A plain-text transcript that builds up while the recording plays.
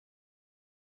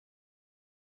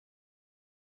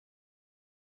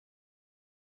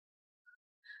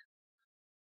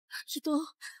一东，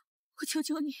我求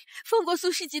求你放过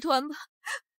苏氏集团吧。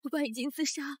我爸已经自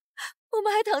杀，我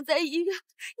们还躺在医院，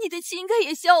你的气应该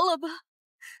也消了吧？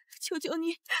求求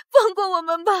你放过我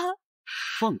们吧！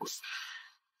放过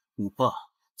你？我爸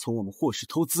从我们霍氏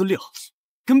偷资料，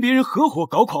跟别人合伙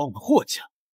搞垮我们霍家。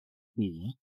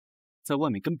你在外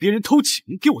面跟别人偷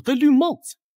情，给我戴绿帽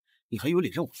子，你还有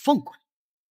脸让我放过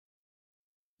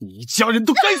你？你一家人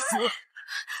都该死！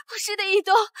不是的，一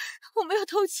东，我没有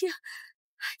偷情，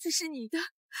孩子是你的。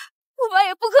我爸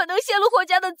也不可能泄露霍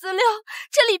家的资料，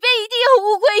这里边一定有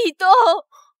误会，一东。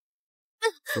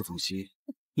苏总席，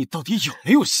你到底有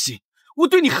没有心？我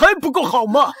对你还不够好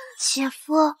吗？姐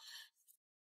夫，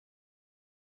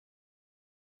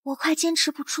我快坚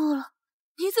持不住了。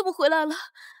你怎么回来了？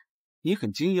你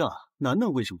很惊讶楠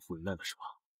楠为什么回来了是吧？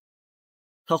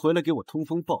她回来给我通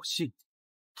风报信，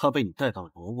她被你带到了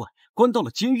国外，关到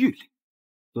了监狱里，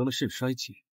得了肾衰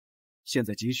竭，现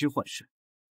在急需换肾，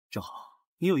正好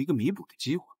你有一个弥补的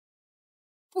机会。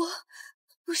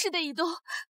不是的，一东，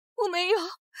我没有，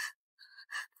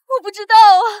我不知道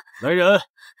啊。来人，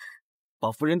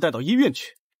把夫人带到医院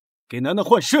去，给楠楠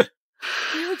换肾。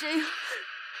不要这样，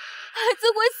孩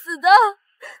子会死的。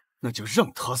那就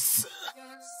让他死。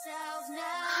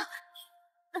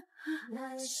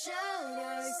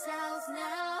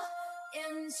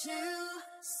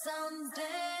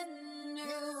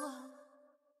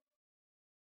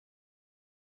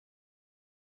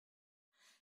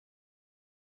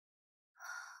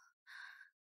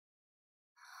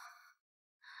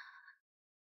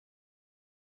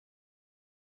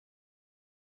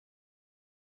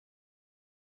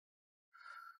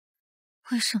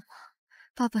为什么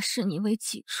爸爸视你为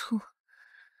己出？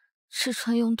吃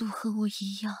穿用度和我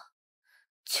一样，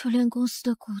就连公司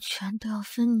的股权都要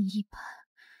分你一半。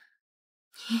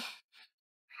你……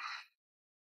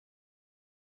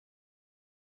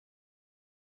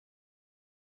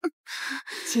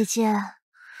姐姐，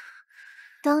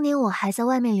当年我还在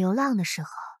外面流浪的时候，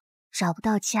找不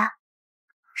到家，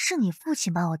是你父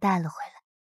亲把我带了回来。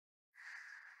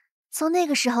从那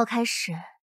个时候开始，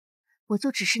我就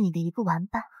只是你的一个玩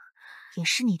伴，也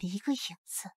是你的一个影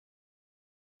子。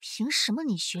凭什么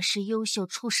你学识优秀，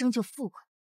出生就富贵，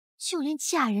就连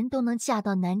嫁人都能嫁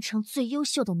到南城最优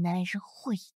秀的男人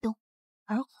霍以东，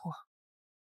而我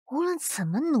无论怎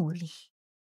么努力，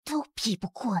都比不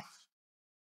过你。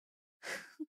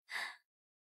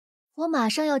我马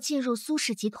上要进入苏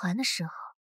氏集团的时候，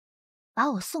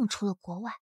把我送出了国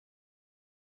外，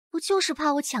不就是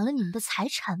怕我抢了你们的财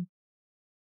产吗？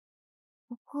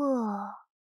不过，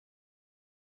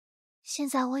现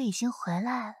在我已经回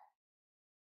来了，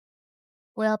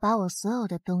我要把我所有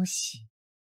的东西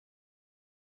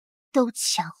都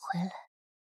抢回来。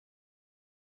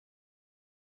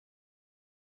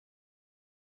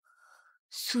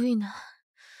苏玉楠，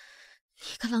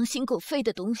你个狼心狗肺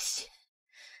的东西！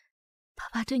爸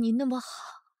爸对你那么好，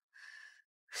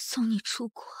送你出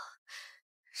国，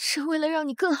是为了让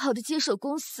你更好的接手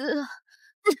公司啊！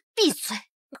闭嘴！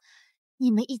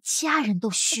你们一家人都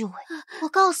虚伪。我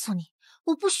告诉你，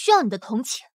我不需要你的同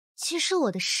情。其实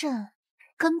我的肾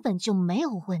根本就没有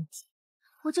问题，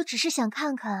我就只是想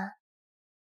看看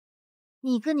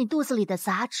你跟你肚子里的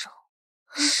杂种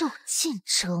受尽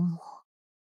折磨。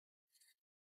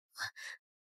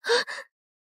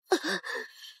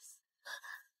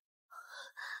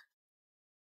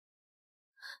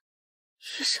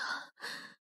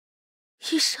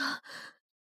医生，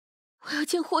我要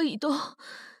见霍以东，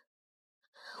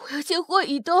我要见霍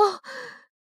以东。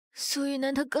苏玉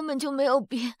楠他根本就没有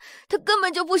病，他根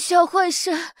本就不需要换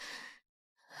肾。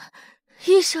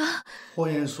医生，霍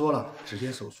医生说了，直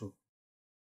接手术。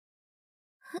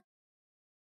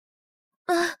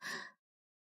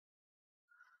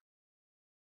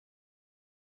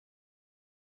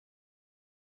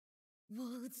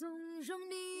我纵容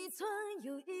你一寸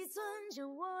又一寸，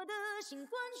将我的心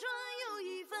贯穿又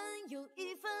一分又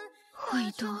一分。霍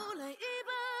以东，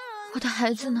我的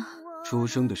孩子呢？出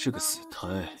生的是个死胎。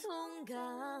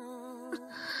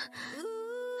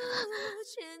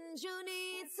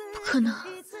不可能，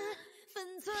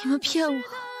你们骗我！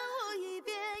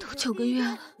都9个月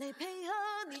了，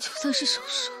就算是手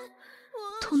术，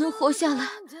都能活下来。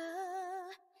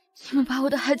你们把我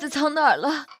的孩子藏哪儿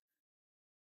了？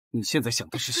你现在想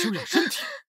的是修养身体，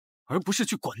而不是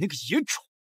去管那个野种。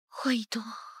霍以东，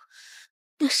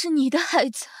那是你的孩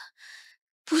子，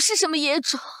不是什么野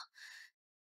种。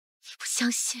你不相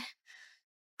信，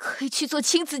可以去做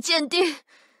亲子鉴定。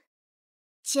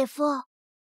姐夫，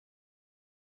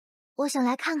我想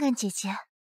来看看姐姐。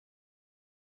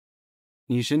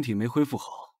你身体没恢复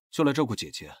好，就来照顾姐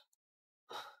姐。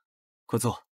快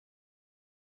坐。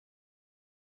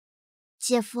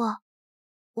姐夫，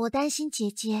我担心姐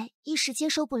姐一时接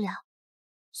受不了，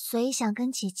所以想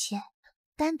跟姐姐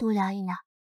单独聊一聊。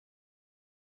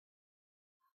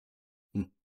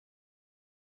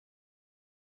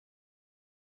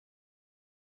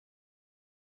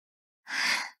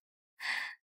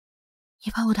你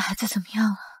把我的孩子怎么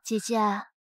样了？姐姐，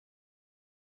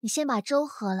你先把粥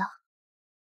喝了，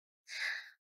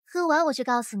喝完我就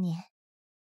告诉你。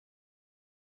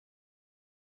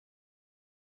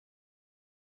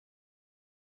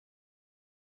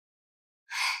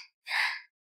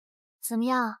怎么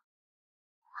样？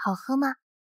好喝吗？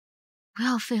不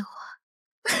要废话。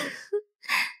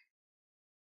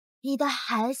你的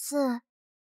孩子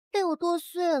被我剁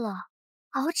碎了，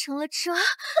熬成了粥。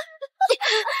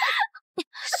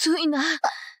苏一楠，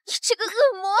你这个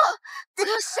恶魔！我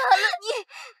要杀了你！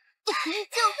救命！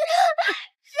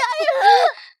杀人！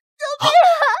救命！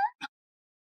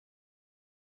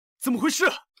怎么回事？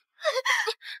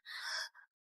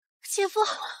姐夫，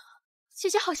姐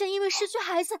姐好像因为失去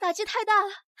孩子打击太大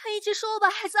了，她一直说我把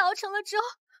孩子熬成了粥，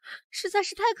实在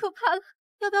是太可怕了。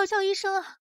要不要叫医生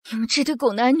啊？你们这对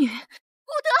狗男女，不得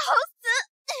好死！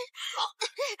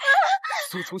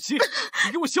苏从熙，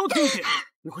你给我消停一点，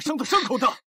你会伤到伤口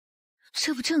的。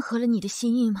这不正合了你的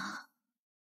心意吗？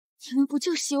你们不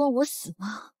就希望我死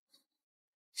吗？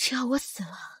只要我死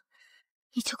了，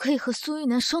你就可以和苏玉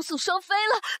楠双宿双飞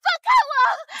了。放开我！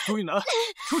苏玉楠，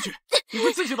出去！你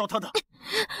会刺激到他的。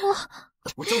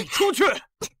我叫你出去！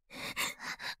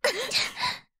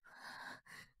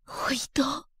霍一东，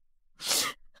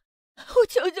我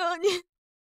求求你，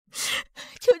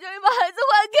求求你把孩子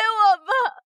还给我吧！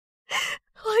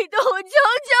霍一东，我求求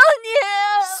你！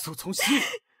苏从熙，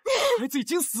孩子已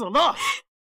经死了，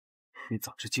你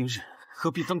早知今日，何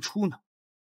必当初呢？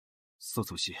苏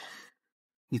从熙，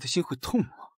你的心会痛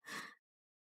吗？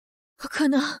不可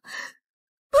能，不可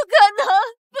能，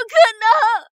不可能！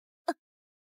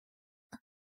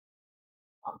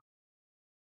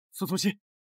苏从熙，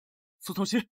苏从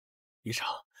熙，医生，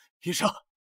医生，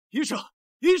医生，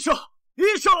医生，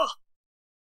医生！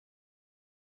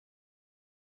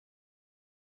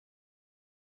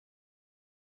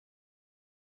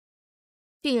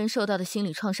病人受到的心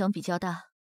理创伤比较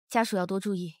大，家属要多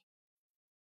注意。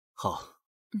好，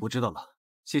我知道了，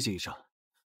谢谢医生。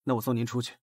那我送您出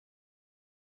去。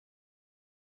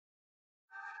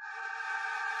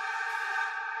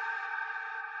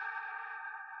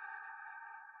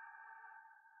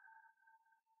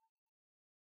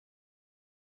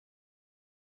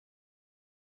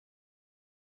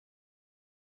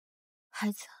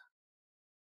孩子，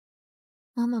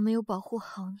妈妈没有保护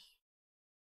好你，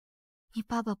你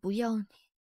爸爸不要你，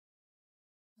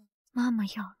妈妈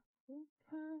要你。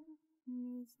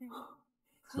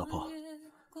老婆，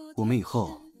我们以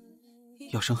后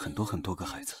要生很多很多个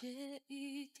孩子，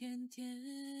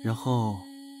然后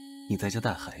你在家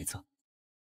带孩子，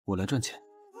我来赚钱。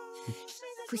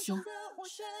不行，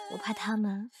我怕他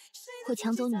们会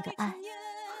抢走你的爱。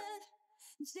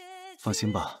放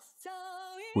心吧，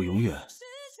我永远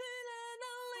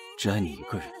只爱你一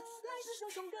个人，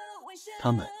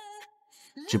他们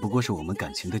只不过是我们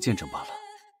感情的见证罢了。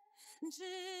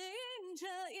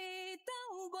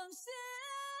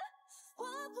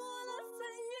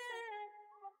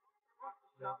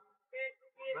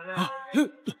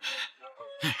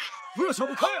不要想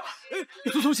不开啊！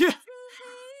苏从熙，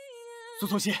苏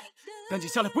从熙，赶紧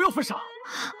下来，不要犯傻！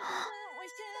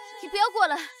你不要过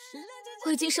来，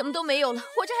我已经什么都没有了，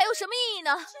活着还有什么意义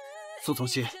呢？苏从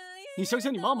熙，你想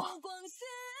想你妈妈，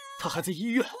她还在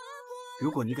医院，如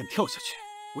果你敢跳下去，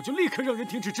我就立刻让人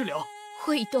停止治疗。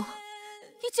霍一东，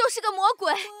你就是个魔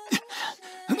鬼！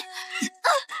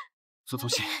苏从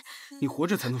熙，你活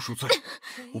着才能赎罪，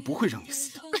我不会让你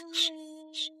死的。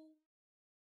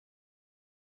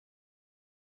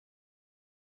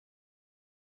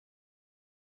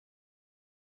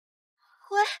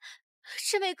喂，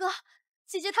师妹哥，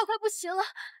姐姐她快不行了，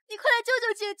你快来救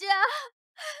救姐姐啊！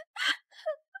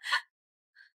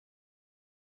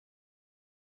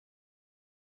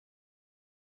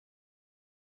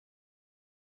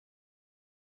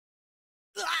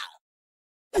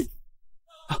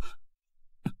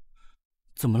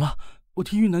怎么了？我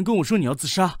听玉楠跟我说你要自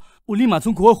杀，我立马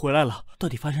从国外回来了。到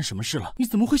底发生什么事了？你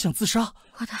怎么会想自杀？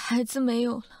我的孩子没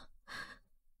有了，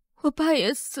我爸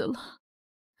也死了，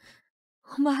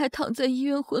我妈还躺在医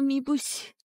院昏迷不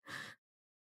醒。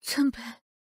真北，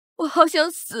我好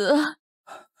想死啊！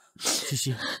西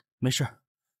西，没事，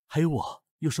还有我，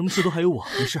有什么事都还有我，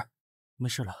没事，没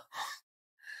事了。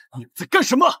你在干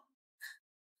什么？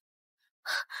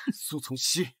苏从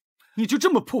熙，你就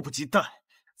这么迫不及待，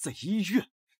在医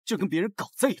院就跟别人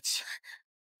搞在一起？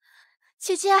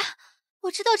姐姐，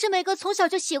我知道真美哥从小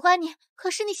就喜欢你，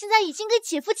可是你现在已经跟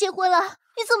姐夫结婚了，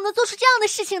你怎么能做出这样的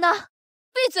事情呢？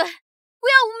闭嘴！不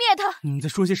要污蔑他！你们在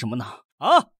说些什么呢？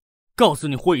啊！告诉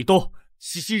你霍雨东，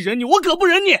西西忍你，我可不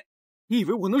忍你！你以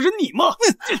为我能忍你吗？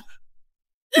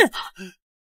住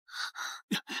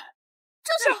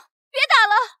手！别打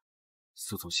了！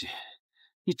苏从熙，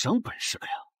你长本事了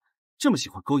呀！这么喜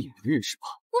欢勾引别人是吧？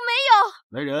我没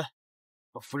有。来人，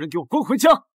把夫人给我关回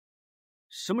家。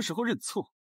什么时候认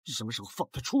错，什么时候放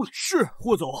他出来。是，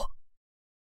霍总。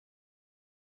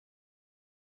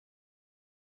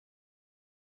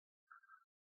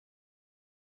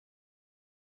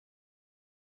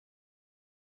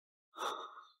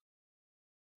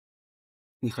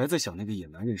你还在想那个野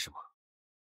男人是吗？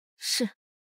是。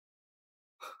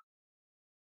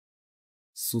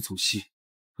苏从熙，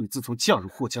你自从嫁入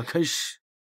霍家开始，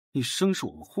你生是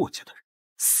我们霍家的人，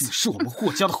死是我们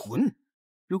霍家的魂。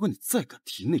如果你再敢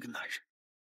提那个男人，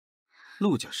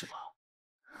陆家是吧？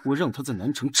我让他在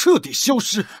南城彻底消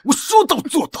失，我说到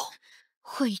做到。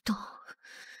霍雨东，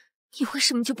你为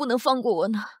什么就不能放过我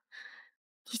呢？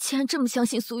你既然这么相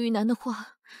信苏玉楠的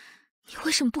话，你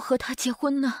为什么不和他结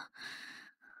婚呢？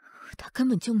他根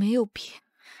本就没有变，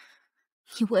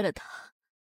你为了他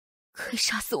可以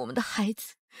杀死我们的孩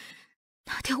子，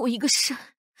拿掉我一个肾，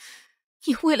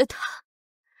你为了他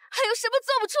还有什么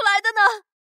做不出来的呢？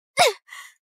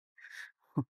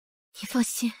你放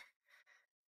心，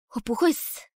我不会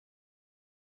死，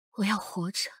我要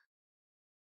活着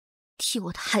替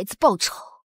我的孩子报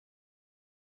仇。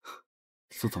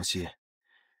苏从熙，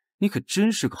你可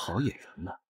真是个好演员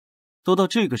呢，都到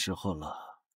这个时候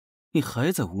了，你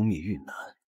还在污蔑玉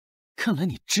楠，看来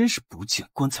你真是不见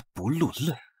棺材不落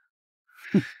泪。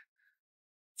哼！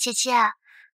姐姐，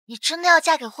你真的要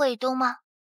嫁给霍雨东吗？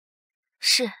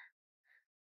是，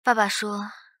爸爸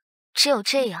说，只有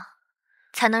这样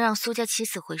才能让苏家起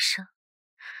死回生。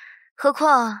何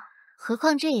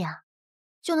况这样，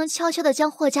就能悄悄地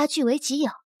将霍家据为己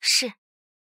有。是。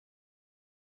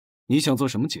你想做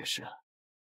什么解释啊？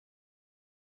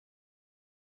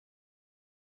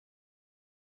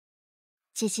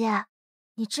姐姐，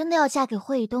你真的要嫁给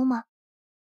霍雨东吗？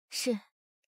是，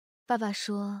爸爸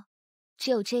说，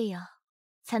只有这样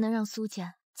才能让苏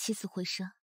家起死回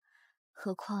生。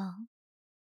何况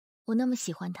我那么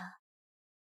喜欢他，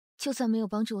就算没有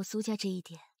帮助我苏家这一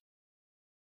点，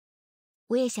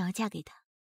我也想要嫁给他。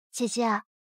姐姐，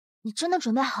你真的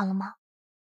准备好了吗？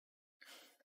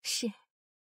是。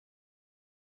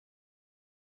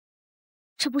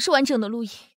这不是完整的录音，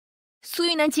苏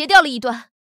玉楠截掉了一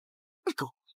段。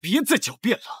狗，别再狡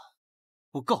辩了！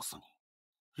我告诉你，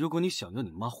如果你想要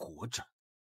你妈活着，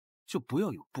就不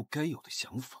要有不该有的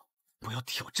想法，不要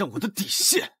挑战我的底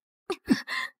线。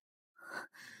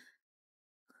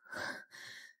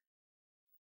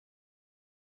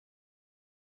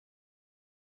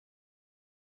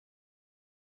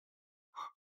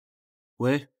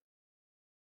喂，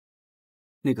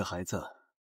那个孩子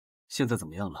现在怎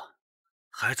么样了？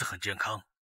孩子很健康，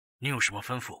你有什么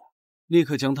吩咐？立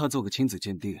刻将他做个亲子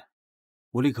鉴定，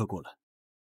我立刻过来。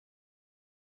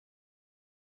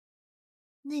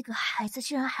那个孩子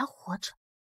居然还活着，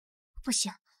不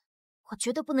行，我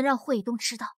绝对不能让霍雨东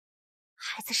知道，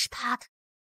孩子是他的。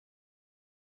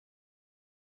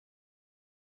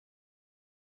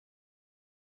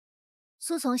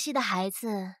苏从熙的孩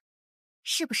子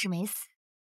是不是没死？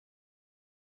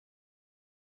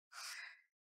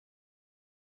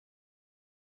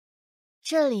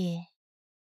这里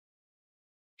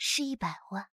是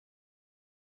100万。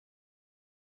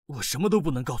我什么都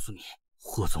不能告诉你，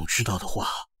霍总知道的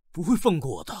话不会放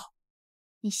过我的。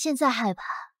你现在害怕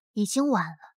已经晚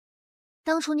了，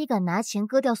当初你敢拿钱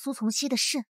割掉苏从熙的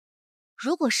肾，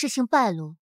如果事情败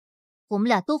露，我们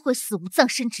俩都会死无葬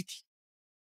身之地。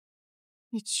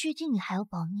你确定你还要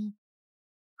保密？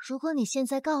如果你现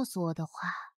在告诉我的话，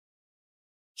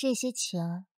这些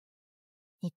钱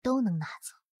你都能拿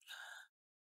走。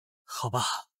好吧，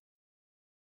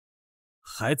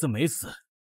孩子没死，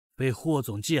被霍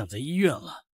总寄养在医院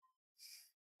了。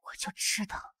我就知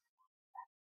道。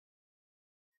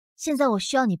现在我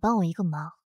需要你帮我一个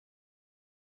忙。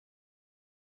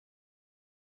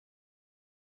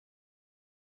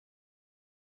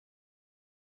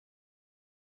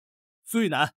苏玉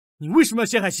楠，你为什么要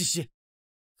陷害西西？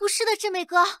不是的，真美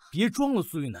哥。别装了，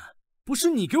苏玉楠，不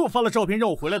是你给我发了照片让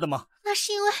我回来的吗？那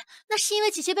是因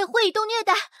为姐姐被霍雨东虐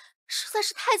待，实在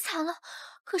是太惨了。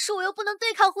可是我又不能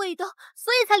对抗霍雨东，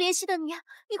所以才联系的你。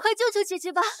你快救救姐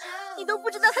姐吧！你都不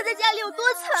知道她在家里有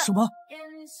多惨。什么？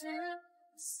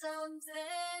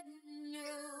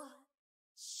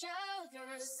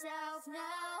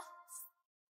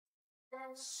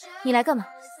你来干嘛？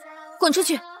滚出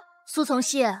去！苏从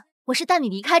熙，我是带你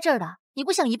离开这儿的，你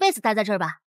不想一辈子待在这儿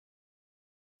吧？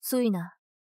苏玉楠，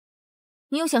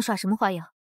你又想耍什么花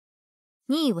样？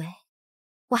你以为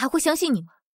我还会相信你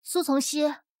吗？苏从熙，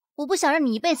我不想让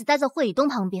你一辈子待在惠以东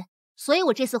旁边，所以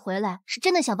我这次回来是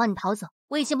真的想帮你逃走。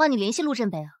我已经帮你联系陆振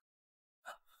北了。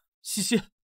西西，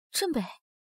振北，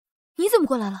你怎么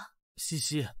过来了？西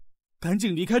西，赶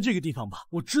紧离开这个地方吧！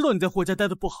我知道你在霍家待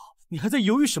的不好，你还在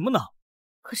犹豫什么呢？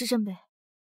可是振北，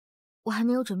我还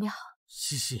没有准备好。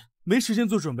西西，没时间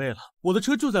做准备了，我的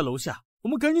车就在楼下，我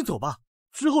们赶紧走吧。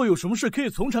之后有什么事可以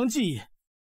从长计议，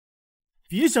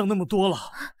别想那么多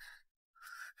了。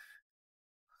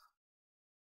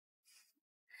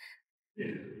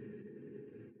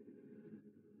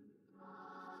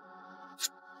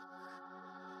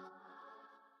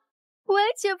喂，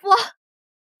姐夫，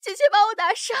姐姐把我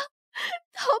打伤，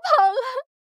逃跑了。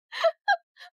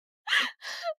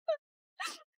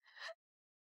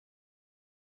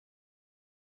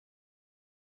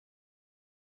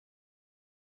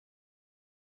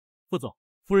副总，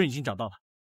夫人已经找到了。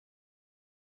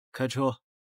开车。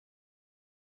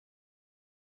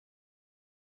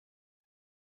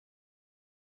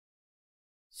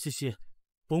西西，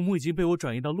伯母已经被我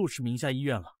转移到陆氏名下医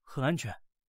院了，很安全。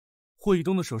霍以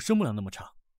东的手伸不了那么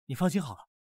长，你放心好了。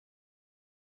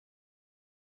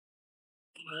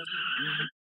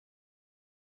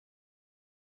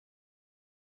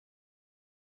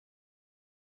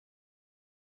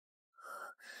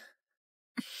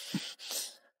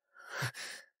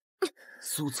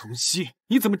苏从熙，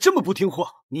你怎么这么不听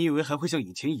话？你以为还会像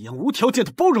以前一样无条件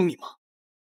的包容你吗？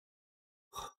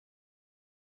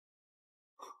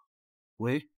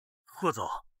喂，霍总，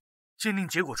鉴定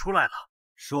结果出来了，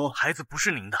说孩子不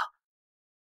是您的。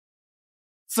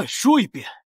再说一遍，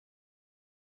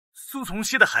苏从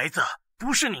熙的孩子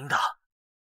不是您的。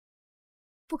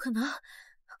不可能，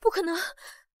不可能！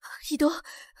一东，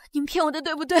你们骗我的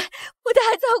对不对？我的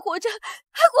孩子还活着，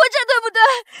对不对？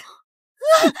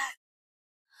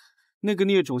那个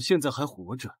孽种现在还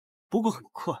活着，不过很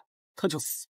快他就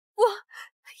死。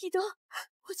一东，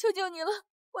我求求你了，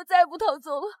我再也不逃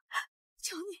走了，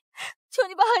求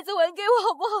你把孩子还给我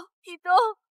好不好？一东。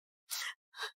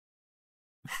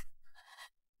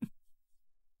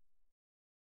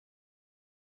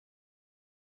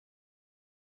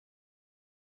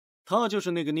他就是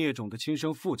那个孽种的亲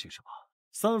生父亲是吧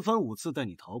？3番5次带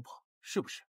你逃跑，是不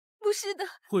是？不是的。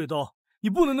霍以东，你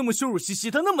不能那么羞辱西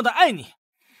西，他那么的爱你。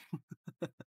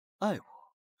爱我？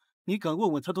你敢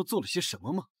问问他都做了些什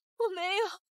么吗？我没有，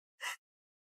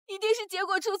一定是结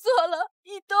果出错了，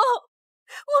一东，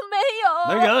我没有。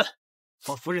来人，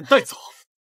把夫人带走。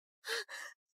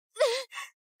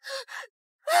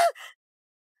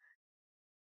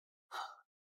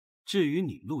至于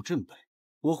你陆振北，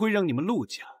我会让你们陆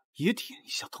家也体验一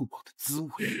下痛苦的滋味。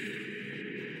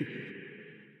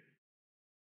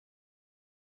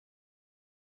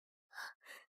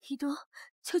一东，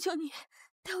求求你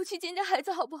带我去见见孩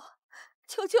子好不好？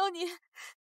求求你！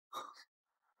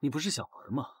你不是想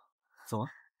玩吗？走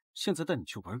啊，现在带你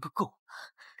去玩个够。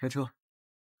开车。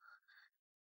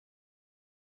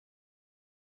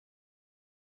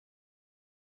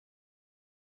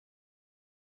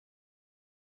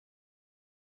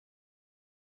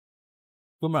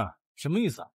哥们儿，什么意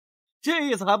思啊？这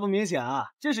意思还不明显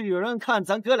啊？这是有人看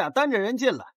咱哥俩单着人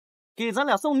进来，给咱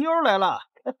俩送妞来了。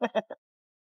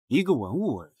一个文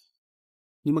物而已，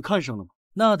你们看上了吗？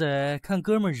那得看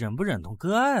哥们忍不忍同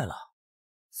割爱了。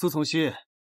苏从熙，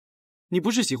你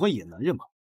不是喜欢野男人吗？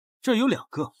这儿有2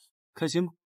个，开心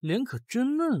吗？脸可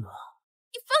真嫩啊！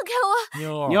你放开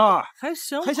我！妞儿还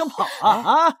想跑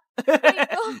啊？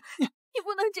你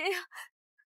不能这样，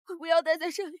我不要待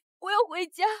在这里，我要回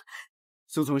家。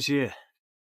苏从熙，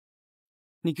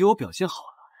你给我表现好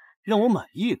了，让我满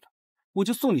意了，我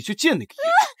就送你去见那个爷。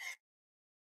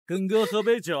跟哥喝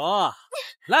杯酒，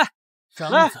来，张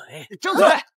嘴，张嘴，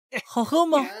好喝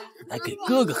吗？来给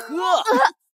哥哥喝。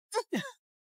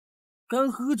干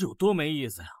喝酒多没意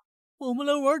思呀！我们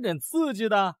来玩点刺激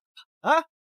的。啊，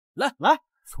来，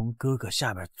从哥哥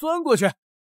下面钻过去，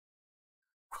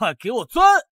快给我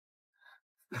钻！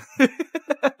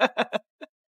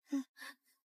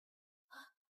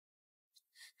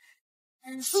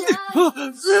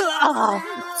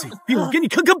这有病，我给你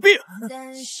看看病。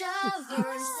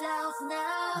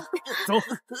走。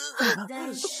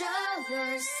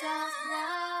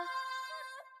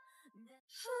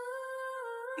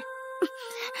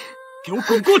给我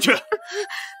滚过去！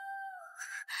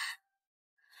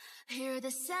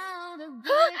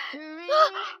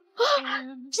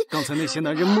刚才那些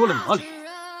男人摸了哪里？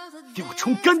给我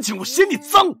冲干净，我嫌你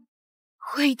脏！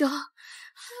回头，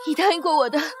你答应过我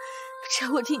的，只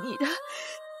要我听你的，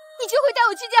你就会带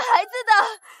我去见孩子的。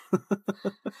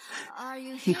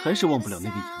你还是忘不了那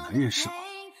个野男人是吗？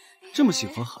这么喜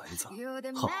欢孩子，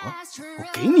好啊，我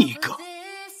给你一个。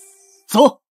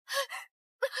走。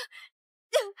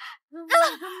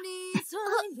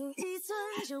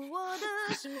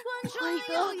辉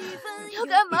哥，你要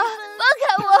干嘛？放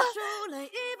开我！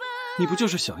你不就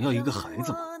是想要一个孩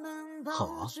子吗？好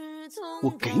啊，我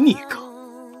给你一个。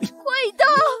辉哥，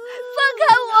放开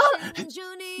我！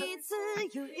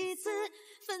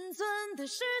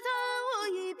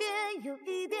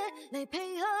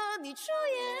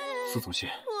苏总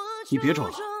监，你别装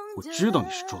了，我知道你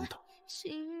是装的。西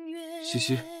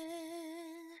西，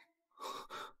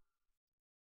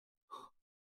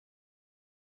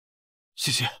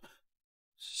西西，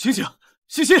醒醒，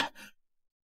西西，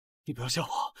你不要吓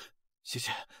我，西西，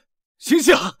醒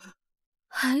醒！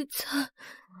孩子，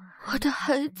我的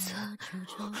孩子！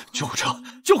救护车，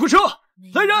救护车！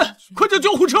来人，快叫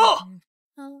救护车！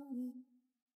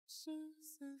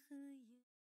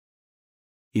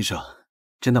医生，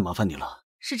真的麻烦你了。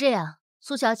是这样，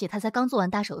苏小姐她才刚做完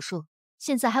大手术，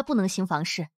现在还不能行房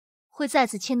事，会再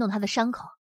次牵动她的伤口。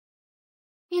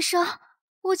医生，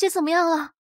我姐怎么样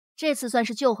了？这次算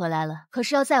是救回来了，可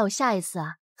是要再有下一次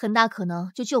啊，很大可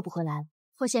能就救不回来了。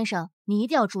霍先生，你一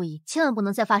定要注意，千万不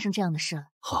能再发生这样的事了。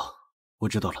好，我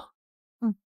知道了。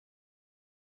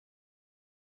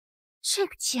这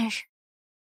个贱人，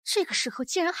这个时候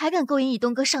竟然还敢勾引以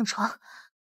东哥上床，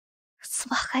怎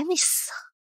么还没死啊？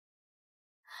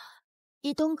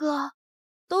以东哥，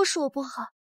都是我不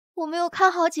好，我没有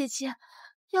看好姐姐，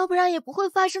要不然也不会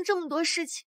发生这么多事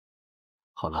情。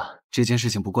好了，这件事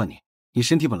情不怪你，你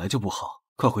身体本来就不好，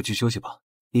快回去休息吧。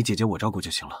你姐姐我照顾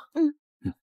就行了。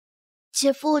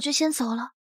姐夫，我就先走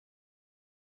了。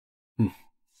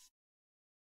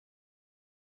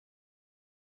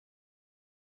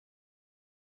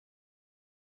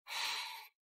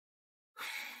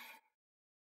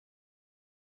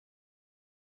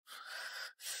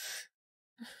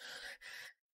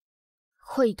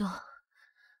慧东，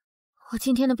我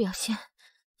今天的表现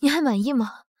你还满意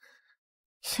吗？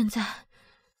现在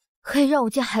可以让我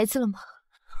见孩子了吗？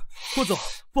霍总，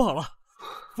不好了，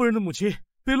夫人的母亲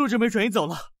被陆正北转移走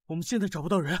了，我们现在找不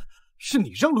到人。是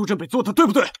你让陆正北做的，对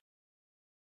不对？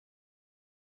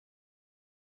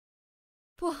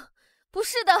不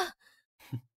是的。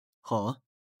好啊，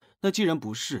那既然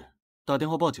不是，打电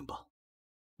话报警吧。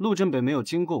陆正北没有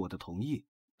经过我的同意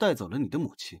带走了你的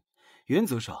母亲，原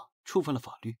则上触犯了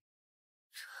法律。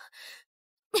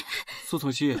苏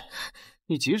从熙，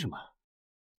你急什么？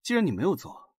既然你没有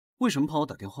做，为什么怕我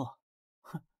打电话？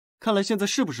哼，看来现在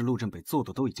是不是陆正北做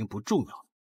的都已经不重要了。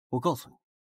我告诉你，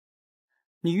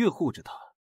你越护着他，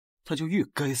他就越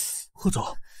该死。霍总，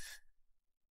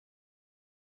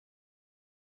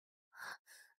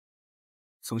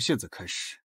从现在开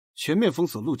始，全面封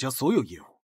锁陆家所有业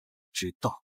务，直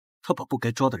到他把不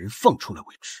该抓的人放出来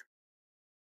为止。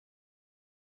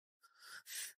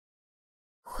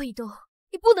慧东，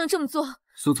你不能这么做。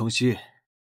苏从熙，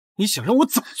你想让我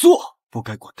怎么做？不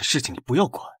该管的事情你不要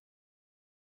管。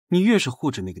你越是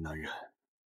护着那个男人，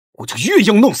我就越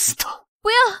要弄死他。不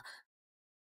要！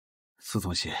苏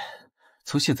从熙，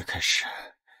从现在开始，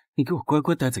你给我乖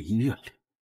乖待在医院里。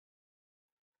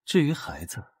至于孩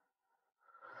子，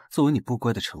作为你不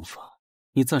乖的惩罚，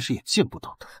你暂时也见不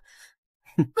到他。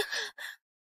哼！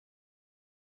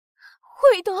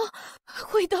慧东，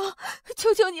慧东，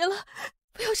求求你了，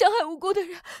不要伤害无辜的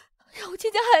人，让我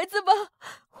见见孩子吧，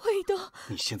慧东。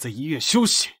你先在医院休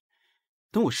息，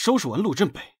等我收拾完陆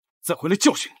正北，再回来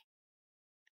教训你。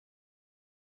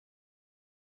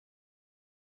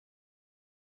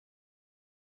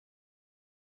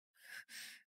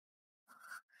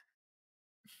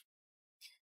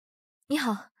你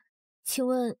好，请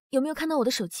问有没有看到我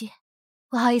的手机？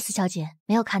不好意思，小姐，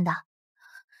没有看到。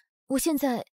我现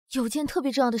在有件特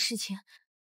别重要的事情，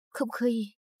可不可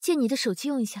以借你的手机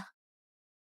用一下？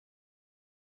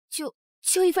就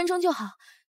1分钟就好，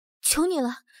求你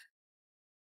了。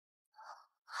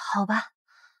好吧，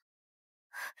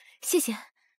谢谢。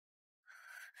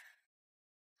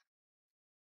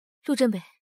陆正北，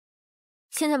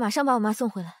现在马上把我妈送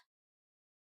回来。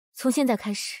从现在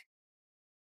开始，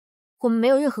我们没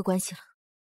有任何关系了。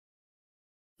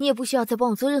你也不需要再帮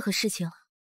我做任何事情了。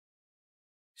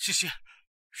西西，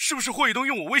是不是霍雨东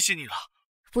用我威胁你了？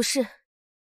不是，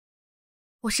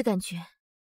我是感觉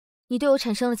你对我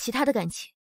产生了其他的感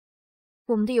情，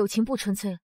我们的友情不纯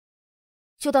粹了，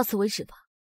就到此为止吧。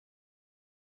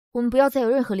我们不要再有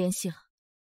任何联系了。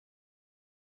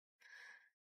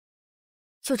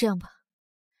就这样吧，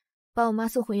把我妈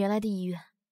送回原来的医院。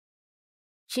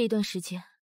这一段时间，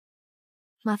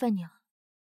麻烦你了。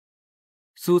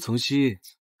苏从熙，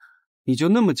你就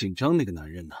那么紧张那个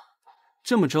男人呢？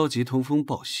这么着急通风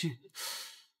报信，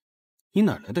你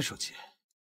哪来的手机？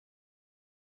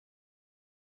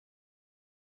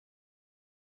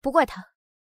不怪他，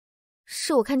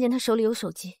是我看见他手里有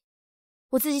手机，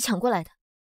我自己抢过来的。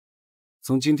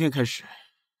从今天开始，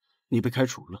你被开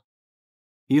除了，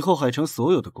以后海城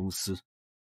所有的公司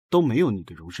都没有你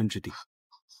的容身之地。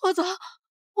霍总，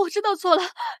我知道错了，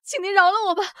请您饶了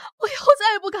我吧，我以后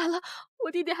再也不敢了。我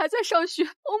弟弟还在上学，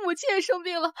我母亲也生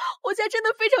病了，我家真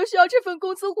的非常需要这份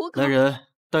工资糊口。来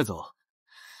人，带走。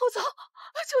霍总，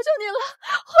求求您了，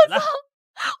霍总，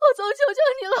霍总，求求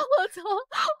您了，霍总，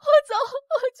霍总，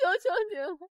我求求您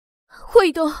了。霍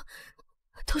以东，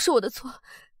都是我的错，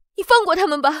你放过他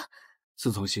们吧。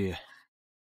苏从熙，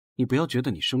你不要觉得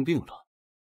你生病了，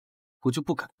我就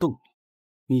不敢动你。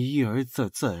你一而再、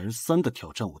再而三的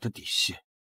挑战我的底线，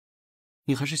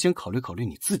你还是先考虑考虑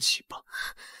你自己吧。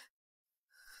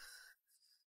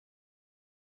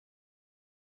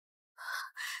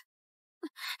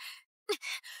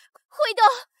惠东，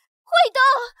惠东，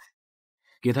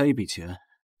给他一笔钱，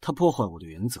他破坏我的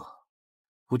原则，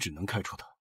我只能开除他。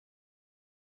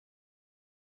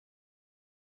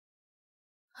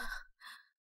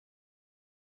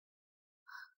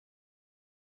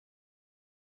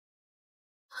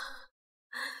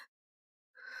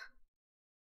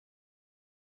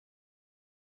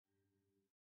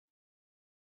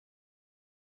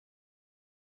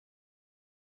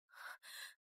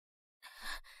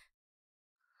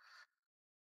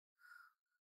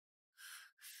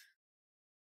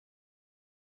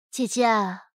姐姐，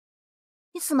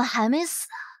你怎么还没死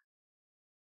啊？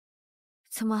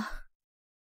怎么，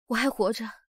我还活着，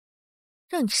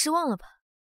让你失望了吧？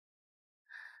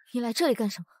你来这里干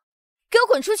什么？给我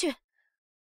滚出去！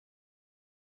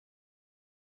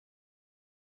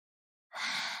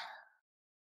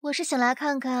我是想来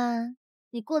看看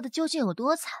你过得究竟有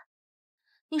多惨。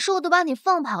你说我都把你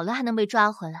放跑了，还能被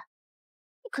抓回来？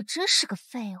你可真是个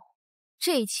废物！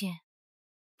这一切，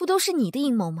不都是你的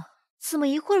阴谋吗？怎么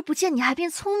一会儿不见你还变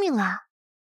聪明了？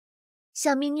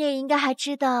想必你也应该还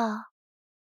知道，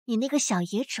你那个小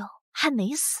野种还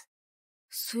没死。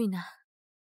苏雨楠，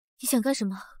你想干什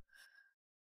么？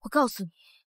我告诉你，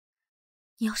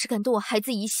你要是敢动我孩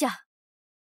子一下，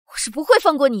我是不会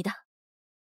放过你的。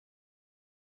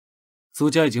苏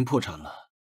家已经破产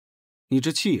了，你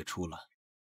这气也出了。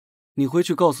你回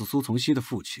去告诉苏从熙的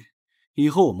父亲，以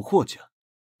后我们霍家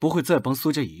不会再帮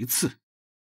苏家一次。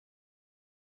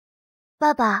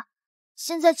爸爸，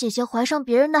现在姐姐怀上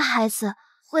别人的孩子，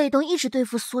霍以东一直对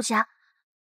付苏家，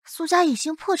苏家已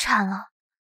经破产了。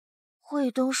霍以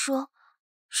东说，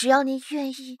只要你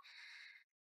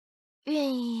愿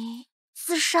意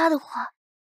自杀的话，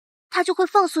他就会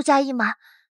放苏家一马，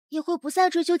也会不再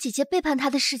追究姐姐背叛他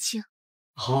的事情。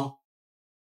好，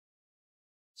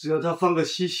只要他放个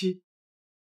西西。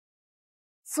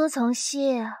苏从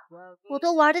熙，我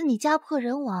都玩得你家破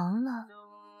人亡了，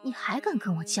你还敢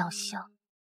跟我叫嚣？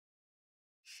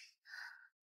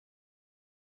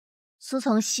苏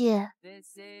从熙，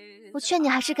我劝你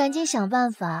还是赶紧想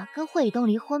办法跟霍以东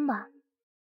离婚吧，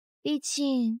毕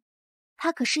竟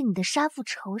他可是你的杀父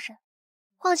仇人。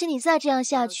况且你再这样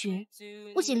下去，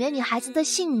不仅连你孩子的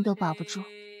性命都保不住，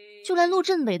就连陆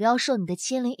振伟都要受你的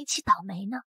牵连一起倒霉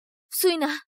呢。苏一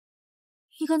楠，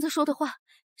你刚才说的话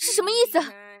是什么意思？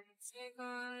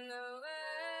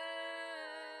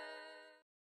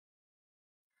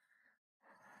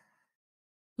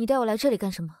你带我来这里干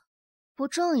什么？不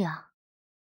重要。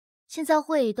现在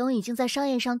霍以东已经在商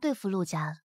业上对付陆家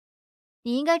了，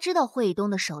你应该知道霍以东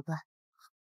的手段，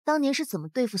当年是怎么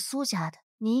对付苏家的，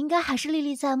你应该还是历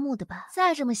历在目的吧？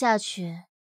再这么下去，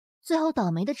最后倒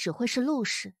霉的只会是陆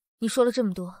氏。你说了这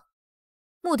么多，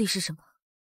目的是什么？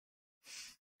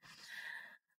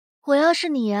我要是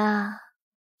你啊，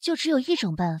就只有一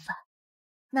种办法，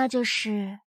那就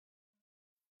是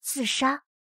自杀，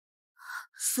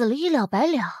死了一了百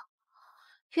了，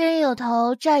冤有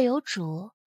头债有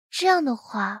主，这样的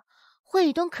话，霍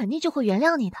以东肯定就会原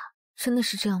谅你的。真的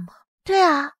是这样吗？对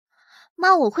啊，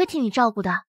妈我会替你照顾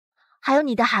的，还有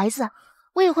你的孩子，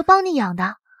我也会帮你养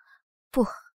的。不，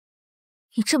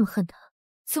你这么恨他，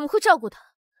怎么会照顾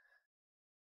他？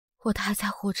我的孩子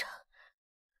还活着，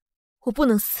我不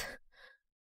能死。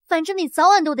反正你早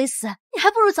晚都得死，你还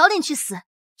不如早点去死，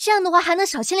这样的话还能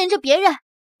少牵连着别人。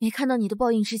没看到你的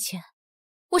报应之前，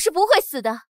我是不会死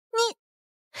的。你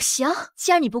行，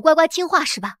既然你不乖乖听话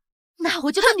是吧？那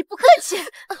我就对你不客气。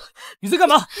你在干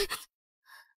嘛？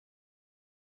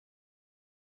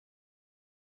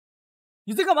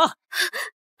你在干嘛？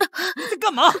你在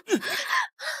干嘛？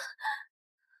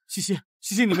西西，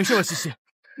你没事吧？西西，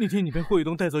那天你被霍雨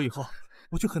东带走以后，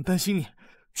我就很担心你，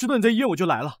知道你在医院我就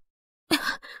来了。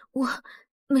我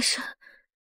没事。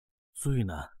苏雨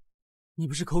楠，你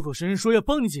不是口口声声说要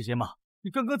帮你姐姐吗？你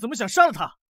刚刚怎么想杀了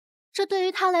她？这对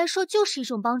于他来说就是一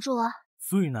种帮助啊。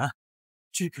苏雨楠，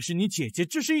这可是你姐姐，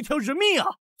这是一条人命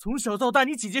啊！从小到大，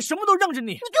你姐姐什么都让着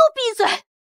你。你给我闭嘴！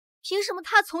凭什么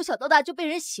她从小到大就被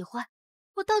人喜欢？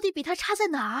我到底比她差在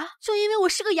哪儿？就因为我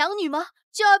是个养女吗？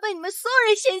就要被你们所有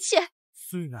人嫌弃？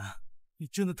苏雨楠，你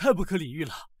真的太不可理喻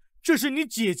了！这是你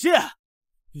姐姐，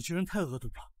你这人太恶毒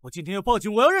了！我今天要报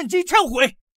警，我要让你姐姐忏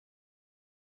悔！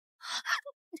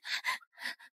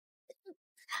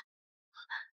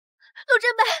陆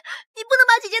振北，你不能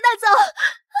把姐姐带走！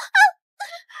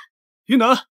云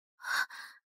南，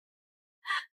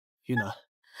云南，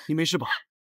你没事吧？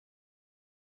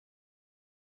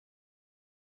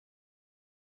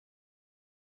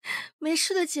没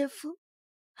事的，姐夫。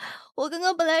我刚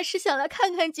刚本来是想来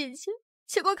看看姐姐，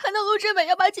结果看到陆振北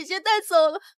要把姐姐带走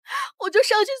了，我就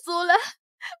上去阻拦，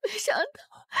没想到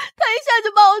他一下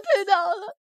就把我推倒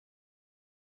了。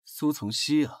苏从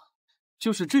熙啊，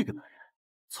就是这个男人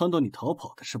撺掇你逃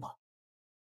跑的是吧？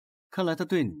看来他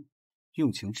对你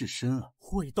用情至深啊。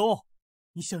霍雨东，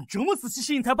你想折磨死西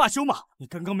西你才罢休吗？你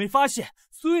刚刚没发现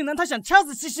苏雨楠他想掐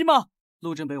死西西吗？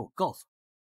陆振北，我告诉你，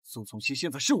苏从熙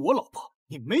现在是我老婆，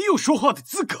你没有说话的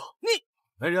资格。你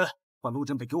来人，把陆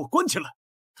振北给我关起来！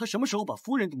他什么时候把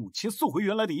夫人的母亲送回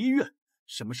原来的医院？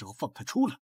什么时候放他出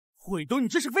来？霍雨东，你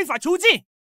这是非法囚禁！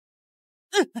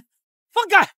放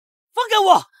开！放开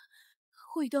我！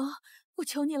霍雨东，我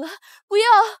求你了，不要！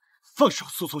放手，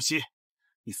苏从熙！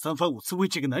你三番五次为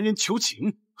这个男人求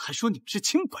情，还说你们是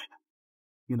清白的。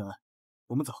云南，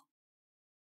我们走。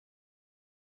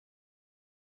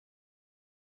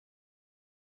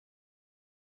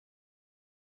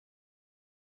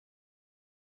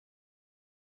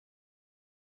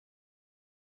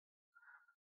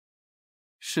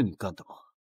是你干的吗？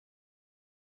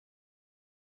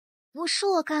不是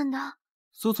我干的。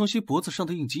苏从熙脖子上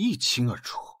的印记一清二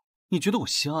楚，你觉得我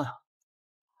瞎呀？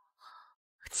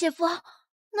姐夫，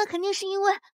那肯定是因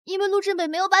为陆振北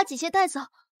没有把姐姐带走，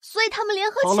所以他们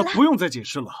联合起来。好了，不用再解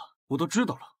释了，我都知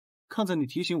道了。看在你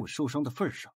提醒我受伤的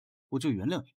份上，我就原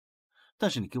谅你。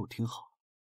但是你给我听好，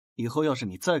以后要是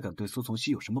你再敢对苏从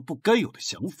熙有什么不该有的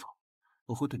想法，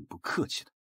我会对你不客气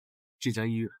的。这家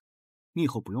医院，你以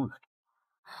后不用来了。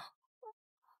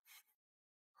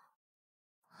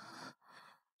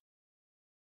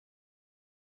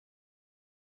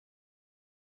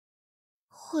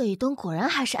霍雨东果然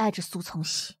还是爱着苏从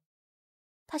熙，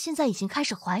他现在已经开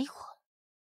始怀疑我了。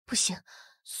不行，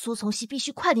苏从熙必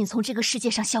须快点从这个世界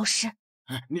上消失。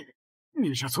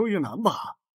你是苏玉楠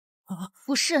吧？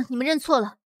不是，你们认错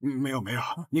了。没有，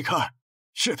你看，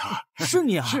是他，是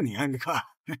你啊，是你啊！你看，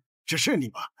这是你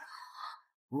吧？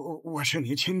我是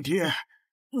你亲爹，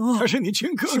他是你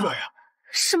亲哥哥呀！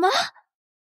什么？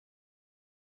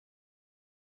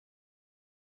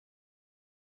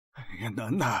哎呀，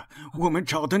楠楠，我们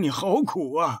找的你好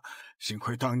苦啊！幸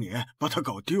亏当年把他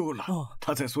搞丢了，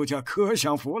他在苏家可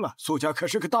享福了。苏家可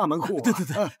是个大门户啊！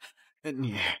对，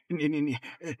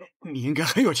你应该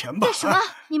很有钱吧？干什么？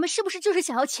你们是不是就是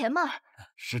想要钱吗？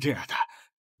是这样的，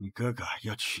你哥哥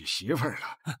要娶媳妇儿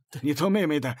了，你做妹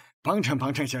妹的帮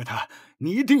衬下他，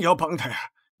你一定要帮他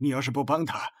呀！你要是不帮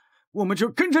他，我们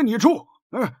就跟着你住。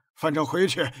反正回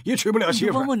去也娶不了媳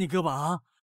妇。帮帮你哥吧啊！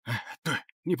对，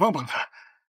你帮帮他。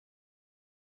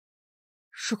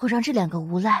如果让这两个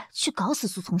无赖去搞死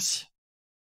苏从熙，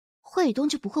霍雨东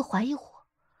就不会怀疑我，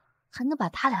还能把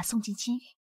他俩送进监狱，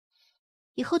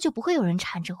以后就不会有人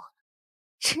缠着我了，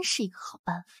真是一个好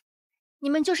办法。你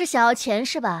们就是想要钱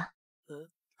是吧？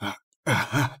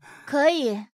可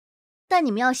以，但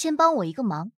你们要先帮我一个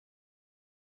忙。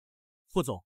霍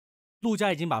总，陆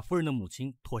家已经把夫人的母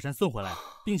亲妥善送回来，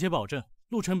并且保证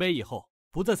陆城北以后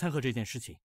不再掺和这件事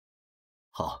情。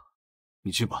好，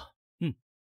你去吧。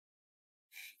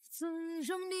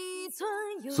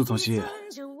苏从熙，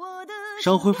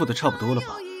伤恢复的差不多了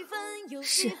吧？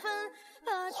是。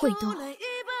霍雨东，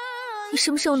你什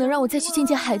么时候能让我再去见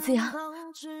见孩子呀？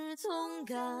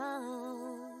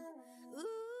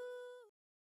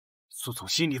苏从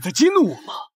熙，你在激怒我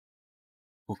吗？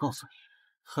我告诉你，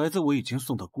孩子我已经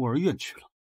送到孤儿院去了，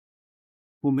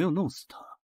我没有弄死他，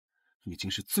已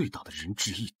经是最大的仁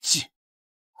至义尽。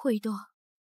霍雨东，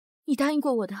你答应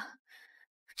过我的，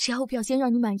只要我表现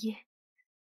让你满意，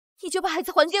你就把孩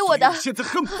子还给我的。我现在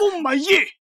很不满意。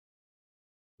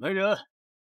来人，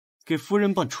给夫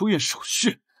人办出院手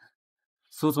续。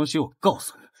苏从熙，我告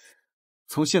诉你，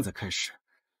从现在开始，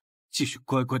继续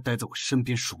乖乖待在我身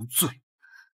边赎罪。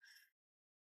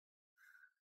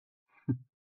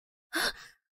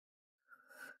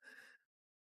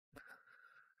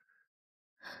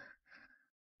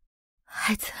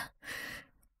孩子，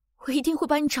我一定会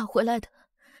把你找回来的。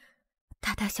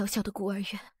大大小小的孤儿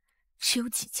院只有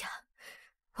几家，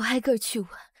我挨个去问，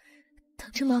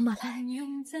等着妈妈来。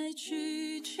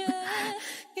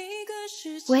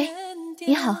喂，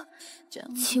你好，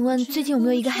请问最近有没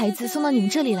有一个孩子送到你们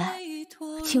这里来？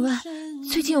请问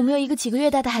最近有没有一个几个月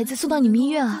大的孩子送到你们医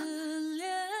院啊？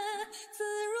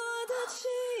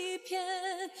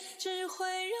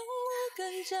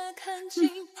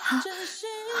好，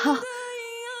好。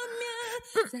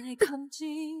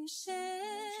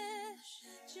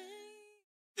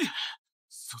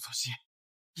苏左西，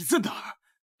你在哪儿？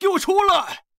给我出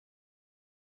来！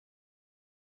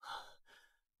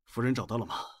夫人找到了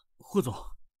吗？霍总，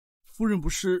夫人不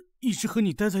是一直和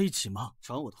你待在一起吗？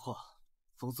传我的话，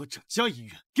封锁整家医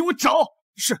院，给我找！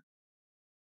是。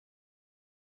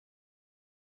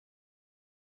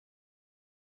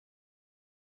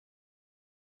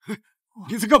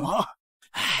你在干嘛？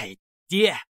哎，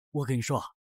爹，我跟你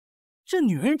说，这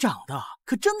女人长得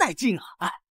可真带劲啊！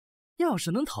哎，要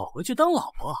是能讨回去当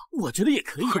老婆，我觉得也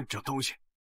可以。混账东西，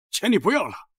钱你不要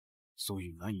了。苏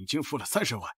玉楠已经付了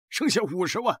30万，剩下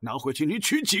50万拿回去，你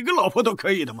娶几个老婆都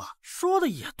可以的嘛。说的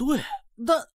也对，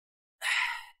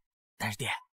但是爹，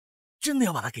真的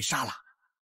要把他给杀了？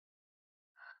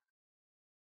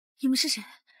你们是谁？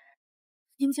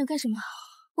你们想干什么？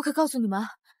我可告诉你们，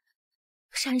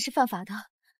杀人是犯法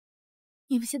的。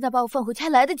你们现在把我放回去还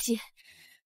来得及，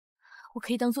我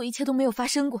可以当做一切都没有发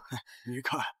生过。你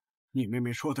看，你妹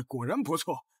妹说的果然不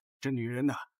错，这女人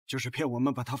呢，就是骗我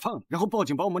们把她放了，然后报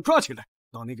警把我们抓起来，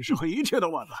到那个时候一切都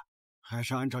晚了。还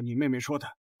是按照你妹妹说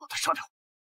的，把她杀掉。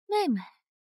妹妹，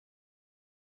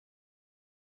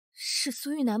是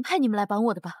苏玉楠派你们来绑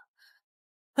我的吧？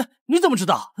哎，你怎么知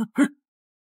道？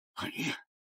哎呀，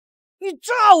你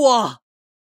炸我！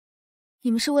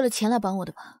你们是为了钱来绑我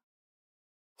的吧？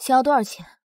想要多少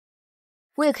钱，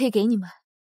我也可以给你们。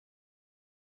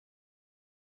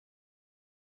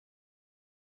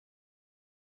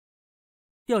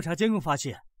调查监控发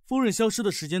现，夫人消失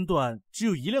的时间段只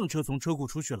有1辆车从车库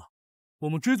出去了。我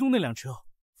们追踪那辆车，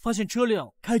发现车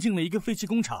辆开进了一个废弃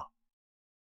工厂。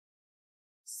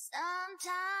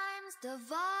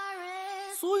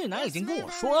苏玉楠已经跟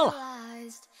我说了，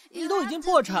你都已经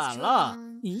破产了，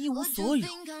你一无所有，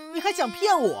你还想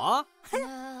骗我？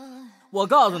哼！我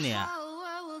告诉你，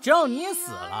只要你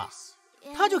死了，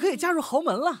他就可以加入豪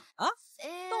门了啊！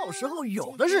到时候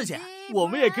有的是钱，我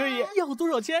们也可以要多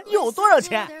少钱有多少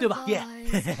钱，对吧，爹？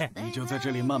你就在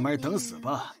这里慢慢等死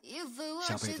吧，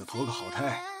下辈子投个好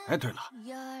胎。哎，对了，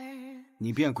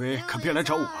你变鬼可别来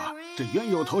找我啊，这冤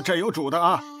有头债有主的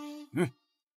啊。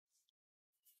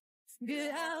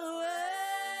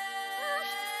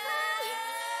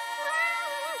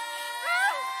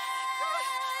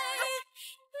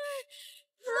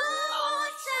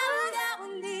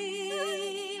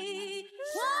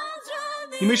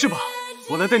你没事吧？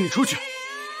我来带你出去。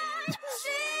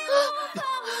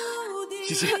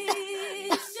西西，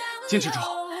坚持住，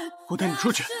我带你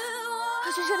出去。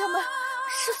先生他们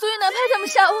是苏玉楠派他们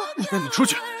杀我。我带你出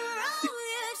去。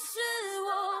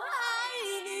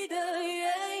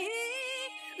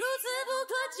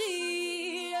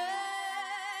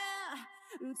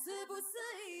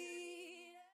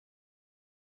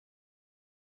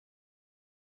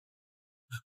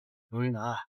苏玉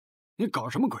楠，你搞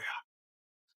什么鬼啊？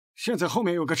现在后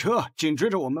面有个车紧追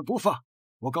着我们不放，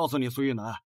我告诉你，苏玉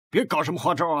楠，别搞什么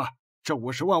花招啊！这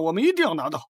50万我们一定要拿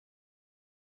到。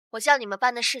我叫你们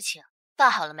办的事情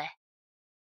办好了没？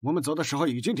我们走的时候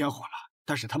已经点火了，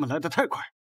但是他们来得太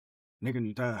快，那个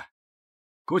女的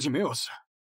估计没有死。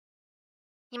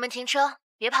你们停车，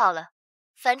别跑了，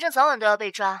反正早晚都要被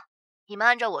抓，你们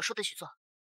按照我说的去做。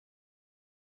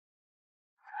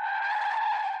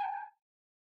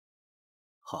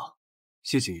好，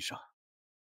谢谢医生。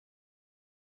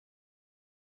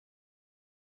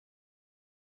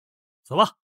走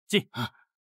吧，进。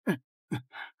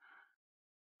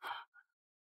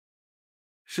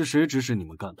是谁指使你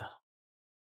们干的？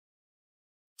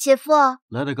姐夫，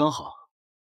来的刚好，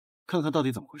看看到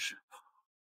底怎么回事。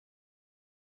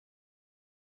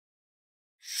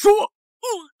说，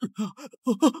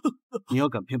你要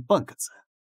敢骗半个字，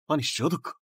把你舌头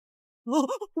割。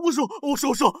我说，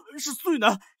是苏玉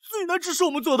楠指使我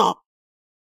们做的。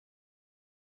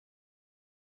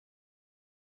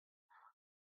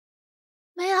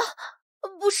没有，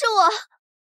不是我。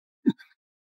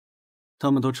他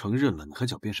们都承认了，你还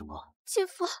狡辩什么？姐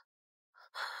夫，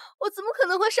我怎么可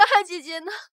能会杀害姐姐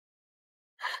呢？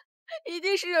一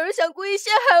定是有人想故意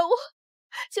陷害我。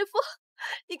姐夫，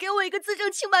你给我一个自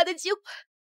证清白的机会，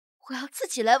我要自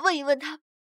己来问一问他，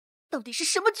到底是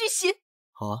什么居心。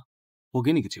好啊，我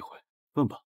给你个机会，问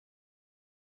吧。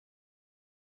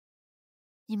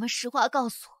你们实话告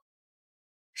诉我，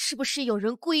是不是有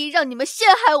人故意让你们陷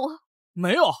害我？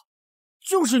没有，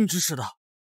就是你指使的。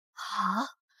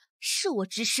啊，是我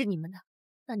指使你们的？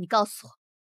那你告诉我，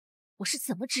我是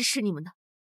怎么指使你们的？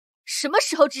什么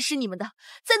时候指使你们的？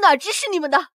在哪儿指使你们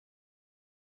的？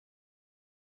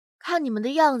看你们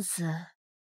的样子，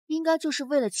应该就是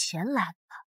为了钱来的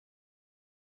吧。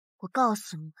我告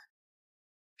诉你们，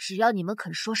只要你们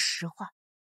肯说实话，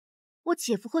我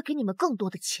姐夫会给你们更多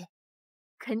的钱，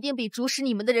肯定比主使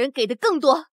你们的人给的更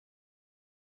多。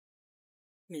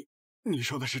你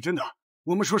说的是真的？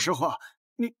我们说实话，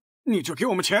你就给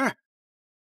我们钱？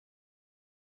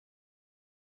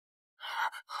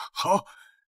好，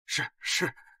是，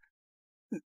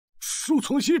苏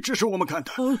从熙指使我们干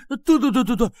的。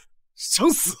对，想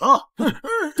死啊！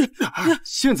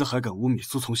现在还敢污蔑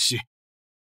苏从熙？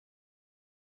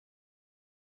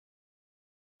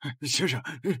先生，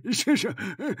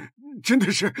真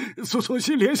的是苏从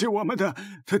熙联系我们的，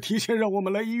他提前让我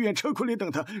们来医院车库里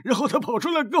等他，然后他跑出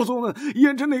来告诉我们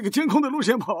沿着那个监控的路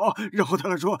线跑，然后他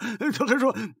还说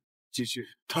继续，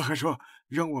他还说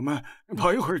让我们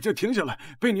跑一会儿就停下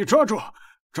来，被你抓住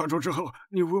之后，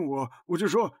你问我就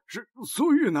说是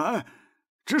苏玉楠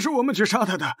指使我们去杀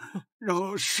他的，然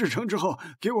后事成之后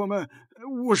给我们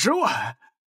50万。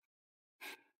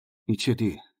你确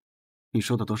定你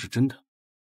说的都是真的？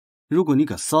如果你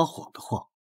敢撒谎的话，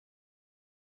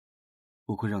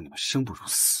我会让你们生不如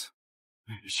死。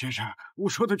先生，我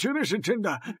说的绝对是真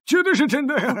的，绝对是真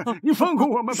的呀！你放过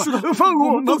我们吧，放过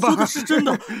我们吧！都说的是真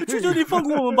的，求求你放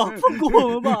过我们吧，放过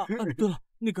我们吧！对了，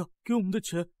那个给我们的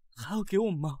钱还要给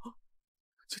我们吗？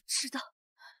就知道，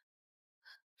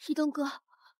一东哥，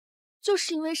就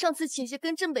是因为上次姐姐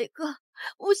跟镇北哥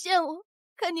诬陷我，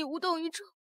看你无动于衷，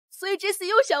所以这次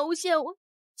又想诬陷我。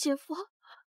姐夫，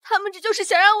他们这就是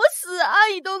想让我死啊！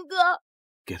一东哥，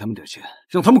给他们点钱，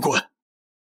让他们滚！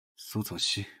苏从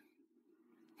熙，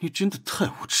你真的太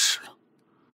无耻了！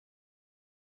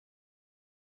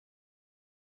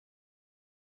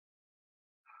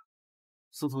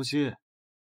苏从熙，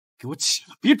给我起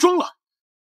来，别装了！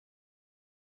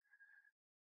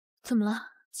怎么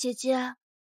了，姐姐？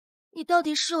你到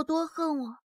底是有多恨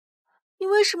我？你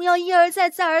为什么要一而再、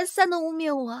再而三的污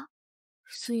蔑我？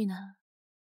所以呢？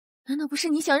难道不是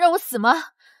你想让我死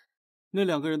吗？那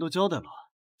2个人都交代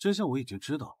了，真相我已经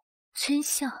知道了。真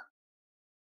相？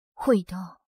慧东，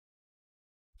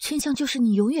真相就是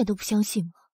你永远都不相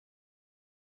信我，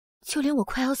就连我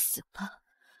快要死了，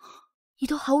你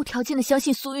都毫无条件的相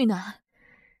信苏玉楠。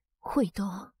慧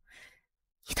东，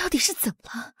你到底是怎么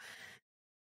了？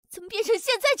怎么变成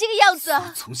现在这个样子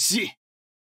啊？苏从熙，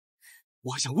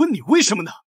我还想问你为什么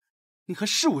呢？你还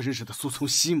是我认识的苏从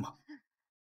熙吗？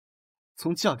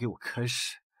从嫁给我开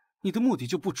始，你的目的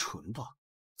就不纯吧？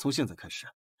从现在开始，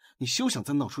你休想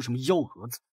再闹出什么幺蛾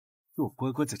子，给我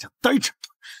乖乖在家待着。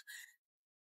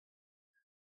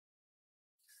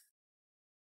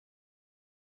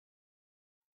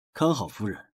看好夫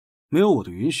人，没有我的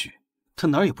允许，她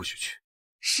哪儿也不许去。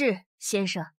是，先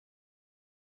生。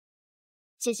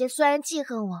姐姐虽然记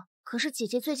恨我，可是姐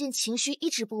姐最近情绪一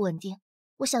直不稳定，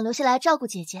我想留下来照顾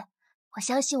姐姐。我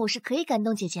相信我是可以感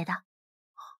动姐姐的。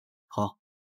好。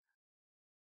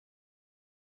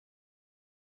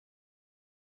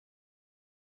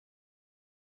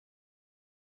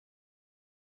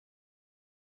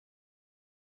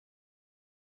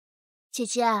姐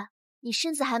姐，你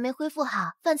身子还没恢复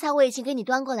好，饭菜我已经给你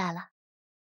端过来了。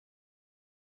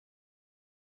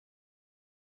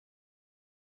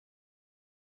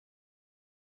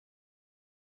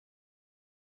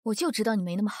我就知道你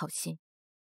没那么好心，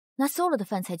拿馊了的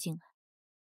饭菜进来，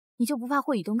你就不怕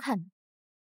霍雨东看你？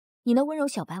你那温柔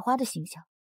小白花的形象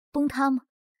崩塌吗？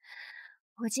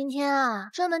我今天啊，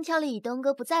专门挑了以东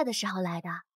哥不在的时候来的。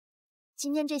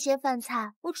今天这些饭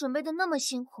菜我准备的那么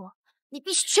辛苦，你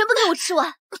必须全部给我吃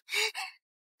完。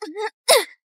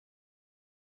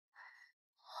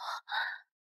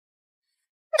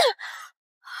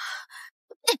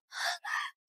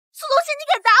苏东西，你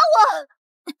敢打我！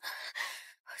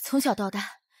从小到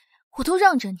大，我都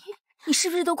让着你，你是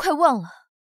不是都快忘了？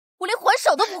我连还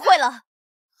手都不会了。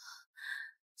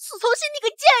苏从西，你个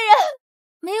贱人！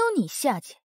没有你下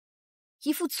贱，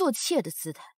一副做妾的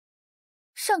姿态，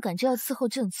上赶着要伺候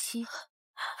正妻，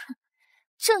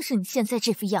正是你现在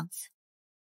这副样子。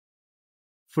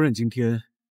夫人今天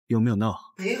有没有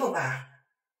闹？没有吧，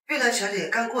月兰小姐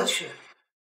刚过去。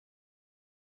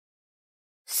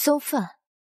馊饭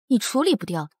你处理不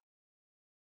掉的。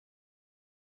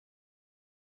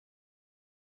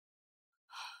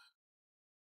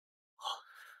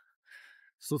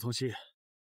苏从熙，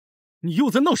你又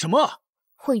在闹什么？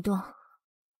霍以东，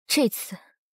这次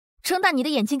睁大你的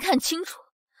眼睛看清楚，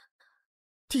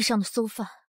地上的馊饭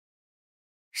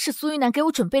是苏玉楠给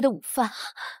我准备的午饭，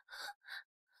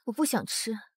我不想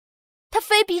吃，他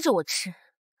非逼着我吃。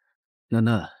楠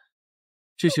楠，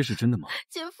这些是真的吗？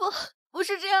姐夫，不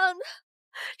是这样的，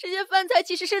这些饭菜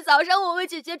其实是早上我为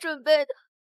姐姐准备的，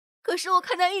可是我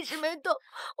看她一直没动，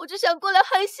我就想过来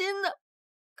寒心的。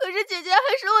可是姐姐还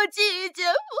说我觊觎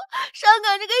姐夫，上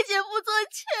赶着给姐夫做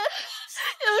妾，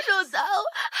用手砸我，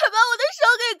还把我的手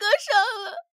给割伤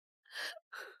了。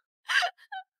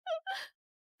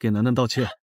给楠楠道歉。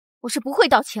我是不会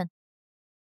道歉的，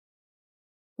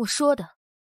我说的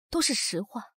都是实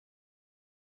话。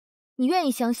你愿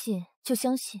意相信就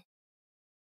相信，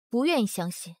不愿意相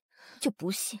信就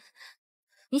不信。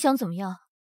你想怎么样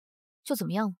就怎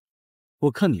么样。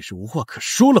我看你是无话可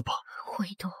说了吧？霍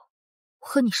一东，我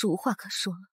和你是无话可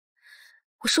说了。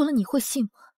我说了你会信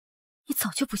吗？你早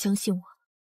就不相信我，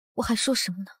我还说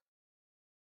什么呢？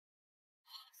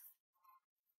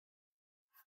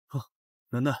哦，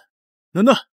楠楠，楠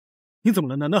楠，你怎么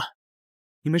了？楠楠，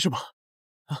你没事吧？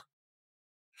啊，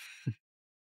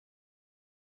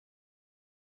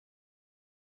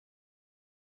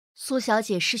苏小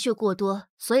姐失血过多，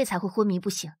所以才会昏迷不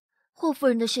醒。霍夫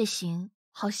人的血型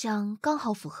好像刚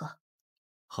好符合。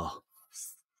好。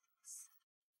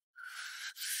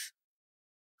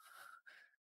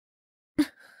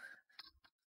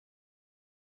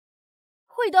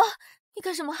霍一东，你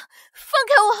干什么？放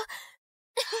开我！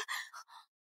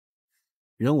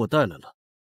人我带来了，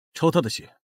抽他的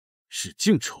血，使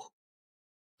劲抽，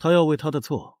他要为他的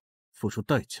错付出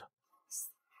代价。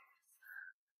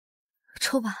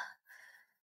抽吧，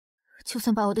就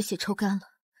算把我的血抽干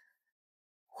了，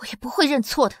我也不会认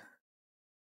错的。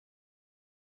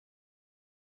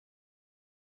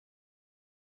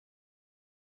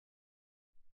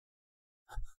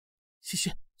谢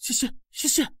谢，谢谢，谢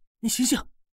谢，你醒醒。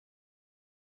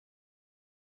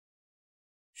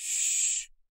嘘，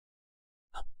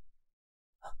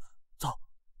走，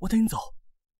我带你走。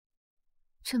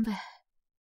真北，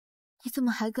你怎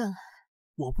么还敢来？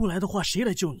我不来的话，谁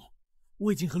来救你？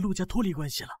我已经和陆家脱离关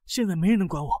系了，现在没人能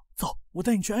管我。走，我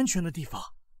带你去安全的地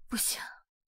方。不行，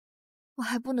我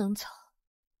还不能走。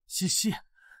西西，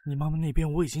你妈妈那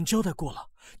边我已经交代过了，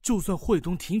就算霍以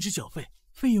东停止缴费，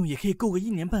费用也可以够个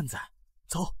1年半载。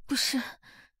走。不是，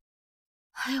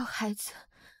还有孩子，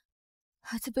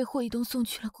孩子被霍以东送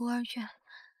去了孤儿院，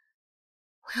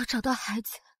我要找到孩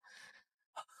子。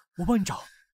我帮你找。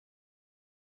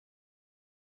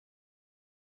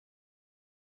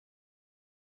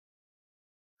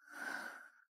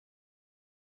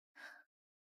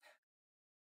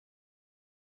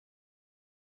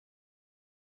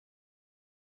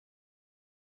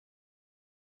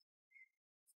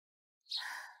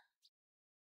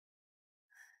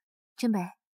真北，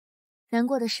难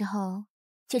过的时候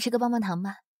就吃个棒棒糖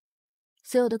吧，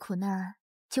所有的苦难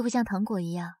就会像糖果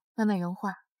一样慢慢融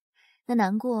化，那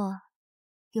难过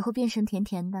也会变成甜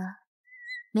甜的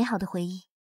美好的回忆。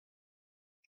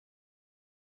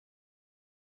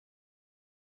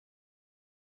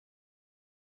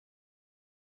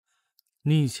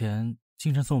你以前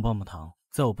经常送我棒棒糖，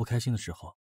在我不开心的时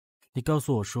候，你告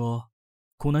诉我说，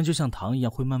苦难就像糖一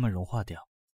样会慢慢融化掉。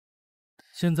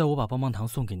现在我把棒棒糖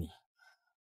送给你。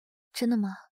真的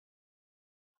吗？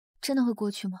真的会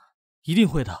过去吗？一定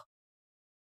会的。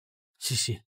西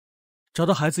西，找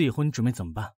到孩子以后你准备怎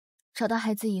么办？找到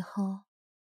孩子以后，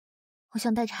我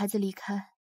想带着孩子离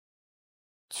开，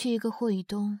去一个霍以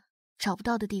东找不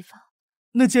到的地方。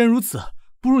那既然如此，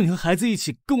不如你和孩子一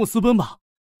起跟我私奔吧。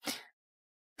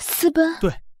私奔？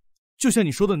对，就像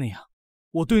你说的那样，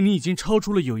我对你已经超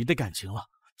出了友谊的感情了。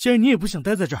既然你也不想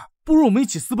待在这儿，不如我们一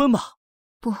起私奔吧。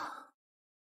不，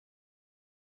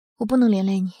我不能连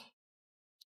累你。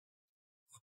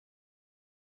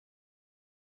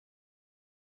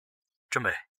真美，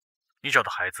你找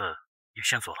的孩子有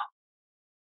线索了。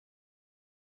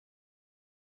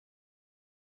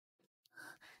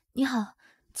你好，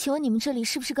请问你们这里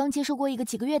是不是刚接收过一个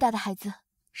几个月大的孩子？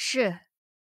是，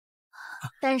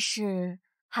但是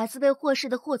孩子被霍氏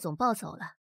的霍总抱走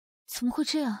了。怎么会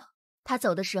这样？他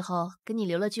走的时候给你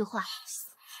留了句话，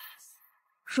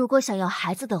如果想要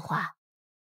孩子的话，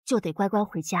就得乖乖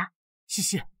回家。西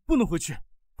西，不能回去，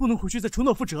不能回去再重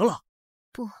蹈覆辙了。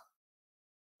不，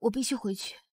我必须回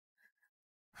去。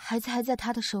孩子还在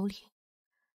他的手里，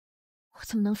我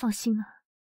怎么能放心呢？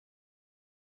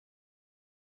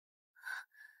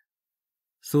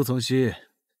苏从熙，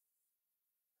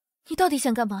你到底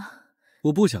想干嘛？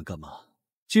我不想干嘛。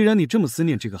既然你这么思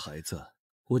念这个孩子，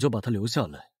我就把他留下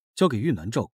来，交给玉楠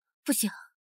照顾。不行，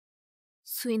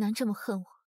苏玉楠这么恨我，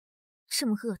这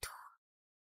么恶毒，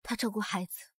他照顾孩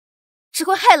子，只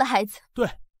会害了孩子。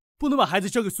对，不能把孩子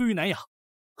交给苏玉楠养。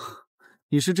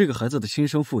你是这个孩子的亲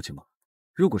生父亲吗？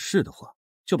如果是的话，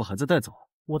就把孩子带走。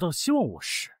我倒希望我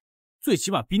是，最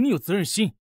起码比你有责任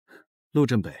心。陆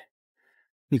振北，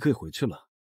你可以回去了。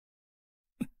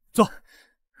走。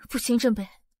不行，振北，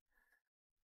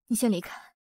你先离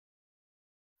开。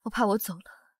我怕我走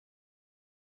了，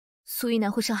苏玉楠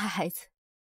会伤害孩子。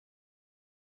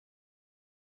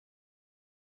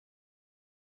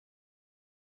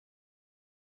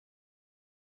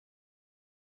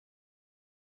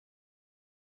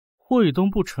霍雨东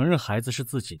不承认孩子是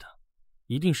自己的，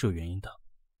一定是有原因的。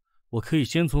我可以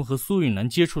先从和苏玉楠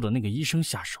接触的那个医生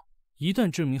下手，一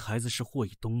旦证明孩子是霍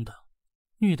雨东的，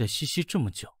虐待西西这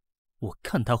么久，我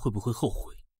看他会不会后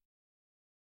悔。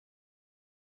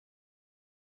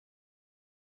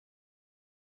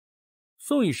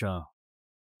宋医生，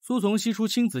苏从析出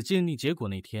亲子鉴定结果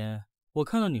那天，我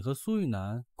看到你和苏玉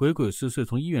楠鬼鬼祟祟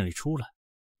从医院里出来，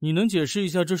你能解释一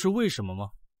下这是为什么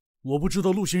吗？我不知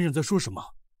道陆先生在说什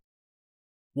么，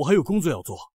我还有工作要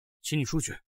做，请你出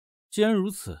去。既然如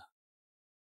此，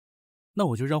那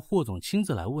我就让霍总亲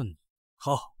自来问你。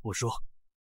好，我说，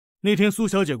那天苏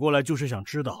小姐过来就是想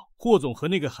知道霍总和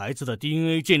那个孩子的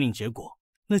DNA 鉴定结果。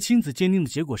那亲子鉴定的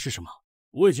结果是什么？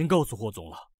我已经告诉霍总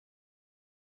了，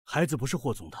孩子不是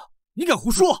霍总的。你敢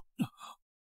胡说？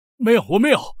没有，我没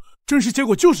有，真实结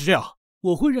果就是这样。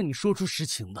我会让你说出实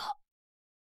情的。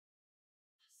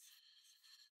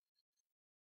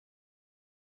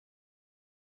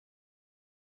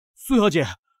苏小姐，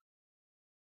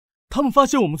他们发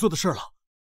现我们做的事了。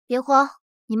别慌，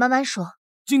你慢慢说。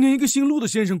今天一个姓陆的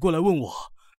先生过来问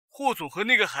我，霍总和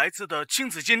那个孩子的亲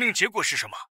子鉴定结果是什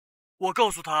么。我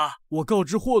告诉他，我告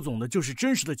知霍总的就是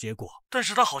真实的结果，但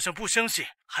是他好像不相信，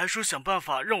还说想办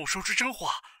法让我说出真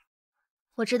话。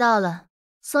我知道了，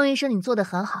宋医生，你做得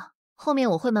很好，后面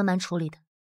我会慢慢处理的。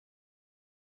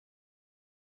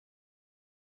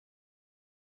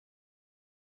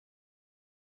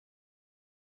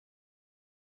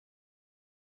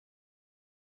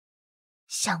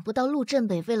想不到陆振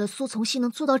北为了苏从熙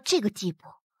能做到这个地步，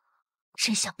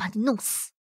真想把你弄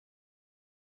死。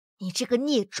你这个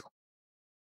孽种！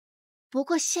不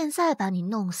过现在把你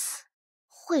弄死，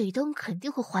惠宇东肯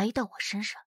定会怀疑到我身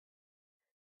上，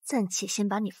暂且先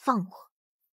把你放我。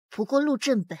不过陆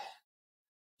振北，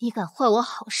你敢坏我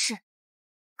好事，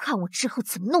看我之后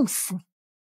怎么弄死你！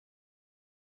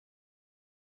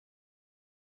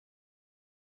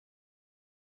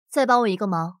再帮我一个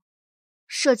忙，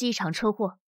设计一场车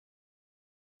祸，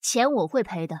钱我会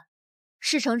赔的，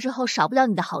事成之后少不了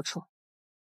你的好处。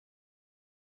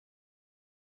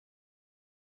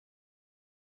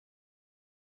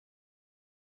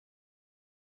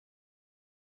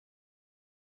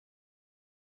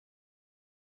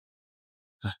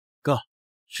哥，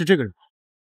是这个人吗？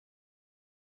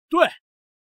对，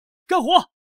干活！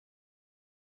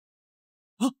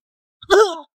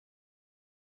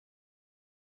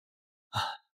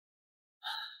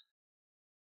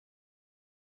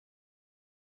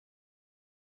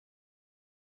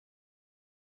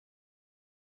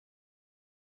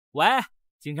喂，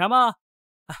警察吗？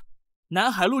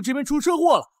南海路这边出车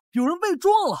祸了，有人被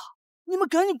撞了，你们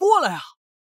赶紧过来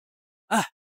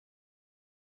啊！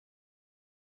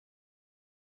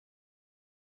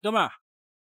哥们儿，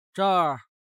这儿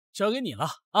交给你了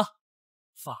啊，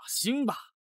放心吧，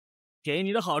给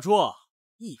你的好处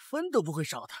1分都不会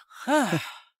少的。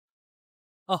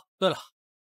哦，对了，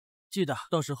记得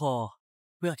到时候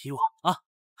不要提我啊。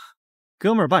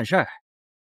哥们儿办事儿，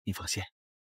你放心。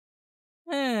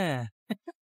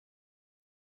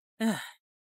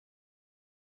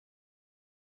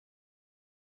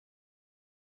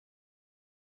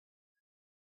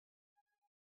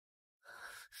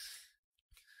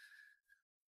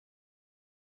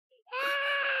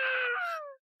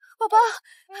宝宝，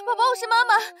宝宝，我是妈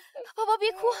妈，宝宝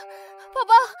别哭，宝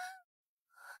宝。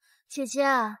姐姐，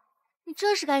你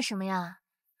这是干什么呀？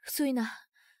苏玉楠，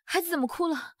孩子怎么哭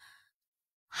了？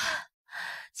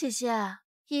姐姐，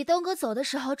以东哥走的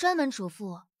时候专门嘱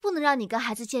咐，不能让你跟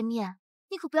孩子见面，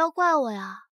你可不要怪我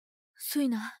呀。苏玉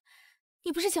楠，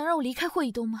你不是想让我离开霍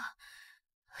以东吗？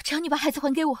只要你把孩子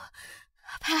还给我，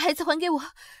把孩子还给我，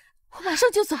我马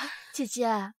上就走。姐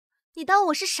姐，你当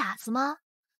我是傻子吗？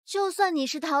就算你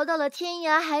是逃到了天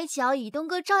涯海角，以东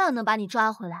哥照样能把你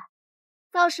抓回来。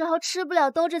到时候吃不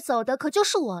了兜着走的可就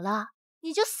是我了，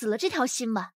你就死了这条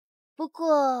心吧。不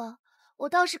过我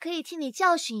倒是可以替你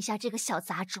教训一下这个小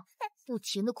杂种。不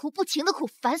停的哭，不停的哭，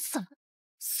烦死了！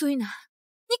苏一楠，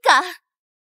你敢！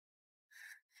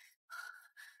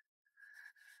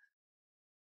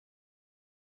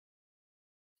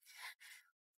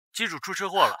机主出车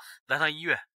祸了，来趟医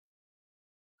院。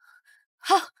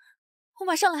好，我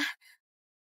马上来。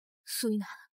苏一楠，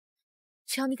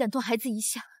只要你敢动孩子一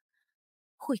下，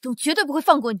慧东绝对不会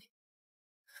放过你。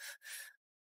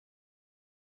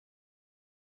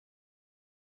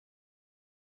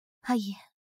阿姨，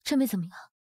真美怎么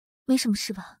样？没什么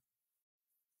事吧？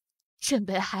镇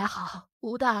北还好，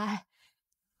无大碍，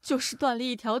就是断了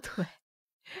一条腿，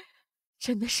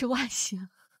真的是万幸。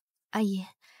阿姨，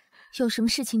有什么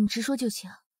事情你直说就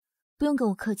行，不用跟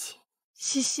我客气。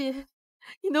西西，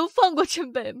你能放过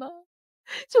镇北吗？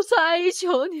就算阿姨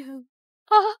求你了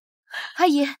啊！阿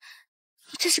姨，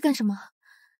你这是干什么？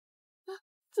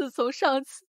自从上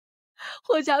次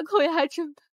霍家扣押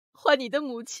镇北还你的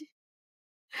母亲，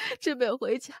镇北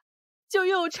回家就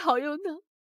又吵又闹，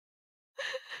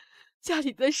家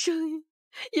里的生意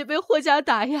也被霍家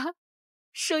打压，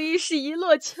生意是一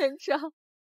落千丈。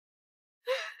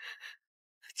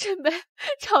镇北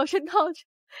吵着闹着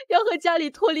要和家里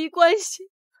脱离关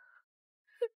系，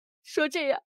说这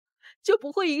样就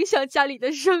不会影响家里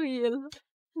的生意了。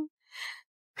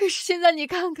可是现在你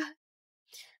看看，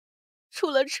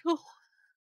出了车祸，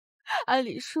按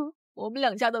理说我们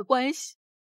两家的关系，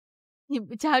你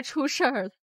们家出事儿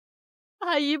了，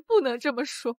阿姨不能这么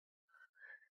说。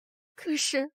可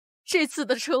是这次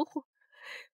的车祸，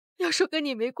要说跟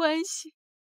你没关系，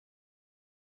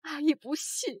阿姨不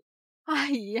信。阿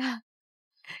姨呀，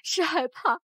是害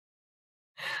怕，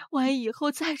万一以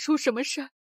后再出什么事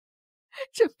儿，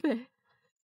镇北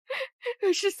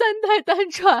可是3代单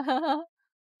传啊！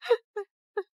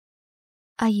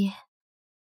阿姨，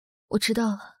我知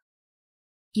道了，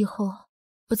以后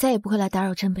我再也不会来打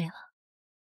扰镇北了。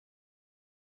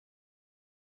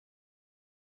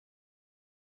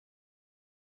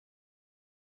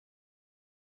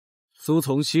苏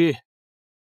从熙，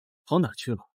跑哪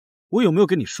去了？我有没有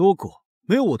跟你说过，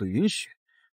没有我的允许，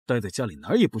待在家里哪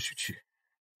儿也不许去？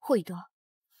慧东，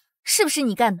是不是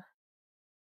你干的？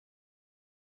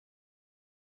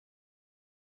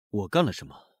我干了什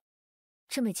么？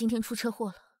镇北今天出车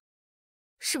祸了，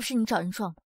是不是你找人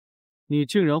撞的？你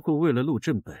竟然会为了陆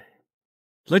镇北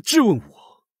来质问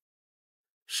我？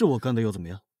是我干的又怎么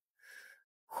样？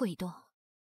慧东，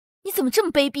你怎么这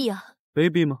么卑鄙啊？卑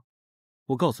鄙吗？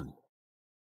我告诉你，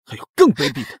还有更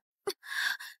卑鄙的。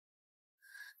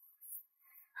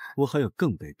我还有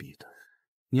更卑鄙的，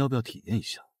你要不要体验一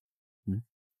下？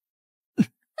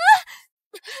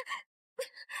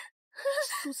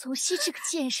苏从熙这个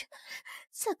贱人，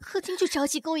在客厅就着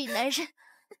急勾引男人。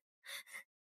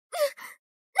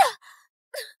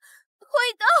慧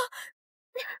东，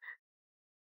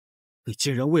你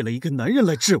竟然为了一个男人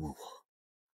来质问我，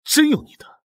真有你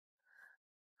的！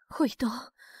慧东，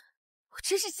我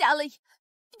真是瞎了眼，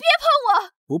你别碰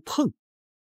我！不碰？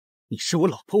你是我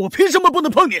老婆，我凭什么不能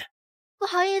碰你？不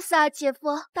好意思啊，姐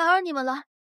夫，打扰你们了。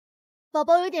宝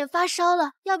宝有点发烧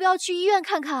了，要不要去医院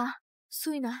看看啊？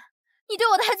苏一楠，你对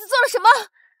我的孩子做了什么？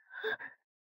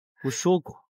我说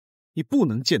过，你不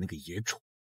能见那个野种，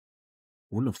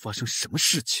无论发生什么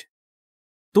事情，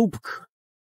都不可。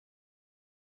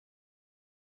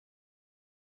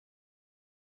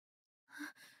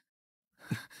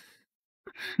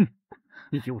哼，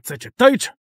你给我在这待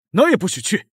着，哪儿也不许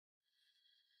去。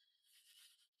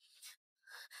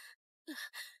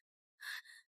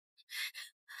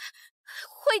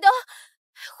慧东，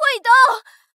慧东，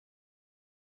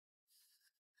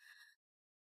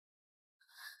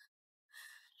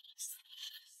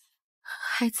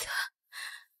孩子，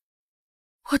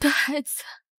我的孩子。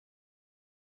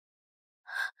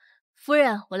夫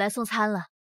人，我来送餐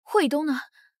了。慧东呢？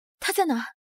他在哪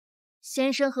儿？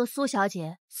先生和苏小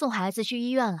姐送孩子去医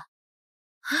院了。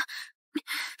啊！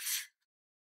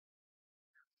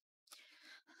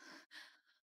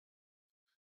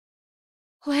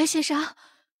喂，先生，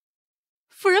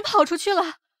夫人跑出去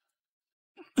了。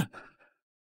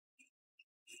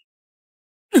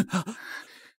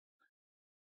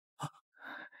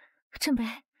镇北，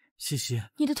西西，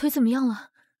你的腿怎么样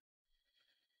了？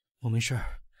我没事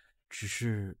儿，只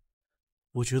是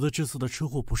我觉得这次的车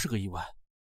祸不是个意外。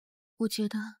我觉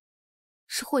得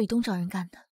是霍以东找人干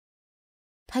的，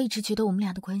他一直觉得我们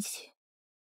俩的关系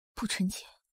不纯洁。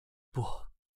不，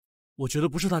我觉得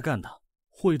不是他干的。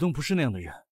霍以东不是那样的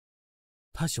人，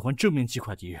他喜欢正面击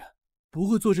垮敌人，不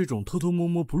会做这种偷偷摸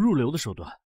摸不入流的手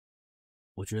段。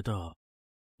我觉得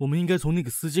我们应该从那个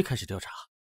司机开始调查。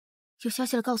有消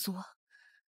息了告诉我，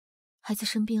孩子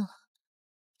生病了，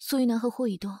苏玉楠和霍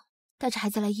以东带着孩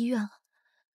子来医院了。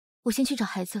我先去找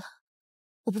孩子了，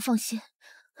我不放心。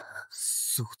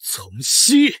苏从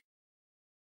熙，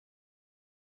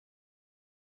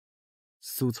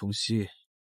苏从熙，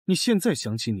你现在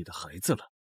想起你的孩子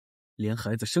了，连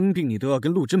孩子生病你都要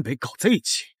跟陆振北搞在一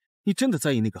起，你真的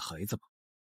在意那个孩子吗？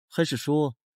还是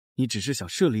说你只是想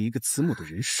设立一个慈母的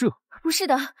人设？不是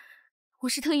的，我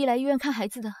是特意来医院看孩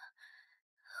子的。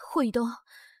霍以东，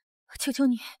求求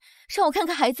你让我看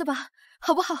看孩子吧，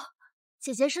好不好？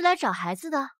姐姐是来找孩子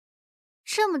的，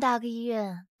这么大个医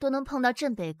院都能碰到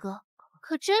镇北哥，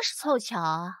可真是凑巧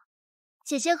啊！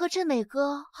姐姐和镇北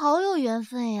哥好有缘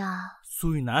分呀。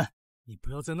苏玉楠，你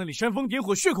不要在那里煽风点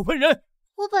火、血口喷人。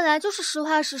我本来就是实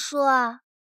话实说啊，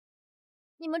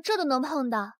你们这都能碰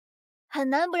到，很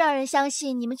难不让人相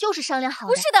信你们就是商量好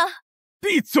的。不是的，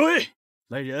闭嘴！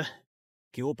来人，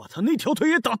给我把他那条腿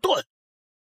也打断！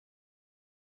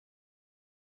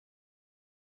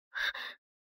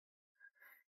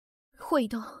霍以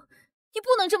东，你不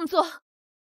能这么做。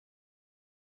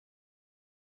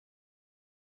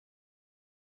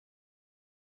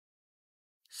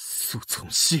苏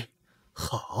从熙，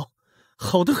好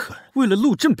得很，为了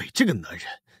陆振北这个男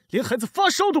人，连孩子发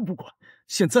烧都不管，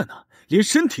现在呢，连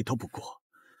身体都不顾。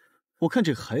我看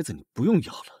这个孩子你不用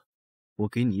要了，我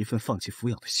给你一份放弃抚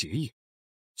养的协议，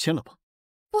签了吧。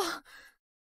不，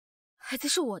孩子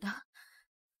是我的，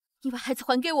你把孩子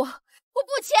还给我，我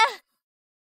不签。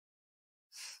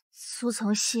苏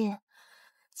从熙，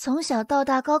从小到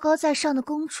大高高在上的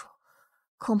公主，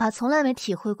恐怕从来没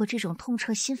体会过这种痛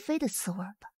彻心扉的滋味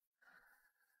吧。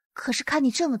可是看你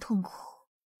这么痛苦，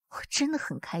我真的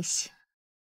很开心。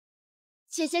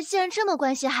姐姐既然这么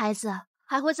关心孩子，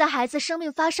还会在孩子生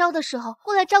病发烧的时候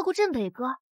过来照顾镇北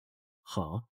哥。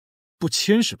好，不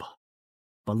签是吧？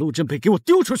把陆振北给我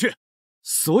丢出去，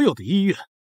所有的医院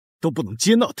都不能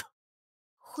接纳他。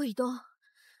霍以东，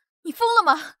你疯了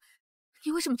吗？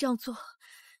你为什么这样做？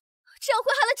这样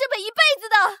会害了镇北一辈子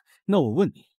的。那我问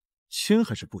你，签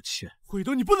还是不签？霍以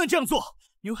东，你不能这样做，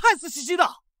你会害死西西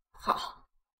的。好，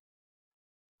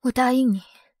我答应你，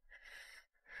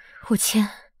我签，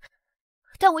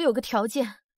但我有个条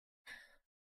件，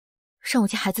让我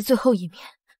见孩子最后一面。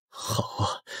好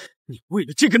啊，你为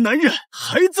了这个男人，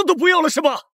孩子都不要了是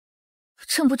吧？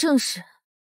正不正是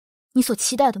你所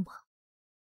期待的吗？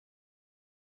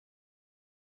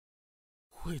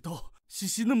霍以东，西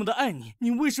西那么的爱你，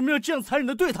你为什么要这样残忍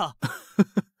的对她？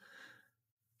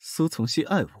苏从熙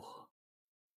爱我，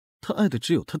他爱的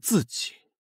只有他自己，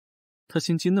他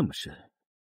心机那么深。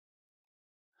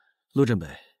陆振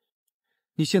北，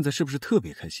你现在是不是特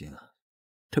别开心啊？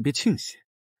特别庆幸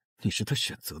你是他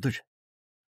选择的人。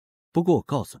不过我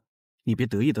告诉你，你别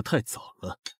得意的太早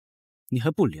了，你还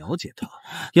不了解他。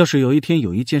要是有一天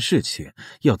有一件事情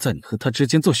要在你和他之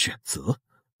间做选择，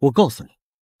我告诉你，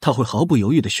他会毫不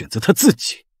犹豫的选择他自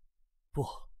己。不，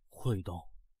霍以东，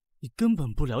你根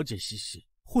本不了解西西，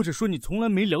或者说你从来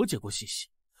没了解过西西。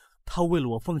他为了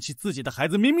我放弃自己的孩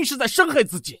子，明明是在伤害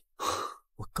自己。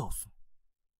我告诉你，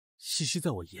西西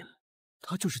在我眼里，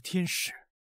她就是天使。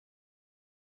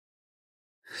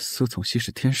苏从熙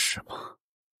是天使吗？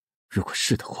如果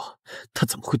是的话，他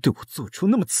怎么会对我做出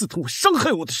那么刺痛我、伤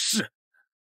害我的事？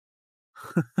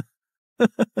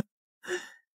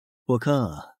我看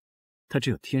啊，他只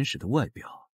有天使的外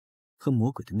表和魔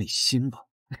鬼的内心吧。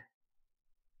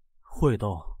霍以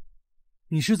东，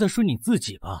你是在说你自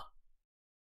己吧？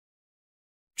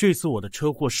这次我的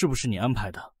车祸是不是你安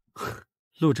排的？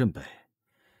陆振北，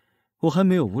我还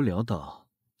没有无聊到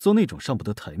做那种上不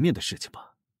得台面的事情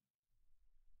吧？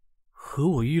和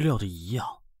我预料的一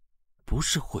样，不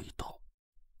是霍以东，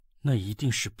那一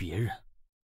定是别人。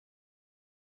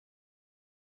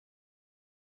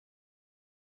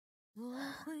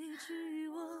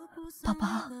宝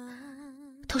宝，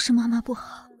都是妈妈不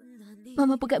好，妈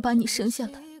妈不该把你生下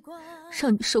来，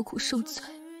让你受苦受罪。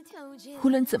无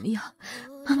论怎么样，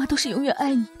妈妈都是永远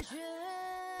爱你的。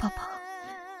宝宝，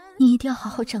你一定要好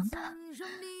好长大。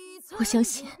我相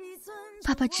信，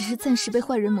爸爸只是暂时被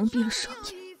坏人蒙蔽了双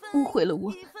眼，误会了我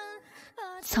们。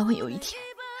早晚有一天，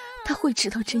他会知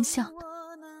道真相的。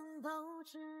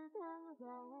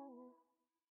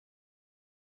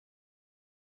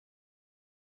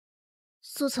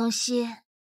苏从熙，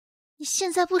你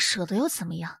现在不舍得又怎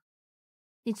么样？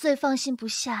你最放心不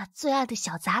下、最爱的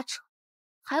小杂种，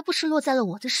还不是落在了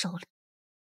我的手里？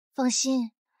放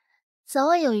心，早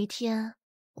晚有一天，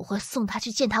我会送他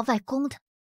去见他外公的。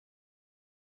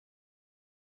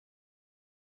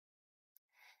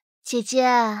姐姐，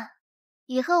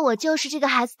以后我就是这个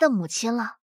孩子的母亲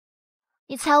了，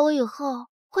你猜我以后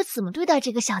会怎么对待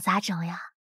这个小杂种呀？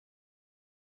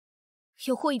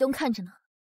有霍一东看着呢，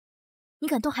你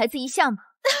敢动孩子一下吗？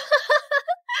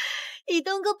以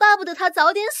东哥巴不得他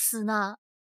早点死呢。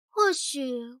或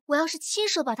许我要是亲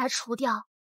手把他除掉，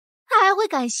他还会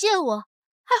感谢我，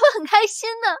还会很开心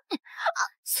呢。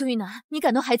苏玉楠，你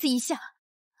敢动孩子一下，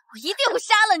我一定会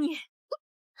杀了你！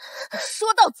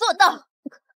说到做到。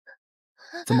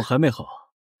怎么还没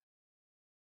好？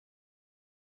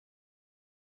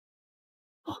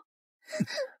啊，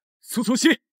苏从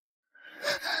熙，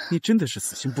你真的是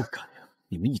死心不改啊！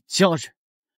你们一家人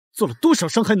做了多少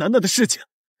伤害楠楠的事情？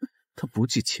他不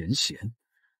计前嫌，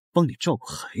帮你照顾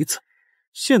孩子，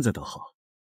现在倒好，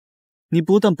你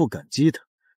不但不感激他，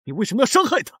你为什么要伤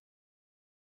害他？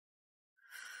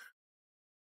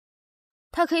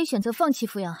他可以选择放弃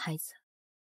抚养孩子，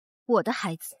我的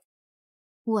孩子，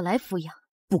我来抚养。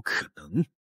不可能。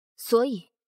所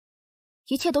以，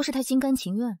一切都是他心甘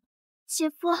情愿。姐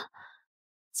夫，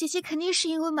姐姐肯定是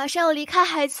因为马上要离开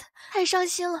孩子，太伤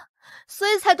心了，所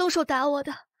以才动手打我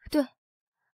的。对，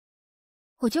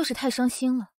我就是太伤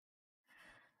心了。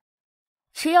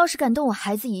谁要是敢动我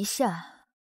孩子一下，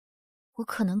我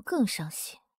可能更伤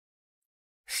心，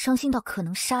伤心到可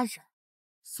能杀人。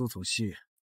苏从熙，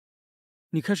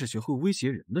你开始学会威胁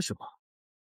人了是吗？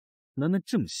楠楠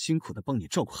这么辛苦的帮你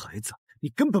照顾孩子，你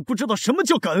根本不知道什么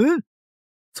叫感恩。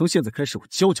从现在开始，我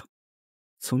教教你，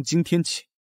从今天起，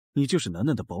你就是楠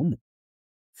楠的保姆，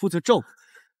负责照顾。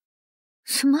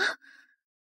什么？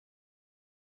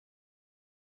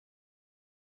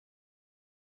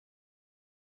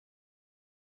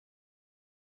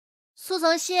苏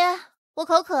从熙，我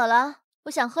口渴了，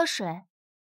我想喝水。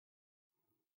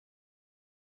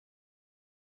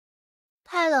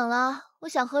太冷了，我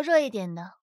想喝热一点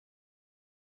的。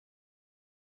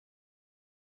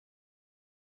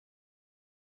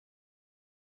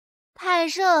太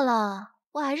热了，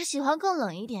我还是喜欢更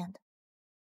冷一点的。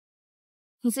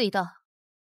你自己倒。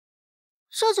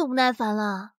这就不耐烦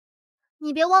了，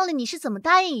你别忘了你是怎么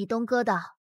答应以东哥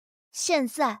的。现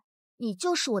在你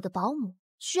就是我的保姆，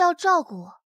需要照顾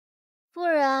我，不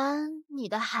然你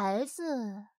的孩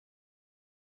子……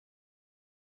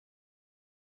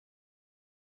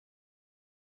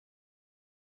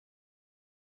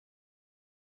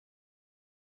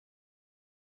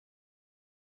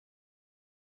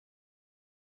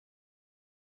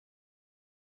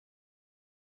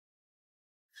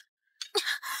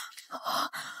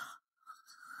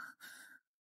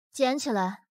捡起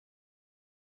来。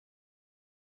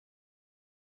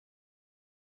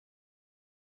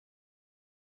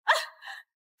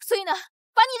苏玉楠，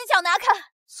把你的脚拿开！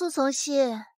苏从熙，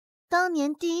当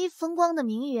年第一风光的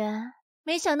名媛，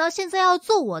没想到现在要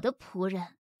做我的仆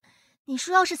人。你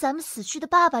说要是咱们死去的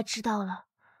爸爸知道了，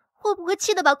会不会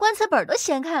气得把棺材本都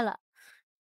掀开了？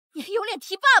你还有脸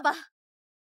提爸爸？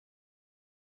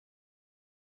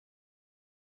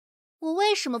我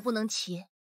为什么不能提？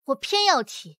我偏要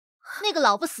提。那个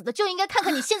老不死的就应该看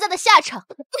看你现在的下场。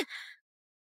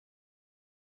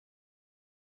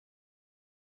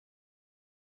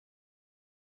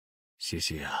西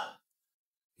西啊，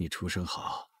你出身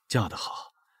好，嫁得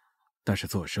好，但是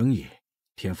做生意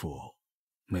天赋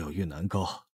没有越南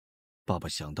高。爸爸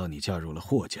想到你嫁入了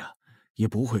霍家，也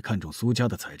不会看重苏家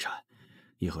的财产，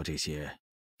以后这些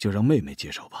就让妹妹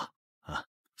接手吧。啊，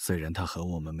虽然她和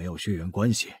我们没有血缘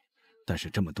关系，但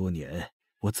是这么多年，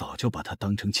我早就把她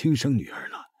当成亲生女儿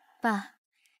了。爸，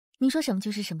您说什么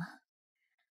就是什么。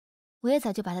我也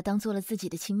早就把她当做了自己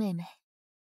的亲妹妹，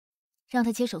让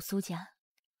她接手苏家，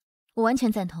我完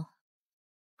全赞同。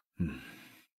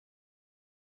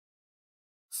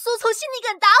苏从熙，你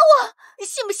敢打我？你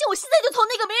信不信我现在就从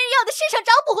那个没人要的身上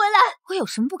找补回来？我有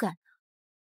什么不敢的？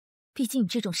毕竟你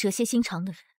这种蛇蝎心肠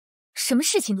的人，什么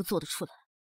事情都做得出来。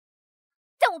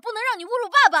但我不能让你侮辱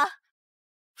爸爸。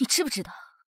你知不知道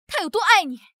他有多爱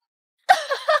你？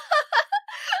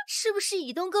是不是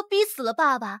以东哥逼死了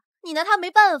爸爸？你拿他没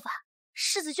办法，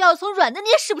柿子就要从软的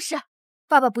捏，是不是？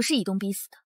爸爸不是以东逼死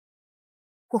的，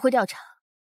我会调查。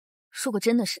如果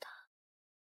真的是他，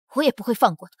我也不会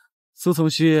放过他。苏从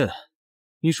熙，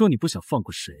你说你不想放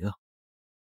过谁啊？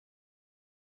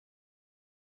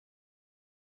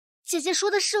姐姐说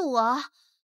的是我，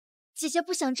姐姐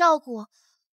不想照顾，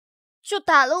就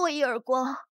打了我一耳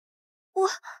光。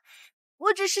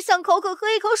我只是想口渴喝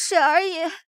一口水而已。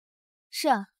是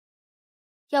啊，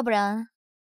要不然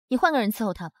你换个人伺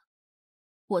候他吧，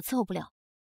我伺候不了。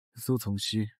苏从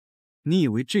熙，你以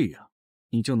为这样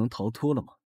你就能逃脱了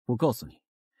吗？我告诉你，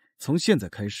从现在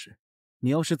开始，你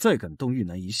要是再敢动玉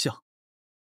楠一下，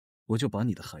我就把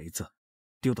你的孩子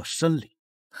丢到山里，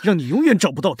让你永远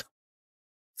找不到他。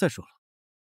再说了，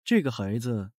这个孩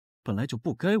子本来就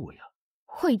不该我养。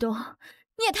慧东，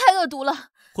你也太恶毒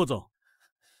了。霍总，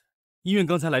医院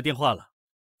刚才来电话了，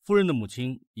夫人的母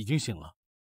亲已经醒了。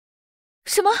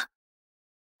什么？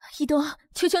一东，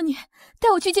求求你带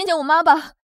我去见见我妈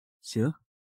吧。行，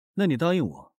那你答应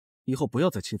我，以后不要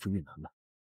再欺负玉楠了。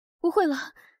不会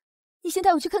了，你先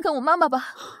带我去看看我妈妈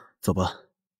吧。走吧。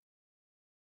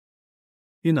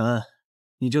玉楠，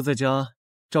你就在家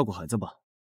照顾孩子吧。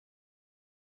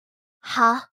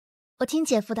好，我听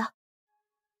姐夫的。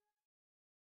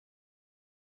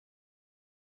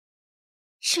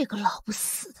这个老不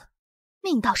死的，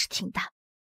命倒是挺大，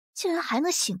竟然还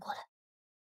能醒过来。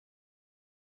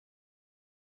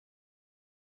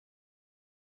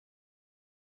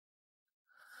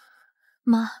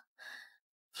妈，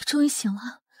你终于醒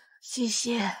了。谢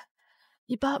谢。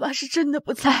你爸爸是真的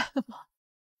不在了吗？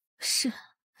是，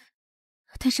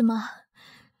但是妈，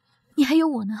你还有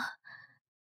我呢，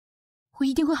我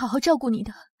一定会好好照顾你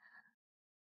的。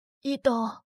一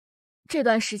东，这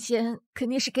段时间肯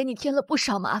定是给你添了不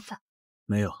少麻烦。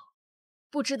没有。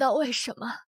不知道为什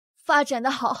么，发展的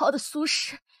好好的苏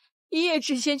轼，一夜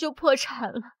之间就破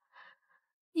产了。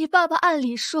你爸爸按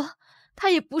理说，他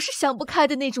也不是想不开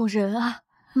的那种人啊。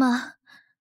妈，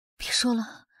别说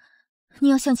了，你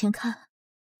要向前看，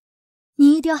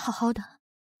你一定要好好的。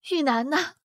玉楠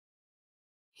呢？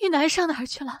玉楠上哪儿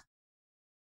去了？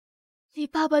你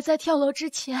爸爸在跳楼之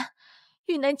前，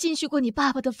玉楠进去过你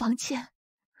爸爸的房间。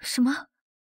什么？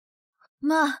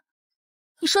妈，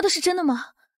你说的是真的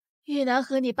吗？玉楠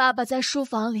和你爸爸在书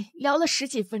房里聊了10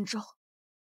几分钟，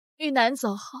玉楠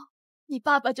走后，你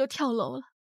爸爸就跳楼了。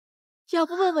要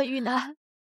不问问玉楠，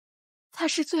他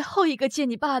是最后一个见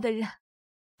你爸的人，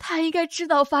他应该知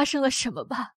道发生了什么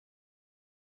吧？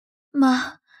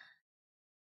妈，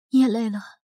你也累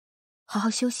了，好好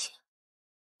休息。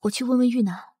我去问问玉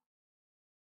楠。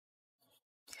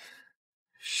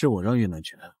是我让玉楠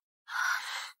去的。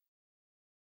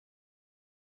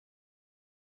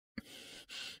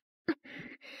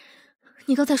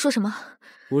你刚才说什么？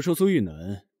我说苏玉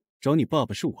楠找你爸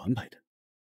爸是我安排的。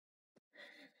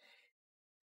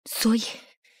所以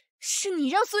是你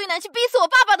让苏玉楠去逼死我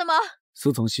爸爸的吗？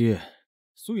苏从熙，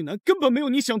苏玉楠根本没有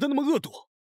你想的那么恶毒。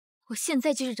我现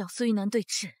在就去找苏玉楠对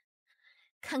质，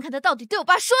看看他到底对我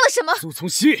爸说了什么。苏从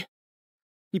熙，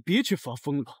你别去发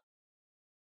疯了。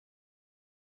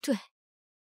对，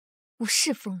我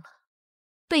是疯了，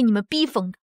被你们逼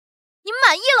疯的。你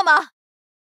满意了吗？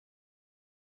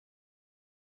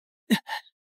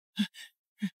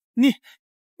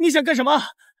你想干什么？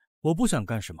我不想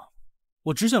干什么，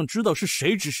我只想知道是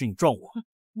谁指使你撞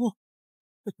我。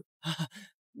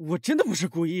我真的不是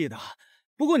故意的。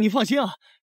不过你放心啊，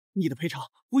你的赔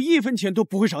偿我1分钱都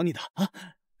不会少你的啊！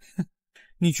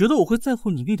你觉得我会在乎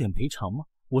你那点赔偿吗？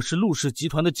我是陆氏集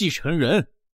团的继承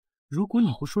人，如果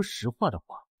你不说实话的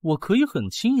话，我可以很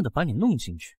轻易的把你弄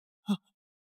进去。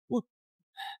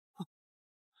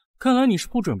看来你是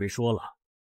不准备说了，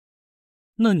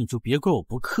那你就别怪我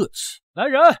不客气。来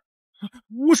人，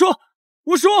我说。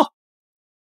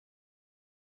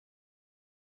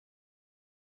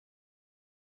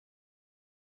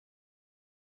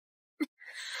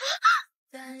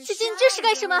姐姐，你这是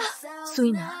干什么？苏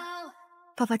玉楠，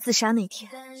爸爸自杀那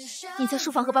天，你在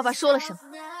书房和爸爸说了什么？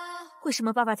为什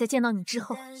么爸爸在见到你之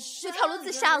后就跳楼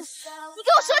自杀了？你给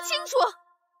我说清楚！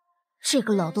这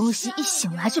个老东西一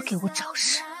醒来就给我找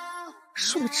事，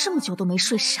睡了这么久都没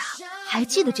睡傻，还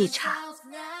记得这茬。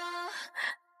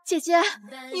姐姐，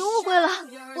你误会了，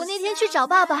我那天去找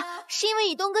爸爸，是因为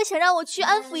以东哥想让我去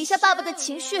安抚一下爸爸的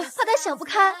情绪，怕他想不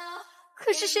开。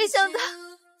可是谁想到，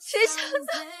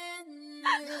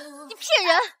你骗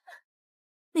人！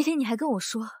那天你还跟我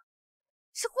说，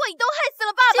是霍以东害死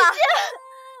了爸爸。姐姐，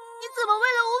你怎么为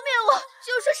了污蔑我，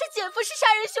就说是姐夫是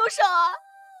杀人凶手啊？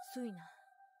苏玉楠，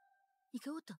你给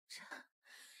我等着，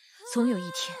总有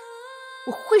一天，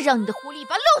我会让你的狐狸尾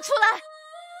巴露出来。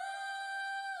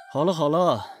好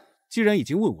了，既然已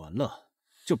经问完了，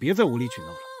就别再无理取闹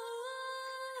了。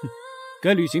哼，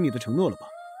该履行你的承诺了吧？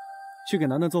去给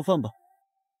楠楠做饭吧。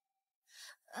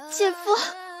姐夫，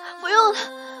不用了。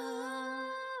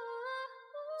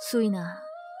苏玉楠，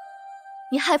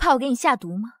你害怕我给你下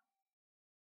毒吗？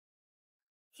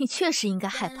你确实应该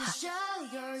害怕。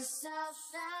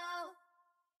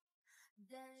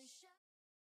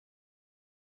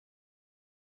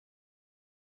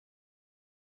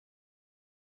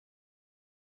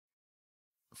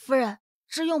夫人，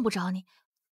这用不着你，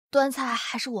端菜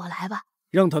还是我来吧。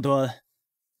让他端，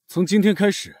从今天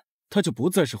开始，他就不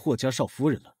再是霍家少夫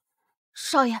人了。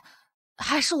少爷，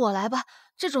还是我来吧，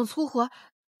这种粗活，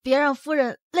别让夫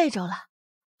人累着了。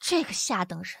这个下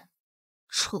等人，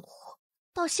蠢货，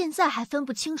到现在还分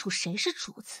不清楚谁是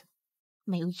主子，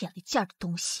没有眼力见儿的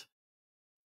东西。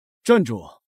站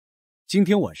住！今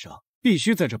天晚上必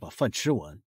须在这把饭吃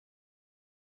完。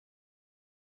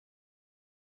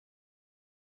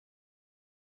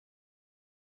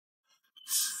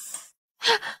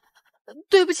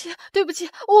对不起，对不起，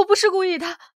我不是故意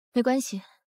的。没关系，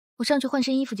我上去换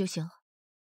身衣服就行了。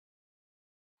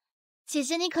姐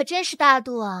姐，你可真是大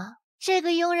度啊！这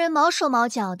个佣人毛手毛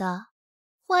脚的，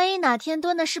万一哪天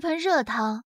端的是盆热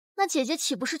汤，那姐姐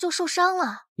岂不是就受伤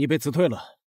了？你被辞退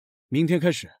了，明天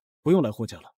开始不用来霍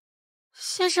家了。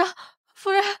先生，夫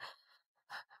人，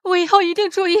我以后一定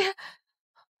注意，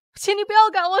请你不要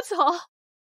赶我走。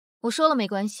我说了没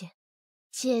关系。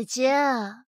姐姐，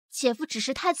姐夫只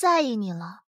是太在意你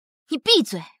了。你闭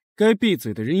嘴！该闭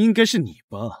嘴的人应该是你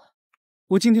吧？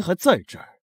我今天还在这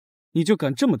儿，你就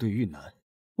敢这么对玉楠？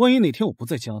万一哪天我不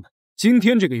在家呢？今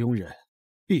天这个佣人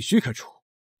必须开除。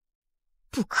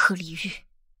不可理喻！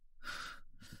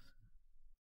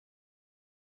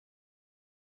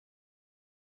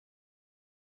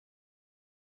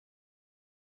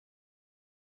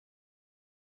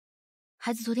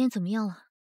孩子昨天怎么样了？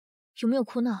有没有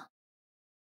哭闹？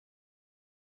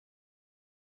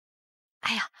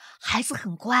哎呀，孩子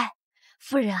很乖，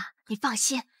夫人啊，你放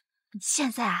心，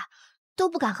现在啊都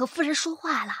不敢和夫人说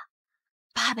话了，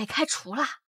爸被开除了。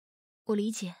我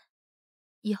理解，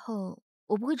以后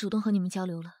我不会主动和你们交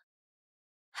流了。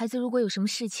孩子如果有什么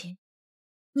事情，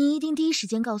你一定第一时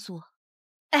间告诉我。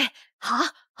哎，好，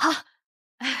好。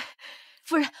哎，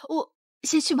夫人，我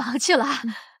先去忙去了。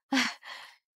哎。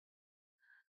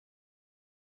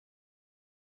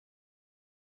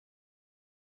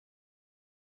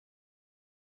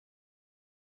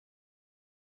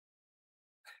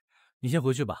你先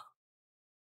回去吧。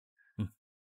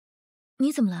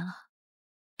你怎么来了？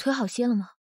腿好些了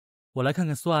吗？我来看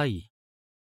看苏阿姨。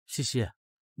西西，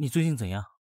你最近怎样？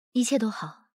一切都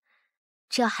好，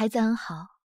只要孩子安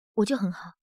好，我就很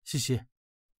好。西西，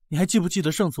你还记不记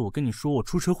得上次我跟你说我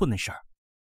出车祸那事儿？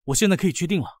我现在可以确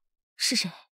定了。是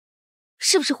谁？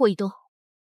是不是霍一东？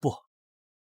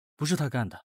不是他干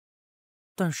的，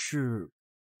但是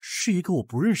是一个我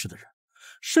不认识的人，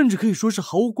甚至可以说是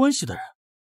毫无关系的人。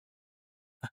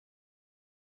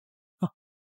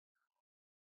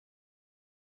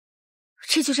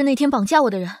这就是那天绑架我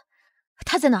的人，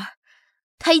他在哪儿？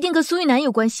他一定跟苏玉楠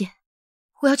有关系，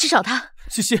我要去找他。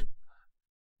西西，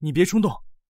你别冲动，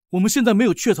我们现在没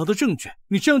有确凿的证据，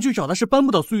你这样去找他是扳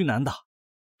不倒苏玉楠的。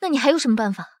那你还有什么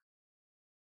办法？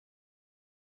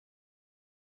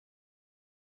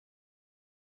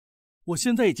我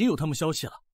现在已经有他们消息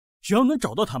了，只要能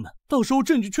找到他们，到时候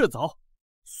证据确凿，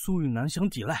苏玉楠想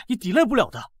抵赖也抵赖不了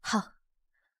的。好，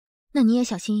那你也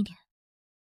小心一点。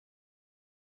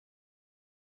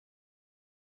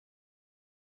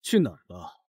去哪儿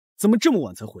了？怎么这么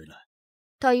晚才回来？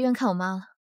到医院看我妈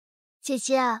了。姐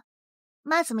姐，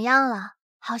妈怎么样了？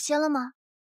好些了吗？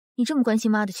你这么关心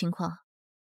妈的情况，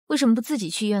为什么不自己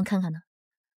去医院看看呢？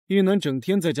玉楠整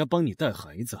天在家帮你带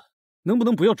孩子，能不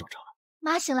能不要找茬？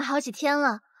妈醒了好几天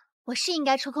了，我是应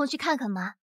该抽空去看看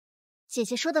妈。姐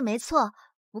姐说的没错，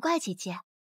不怪姐姐。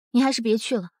你还是别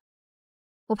去了，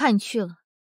我怕你去了，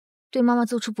对妈妈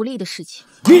做出不利的事情。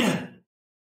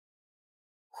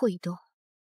霍一东，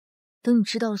等你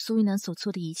知道了苏玉楠所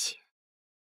做的一切，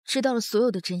知道了所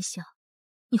有的真相，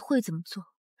你会怎么做？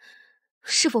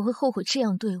是否会后悔这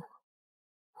样对我？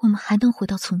我们还能回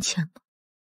到从前吗？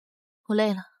我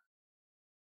累了。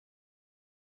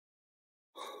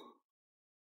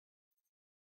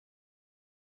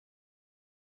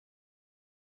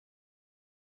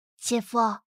姐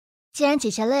夫，既然姐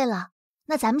姐累了，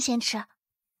那咱们先吃。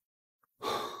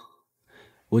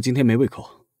我今天没胃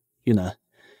口，玉楠，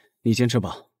你先吃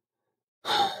吧。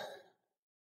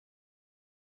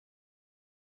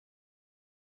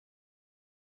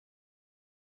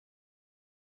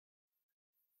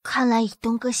看来以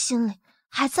东哥心里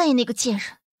还在意那个贱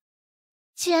人。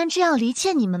既然这样离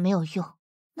间你们没有用，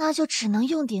那就只能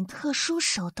用点特殊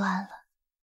手段了。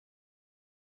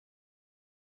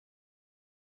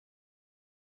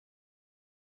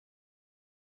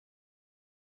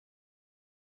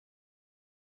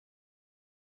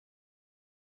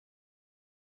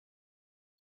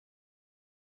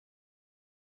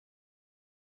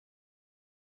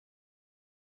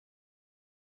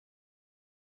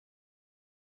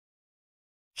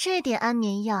这点安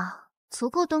眠药足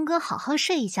够东哥好好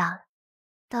睡一觉了，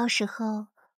到时候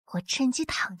我趁机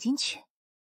躺进去。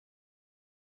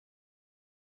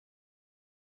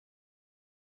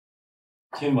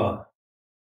进吧。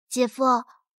姐夫，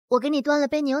我给你端了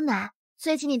杯牛奶，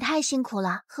最近你太辛苦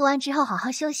了，喝完之后好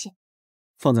好休息。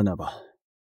放在那吧。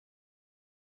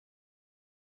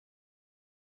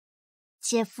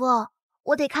姐夫，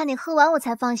我得看你喝完我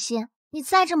才放心，你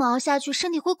再这么熬下去，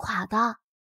身体会垮的。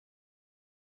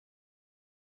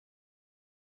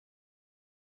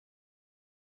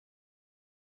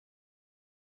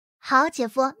好，姐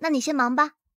夫，那你先忙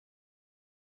吧。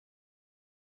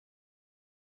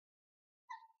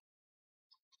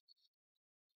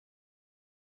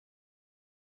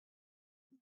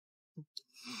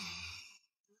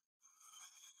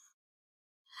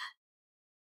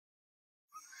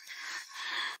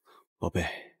宝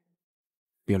贝，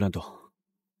别乱动，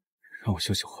让我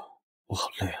休息会儿，我好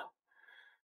累啊。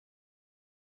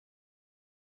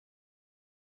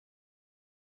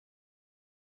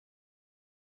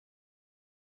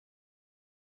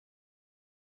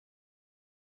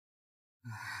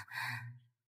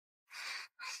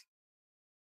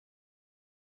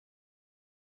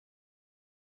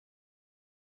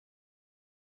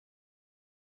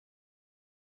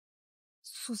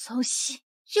苏从熙，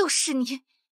又是你！你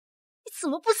怎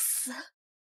么不死？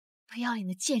不要脸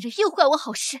的贱人，又坏我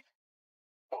好事！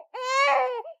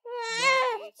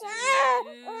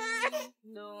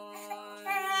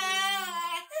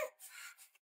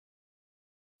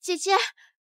姐姐，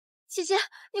姐姐，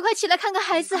你快起来看看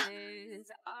孩子！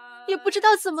也不知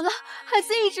道怎么了，孩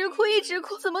子一直哭一直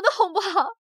哭，怎么都哄不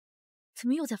好。怎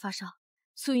么又在发烧？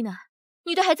苏一楠，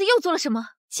你对孩子又做了什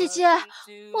么？姐姐，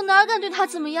我哪敢对他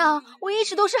怎么样？我一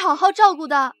直都是好好照顾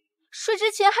的，睡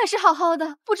之前还是好好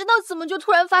的，不知道怎么就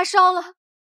突然发烧了。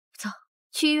走，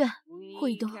去医院。霍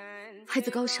一东，孩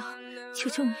子高烧，求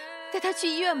求你带他去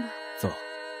医院吧。走，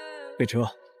备车，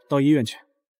到医院去。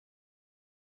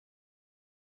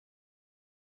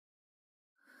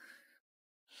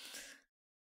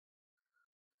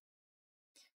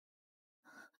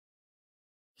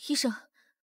医生，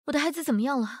我的孩子怎么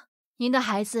样了？您的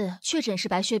孩子确诊是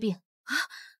白血病。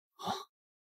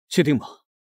确定吗？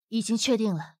已经确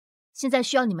定了，现在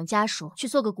需要你们家属去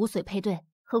做个骨髓配对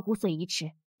和骨髓移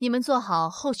植，你们做好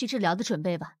后续治疗的准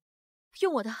备吧。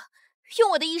用我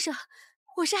的医生，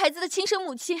我是孩子的亲生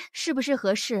母亲，是不是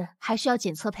合适还需要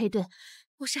检测配对。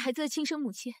我是孩子的亲生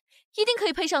母亲，一定可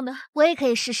以配上的。我也可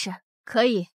以试试，可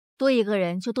以，多一个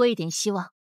人就多一点希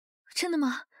望。真的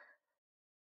吗？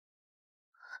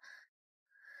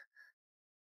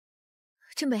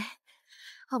真美，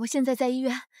宝宝现在在医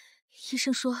院，医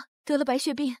生说得了白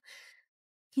血病，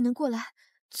你能过来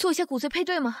做一下骨髓配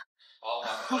对吗？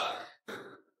好。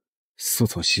苏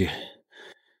从熙，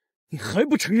你还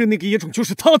不承认那个野种就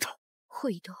是他的？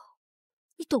霍一东，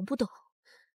你懂不懂？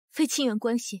非亲缘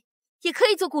关系也可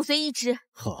以做骨髓移植。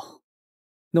好，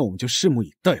那我们就拭目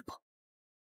以待吧。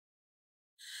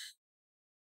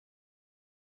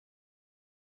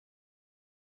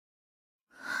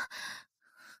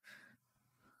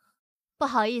不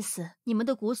好意思，你们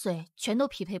的骨髓全都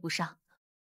匹配不上。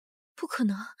不可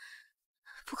能，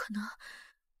不可能，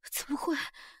怎么会？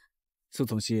苏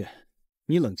从熙，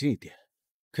你冷静一点，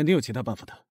肯定有其他办法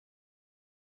的。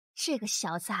这个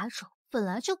小杂种本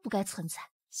来就不该存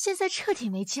在，现在彻底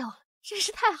没救了，真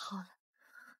是太好了。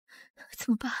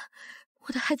怎么办？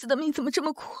我的孩子的命怎么这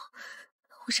么苦？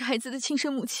我是孩子的亲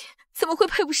生母亲，怎么会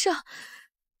配不上？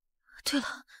对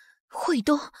了，霍一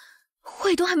东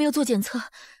还没有做检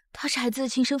测，他是孩子的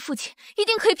亲生父亲，一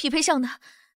定可以匹配上的。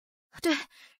对，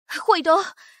霍一东，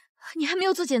你还没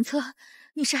有做检测，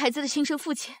你是孩子的亲生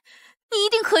父亲，你一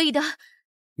定可以的。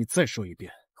你再说一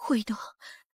遍。霍一东，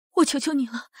我求求你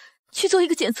了，去做一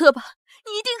个检测吧，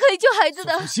你一定可以救孩子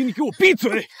的。苏从熙，你给我闭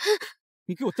嘴！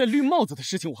你给我戴绿帽子的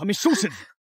事情我还没收拾你，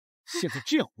现在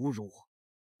这样侮辱我，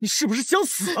你是不是想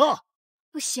死啊？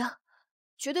不行，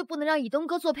绝对不能让以东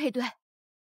哥做配对，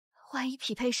万一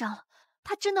匹配上了，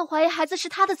他真的怀疑孩子是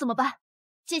他的怎么办？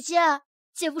姐姐，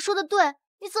姐夫说的对，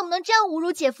你怎么能这样侮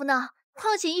辱姐夫呢？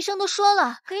况且医生都说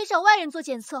了，可以找外人做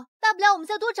检测，大不了我们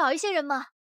再多找一些人嘛。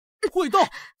霍一东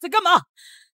在干嘛？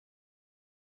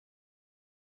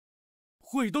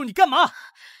霍一东，你干嘛？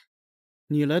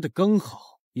你来的刚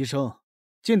好，医生，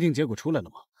鉴定结果出来了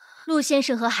吗？陆先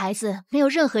生和孩子没有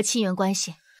任何亲缘关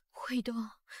系。霍一东，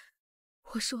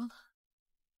我说了，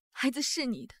孩子是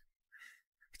你的，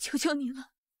求求你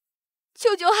了，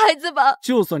救救孩子吧！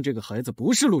就算这个孩子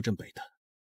不是陆振北的，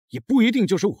也不一定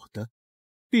就是我的。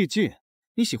毕竟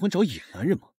你喜欢找野男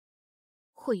人嘛。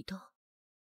霍一东，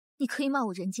你可以骂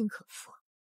我人尽可夫，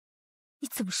你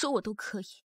怎么说我都可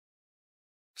以，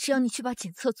只要你去把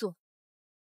检测做，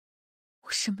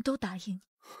我什么都答应你，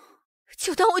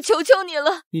就当我求求你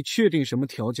了。你确定什么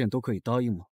条件都可以答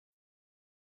应吗？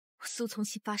我苏从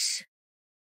熙发誓，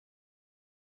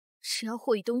只要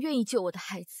霍以东愿意救我的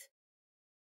孩子，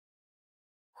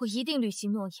我一定履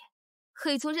行诺言，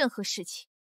可以做任何事情，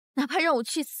哪怕让我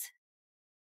去死，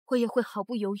我也会毫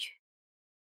不犹豫。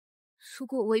如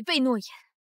果我违背诺言，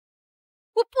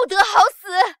我不得好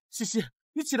死。西西，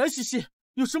你起来，西西，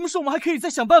有什么事我们还可以再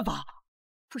想办法。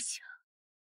不行，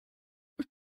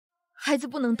孩子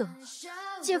不能等。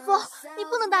姐夫，你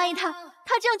不能答应他，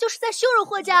他这样就是在羞辱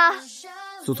霍家。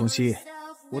苏从熙，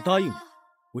我答应你，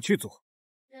我去做。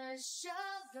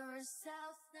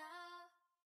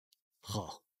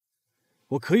好，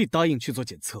我可以答应去做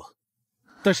检测，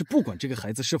但是不管这个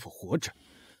孩子是否活着，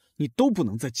你都不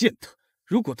能再见他。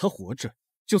如果他活着，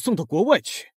就送到国外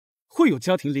去，会有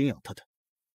家庭领养他的。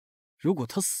如果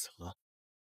他死了，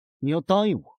你要答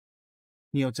应我，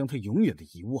你要将他永远的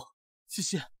遗忘。西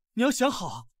西，你要想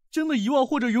好，真的遗忘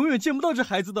或者永远见不到这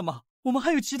孩子的吗？我们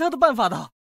还有其他的办法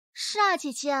的。是啊，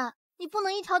姐姐，你不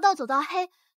能一条道走到黑，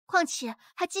况且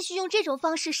还继续用这种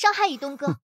方式伤害以东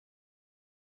哥。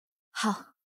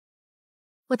好，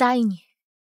我答应你。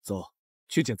走，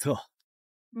去检测。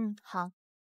好。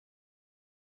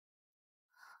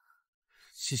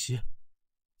西西，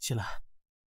起来，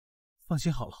放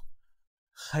心好了，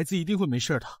孩子一定会没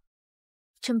事的。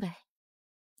真北，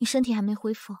你身体还没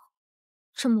恢复，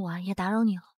这么晚也打扰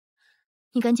你了，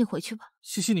你赶紧回去吧。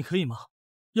西西，你可以吗？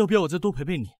要不要我再多陪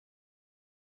陪你？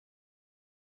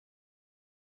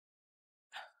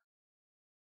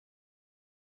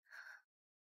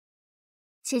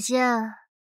姐姐，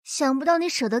想不到你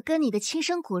舍得跟你的亲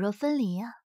生骨肉分离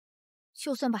啊！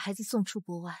就算把孩子送出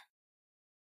国外，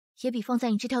也比放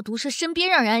在你这条毒蛇身边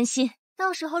让人安心。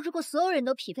到时候如果所有人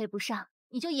都匹配不上，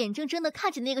你就眼睁睁的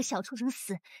看着那个小畜生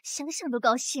死，想想都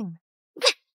高兴了。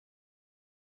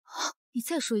你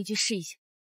再说一句试一下，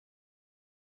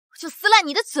我就撕烂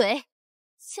你的嘴！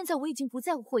现在我已经不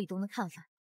在乎霍以东的看法，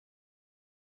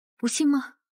不信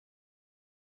吗？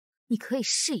你可以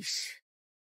试一试。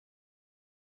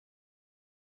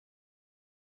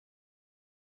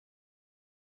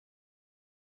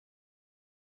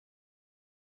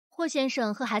霍先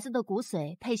生和孩子的骨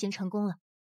髓配型成功了，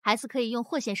孩子可以用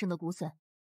霍先生的骨髓。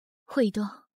霍以东，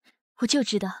我就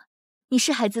知道你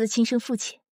是孩子的亲生父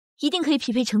亲，一定可以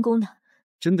匹配成功的。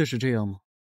真的是这样吗？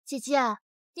姐姐，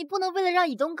你不能为了让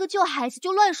以东哥救孩子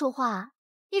就乱说话。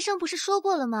医生不是说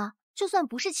过了吗？就算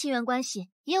不是亲缘关系，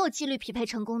也有几率匹配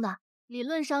成功的。理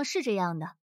论上是这样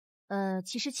的。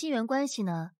其实亲缘关系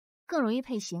呢更容易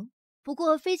配型，不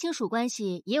过非亲属关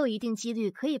系也有一定几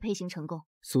率可以配型成功。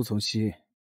苏从熙，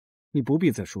你不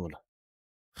必再说了，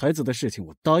孩子的事情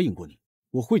我答应过你，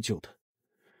我会救他，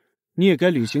你也该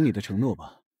履行你的承诺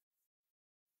吧。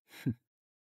哼。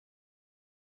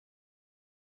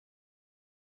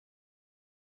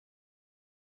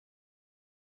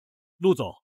陆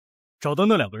总，找到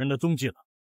那2个人的踪迹了。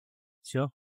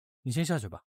行，你先下去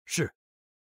吧。是。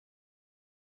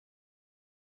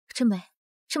真美，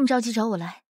这么着急找我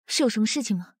来，是有什么事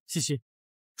情吗？西西，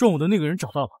撞我的那个人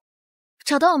找到了。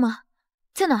找到了吗？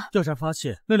在哪？调查发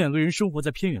现，那2个人生活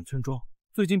在偏远村庄，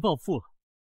最近暴富了，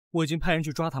我已经派人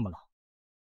去抓他们了。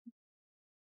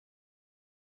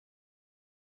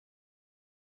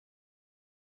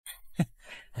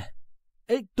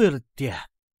哎，对了，爹，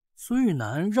孙玉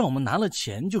楠让我们拿了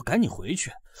钱就赶紧回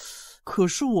去，可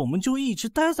是我们就一直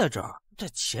待在这儿，这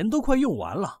钱都快用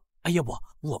完了。哎，要不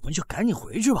我们就赶紧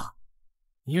回去吧？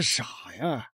你傻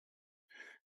呀？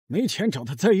没钱找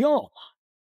他再要嘛，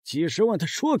几十万他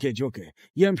说给就给，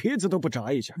眼皮子都不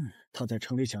眨一下。他在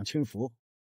城里享清福，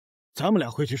咱们俩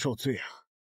回去受罪啊，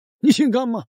你心甘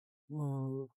吗？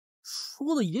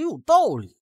说的也有道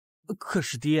理，可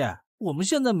是爹，我们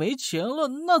现在没钱了，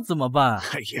那怎么办？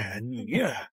哎呀，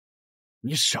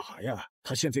你傻呀！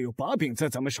他现在有把柄在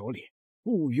咱们手里，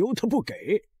不由他不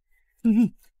给。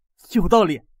有道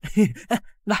理。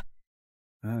来，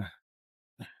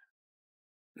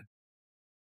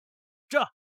这，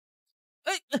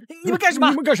哎，你们干什么？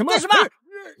你们干什么？干什么？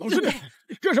老实点！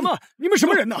干什么？你们什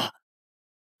么人呢？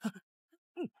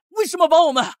为什么帮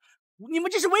我们？你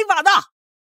们这是违法的！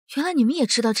原来你们也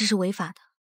知道这是违法的，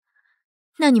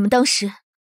那你们当时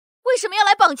为什么要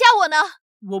来绑架我呢？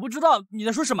我不知道你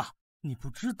在说什么。你不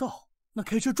知道那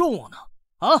开车撞我呢？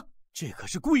啊，这可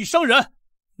是故意伤人。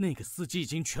那个司机已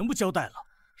经全部交代了，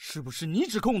是不是你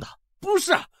指控的？不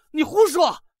是，你胡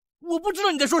说！我不知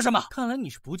道你在说什么。看来你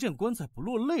是不见棺材不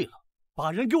落泪了。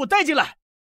把人给我带进来。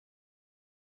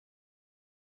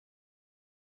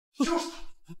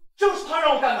就是他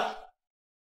让我干的。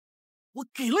我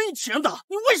给了你钱的，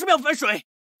你为什么要反水？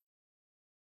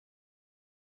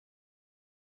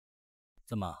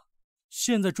怎么，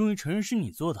现在终于承认是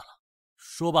你做的了？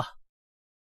说吧。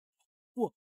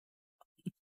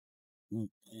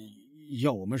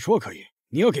要我们说可以，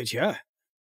你要给钱。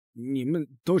你们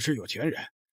都是有钱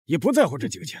人，也不在乎这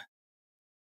几个钱。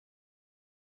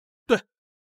对，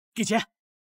给钱，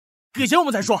给钱我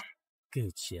们再说。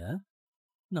给钱？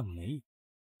那没有。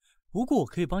不过我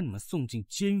可以把你们送进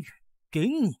监狱，给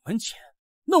你们钱。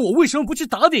那我为什么不去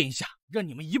打点一下，让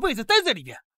你们一辈子待在里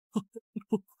边？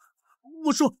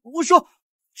我说，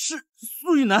是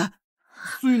苏玉楠，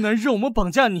苏玉楠让我们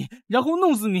绑架你，然后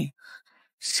弄死你。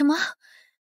什么？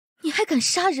你还敢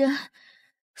杀人？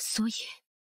所以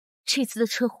这次的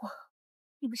车祸，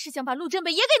你们是想把陆振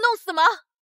北也给弄死吗？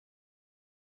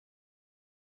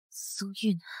苏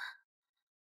玉楠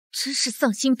真是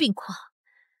丧心病狂，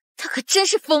他可真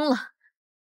是疯了。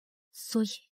所以，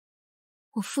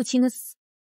我父亲的死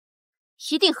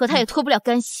一定和他也脱不了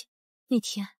干系。那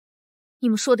天你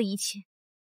们说的一切，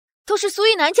都是苏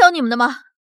玉楠教你们的吗？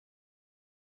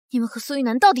你们和苏玉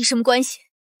楠到底什么关系？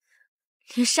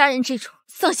连杀人这种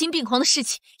丧心病狂的事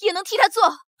情也能替他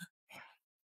做？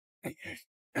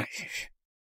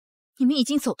你们已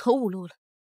经走投无路了，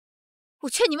我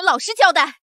劝你们老实交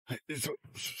代。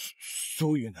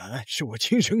苏玉楠是我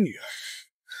亲生女儿，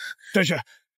但是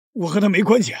我和她没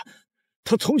关系，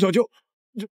她从小就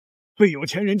被有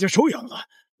钱人家收养了。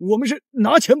我们是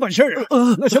拿钱办事儿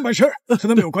啊，拿钱办事儿，和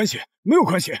她没有关系，没有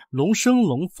关系。龙生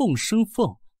龙，凤生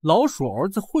凤，老鼠儿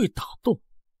子会打洞，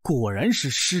果然是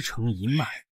师承一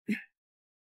脉。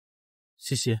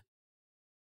西西，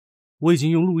我已经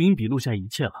用录音笔录下一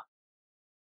切了。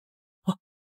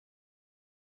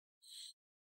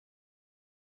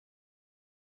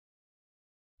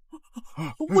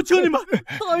我求你们，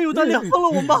大人有大量，放了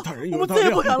我们吧！我们再也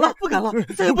不敢了，不敢了，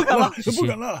再也不敢了！不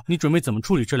敢了！你准备怎么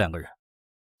处理这2个人？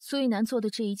苏玉楠做的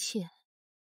这一切，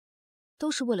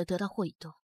都是为了得到霍以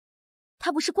东。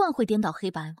他不是惯会颠倒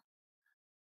黑白吗？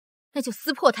那就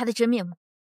撕破他的真面目。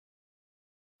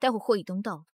待会霍以东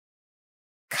到了，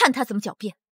看他怎么狡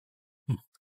辩。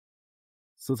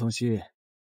苏从熙，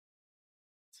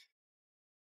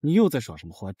你又在耍什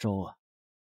么花招啊？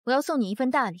我要送你一份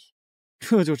大礼。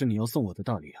这就是你要送我的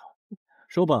大礼啊！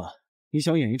说吧，你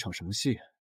想演一场什么戏？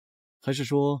还是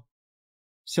说，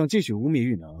想继续污蔑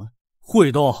玉楠？霍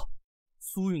以东，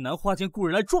苏玉楠花钱雇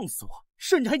人来撞死我，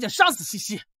甚至还想杀死西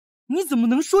西，你怎么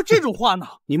能说这种话呢？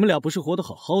你们俩不是活得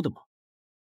好好的吗？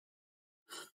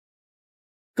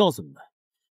告诉你们，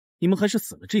你们还是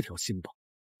死了这条心吧，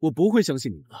我不会相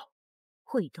信你们了。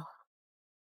霍以东，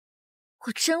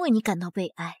我真为你感到悲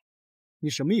哀。你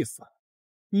什么意思？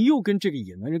你又跟这个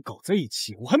野男人搞在一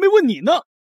起，我还没问你呢，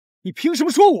你凭什么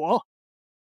说我？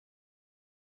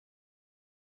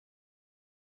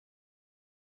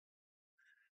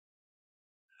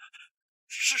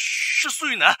是苏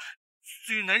玉楠，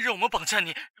苏玉楠让我们绑架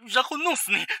你，然后弄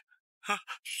死你。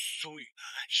苏玉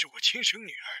楠是我亲生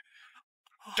女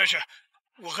儿，但是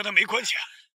我和她没关系，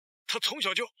她从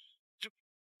小就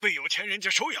被有钱人家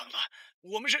收养了。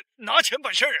我们是拿钱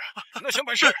办事儿啊，拿钱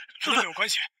办事儿，和她没有关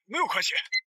系，没有关系。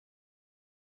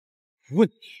问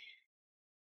你，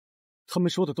他们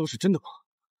说的都是真的吗？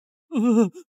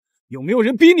有没有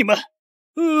人逼你们？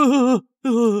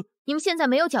你们现在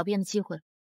没有狡辩的机会了。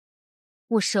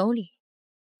我手里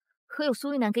可有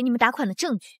苏玉楠给你们打款的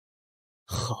证据。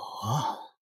好啊，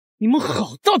你们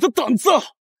好大的胆子！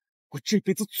我这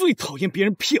辈子最讨厌别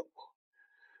人骗我。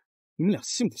你们俩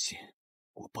信不信？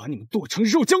我把你们剁成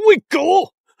肉酱喂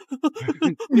狗！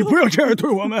你不要这样对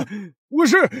我们，我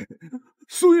是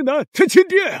苏玉楠，她亲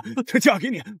爹，她嫁给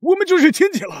你，我们就是亲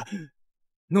戚了。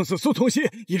弄死苏从熙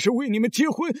也是为你们结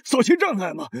婚扫清障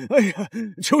碍嘛！哎呀，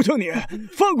求求你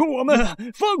放过我们，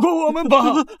放过我们吧，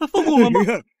放过我们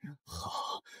吧！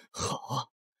好，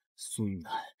好，苏玉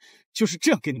楠就是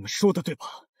这样跟你们说的，对吧？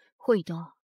霍以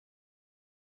东，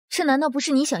这难道不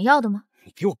是你想要的吗？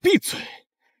你给我闭嘴！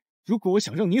如果我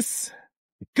想让你死，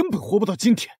你根本活不到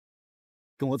今天。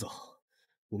跟我走，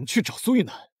我们去找苏玉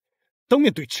楠，当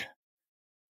面对质。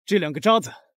这2个渣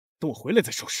子，等我回来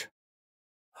再收拾。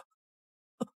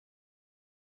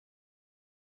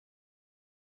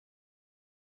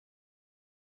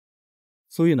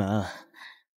苏玉楠，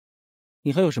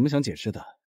你还有什么想解释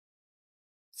的？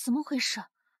怎么回事？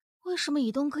为什么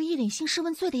以东哥一脸兴师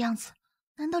问罪的样子？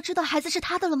难道知道孩子是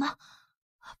他的了吗？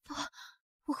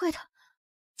不会的。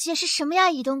解释什么呀，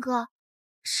以东哥？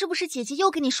是不是姐姐又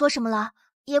跟你说什么了？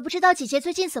也不知道姐姐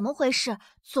最近怎么回事，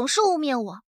总是污蔑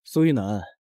我。苏玉楠，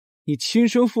你亲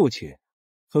生父亲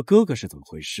和哥哥是怎么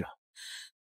回事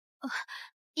啊？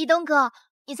以东哥，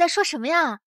你在说什么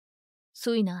呀？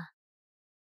苏玉楠，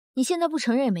你现在不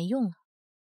承认也没用了。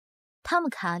他们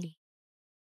卡里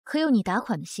可有你打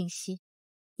款的信息，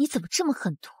你怎么这么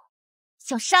狠毒？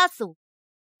想杀死我，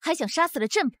还想杀死了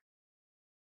振北。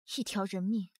一条人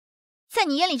命，在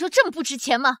你眼里就这么不值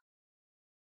钱吗？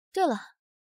对了，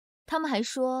他们还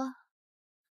说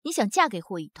你想嫁给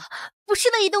霍以东。不是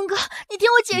的，以东哥，你听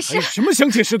我解释。你还有什么想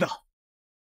解释的？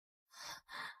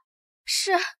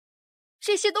是，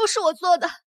这些都是我做的。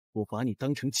我把你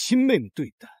当成亲妹妹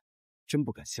对待，真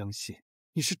不敢相信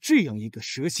你是这样一个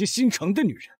蛇蝎心肠的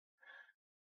女人。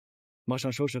马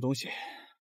上收拾东西，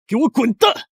给我滚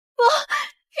蛋！不，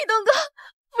一东哥，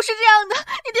不是这样的，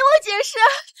你听我解释。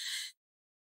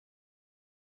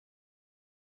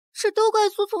这都怪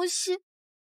苏从熙，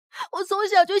我从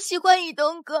小就喜欢以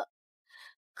东哥，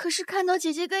可是看到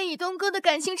姐姐跟以东哥的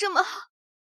感情这么好，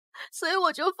所以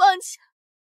我就放弃了。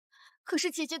可是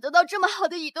姐姐得到这么好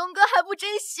的以东哥还不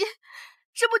珍惜，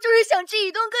这不就是想置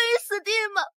以东哥于死地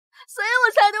吗？所以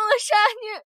我才动了杀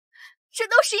虐，这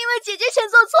都是因为姐姐先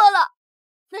做错了。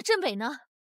那镇北呢？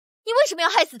你为什么要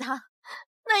害死他？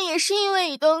那也是因为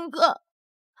以东哥。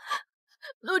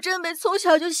陆镇北从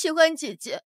小就喜欢姐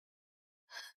姐，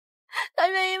他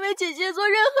愿意为姐姐做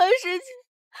任何事情。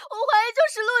我怀疑就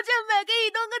是陆镇北给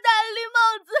以东哥戴了绿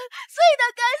帽子，所以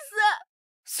他该死。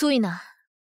苏一楠，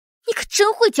你可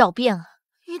真会狡辩啊！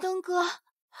以东哥，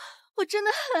我真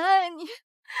的很爱你，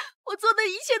我做的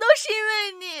一切都是因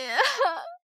为你。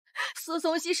苏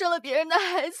从熙生了别人的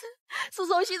孩子，苏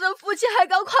从熙的父亲还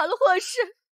搞垮了霍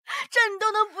氏，这你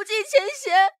都能不计前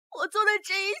嫌。我做的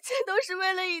这一切都是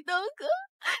为了以东哥，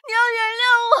你要原谅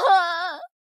我。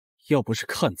要不是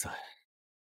看在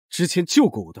之前救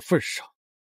过我的份上，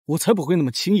我才不会那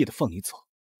么轻易的放你走。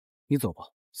你走吧，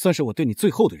算是我对你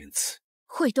最后的仁慈。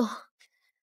慧东，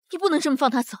你不能这么放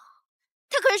他走，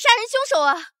他可是杀人凶手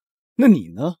啊！那你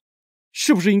呢？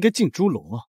是不是应该进猪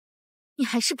笼啊？你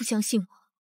还是不相信我？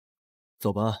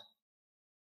走吧。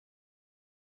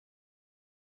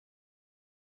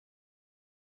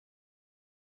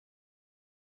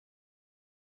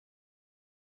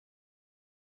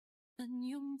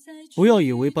不要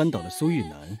以为扳倒了苏玉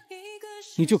楠，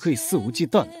你就可以肆无忌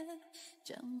惮了。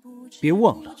别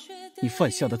忘了你犯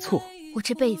下的错。我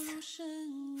这辈子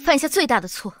犯下最大的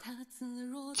错，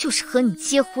就是和你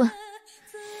结婚。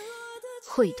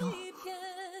慧东，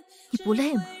你不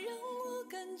累吗？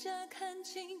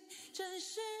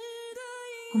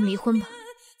我们离婚吧，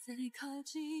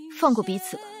放过彼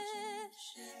此吧。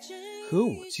和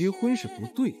我结婚是不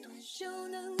对的。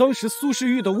当时苏氏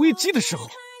遇到危机的时候，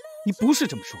你不是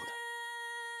这么说的。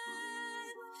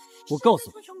我告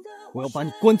诉你，我要把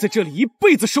你关在这里一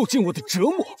辈子受尽我的折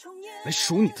磨，来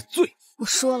赎你的罪。我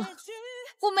说了，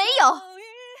我没有。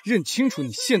认清楚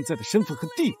你现在的身份和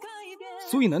地位。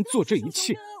苏一楠做这一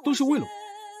切都是为了我，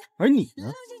而你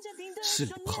呢，吃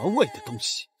里扒外的东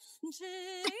西。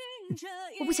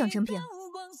我不想争辩了，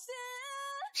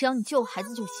只要你救我孩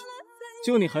子就行。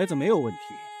救你孩子没有问题，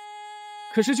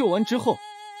可是救完之后，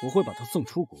我会把他送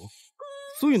出国。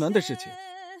苏玉楠的事情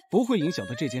不会影响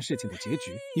到这件事情的结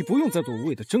局，你不用再做无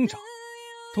谓的挣扎。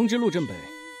通知陆镇北，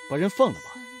把人放了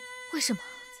吧。为什么？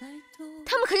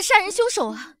他们可是杀人凶手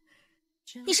啊！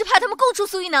你是怕他们供出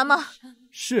苏玉楠吗？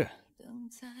是，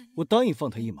我答应放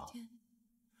他一马。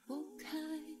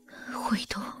慧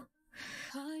东，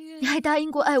你还答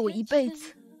应过爱我一辈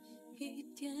子，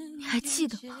你还记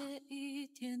得吗？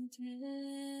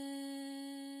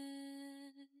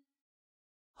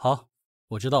好，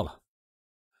我知道了，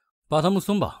把他们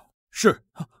松绑。是。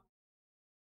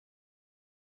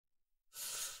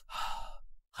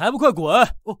还不快滚！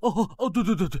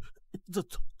对，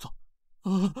走。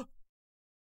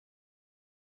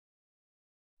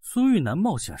苏玉楠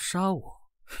冒险杀我，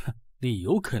理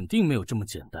由肯定没有这么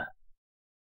简单。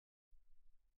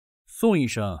宋医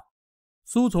生，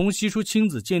苏从析出亲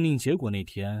子鉴定结果那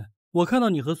天，我看到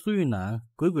你和苏玉楠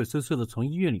鬼鬼祟祟的从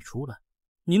医院里出来，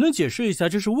你能解释一下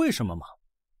这是为什么吗？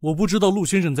我不知道陆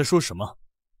先生在说什么。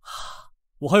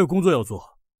我还有工作要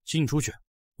做，请你出去，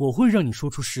我会让你说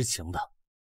出实情的。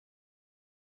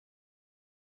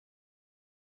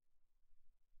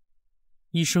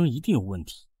医生一定有问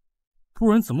题，不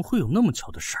然怎么会有那么巧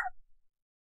的事儿？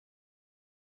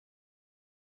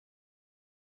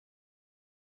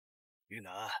玉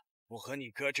楠，我和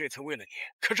你哥这次为了你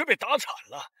可是被打惨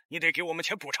了，你得给我们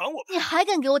钱补偿我们。你还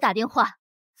敢给我打电话？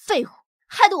废物，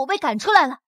害得我被赶出来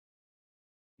了。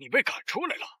你被赶出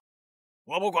来了？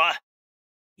我不管，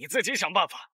你自己想办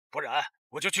法，不然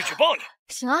我就去举报你。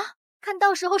行啊，看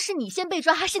到时候是你先被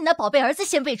抓，还是你的宝贝儿子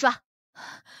先被抓？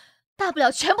大不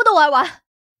了全部都玩完。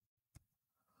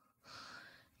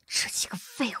这几个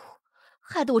废物，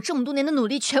害得我这么多年的努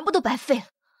力全部都白费了。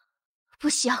不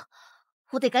行，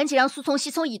我得赶紧让苏从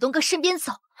熙从以东哥身边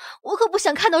走，我可不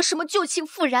想看到什么旧情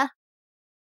复燃。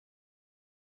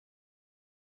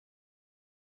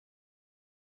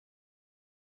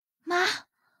妈，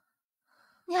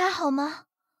你还好吗？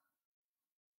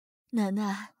奶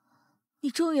奶，你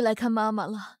终于来看妈妈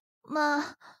了。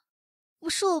妈，不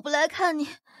是我不来看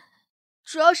你，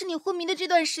主要是你昏迷的这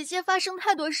段时间发生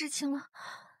太多事情了。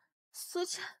苏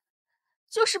家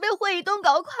就是被惠以东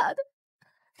搞垮的，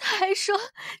他还说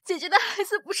姐姐的孩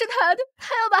子不是他的，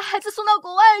他要把孩子送到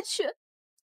国外去。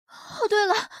哦，对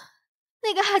了，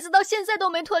那个孩子到现在都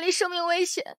没脱离生命危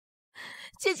险，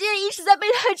姐姐也一直在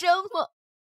被他折磨。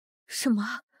什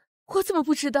么？我怎么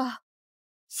不知道？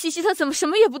西西她怎么什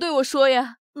么也不对我说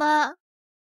呀？妈，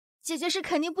姐姐是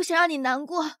肯定不想让你难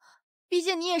过，毕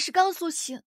竟你也是刚苏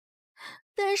醒。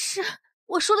但是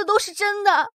我说的都是真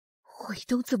的。霍以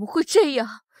东怎么会这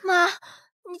样？妈，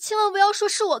你千万不要说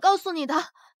是我告诉你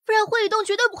的，不然霍以东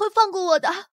绝对不会放过我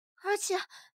的。而且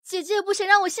姐姐也不想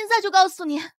让我现在就告诉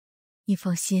你。你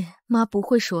放心，妈不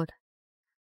会说的。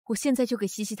我现在就给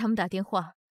西西他们打电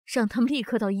话，让他们立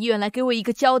刻到医院来给我一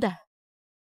个交代。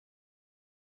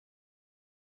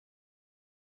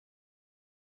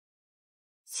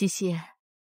西西，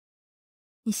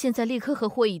你现在立刻和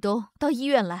霍以东到医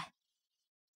院来。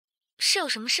是有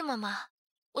什么事吗，妈？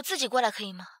我自己过来可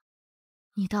以吗？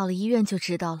你到了医院就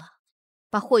知道了，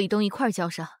把霍以东一块儿叫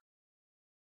上。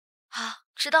好，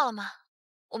知道了，妈，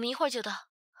我们一会儿就到。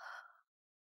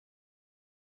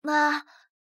妈，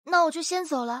那我就先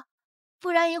走了，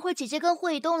不然一会儿姐姐跟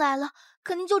霍以东来了，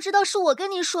肯定就知道是我跟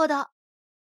你说的。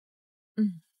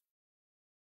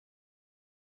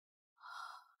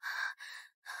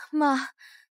妈，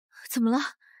怎么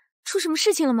了？出什么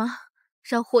事情了吗？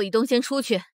让霍以东先出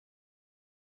去。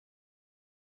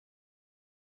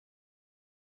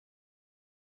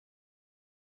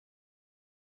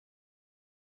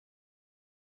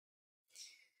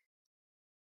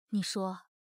你说，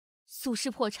苏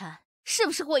氏破产是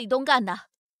不是霍以东干的？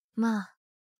妈，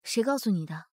谁告诉你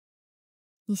的？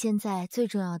你现在最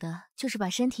重要的就是把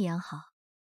身体养好，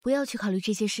不要去考虑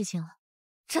这些事情了。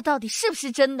这到底是不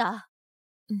是真的？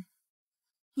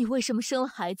你为什么生了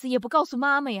孩子也不告诉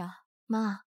妈妈呀？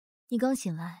妈，你刚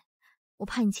醒来，我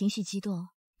怕你情绪激动，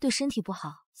对身体不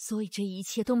好，所以这一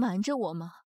切都瞒着我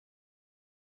吗？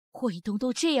霍以东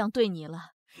都这样对你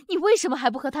了，你为什么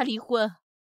还不和他离婚？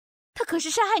他可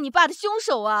是杀害你爸的凶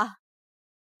手啊！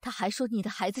他还说你的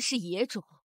孩子是野种，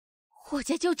霍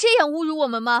家就这样侮辱我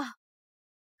们吗？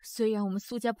虽然我们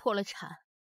苏家破了产，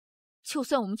就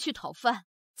算我们去讨饭、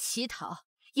乞讨，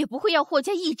也不会要霍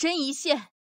家一针一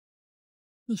线。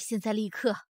你现在立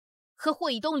刻和霍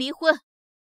以东离婚。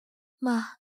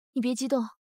妈，你别激动，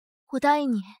我答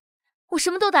应你，我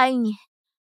什么都答应你，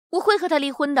我会和他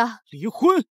离婚的。离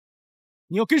婚？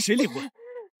你要跟谁离婚？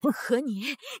和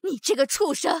你，你这个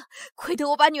畜生！亏得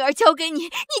我把女儿交给你，你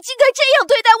竟敢这样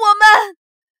对待我们！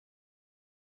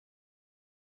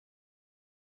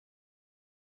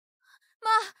妈，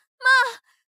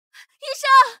医生！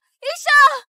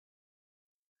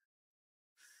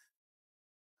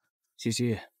西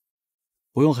西，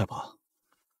不用害怕，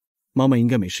妈妈应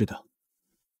该没事的。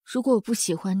如果我不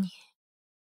喜欢你，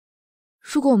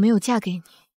如果我没有嫁给你，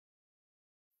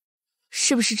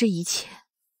是不是这一切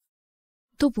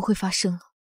都不会发生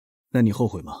了？那你后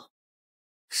悔吗？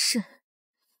是，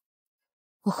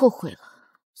我后悔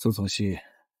了。苏从熙，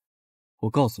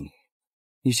我告诉你，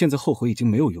你现在后悔已经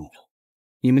没有用了。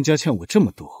你们家欠我这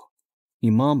么多，你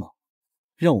妈妈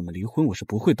让我们离婚，我是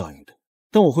不会答应的，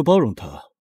但我会包容她，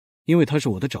因为她是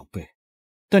我的长辈。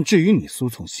但至于你苏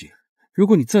从熙，如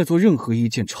果你再做任何一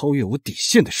件超越我底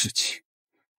线的事情，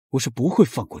我是不会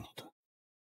放过你的。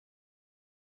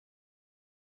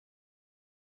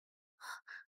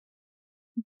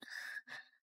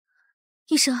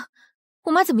医生，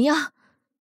我妈怎么样？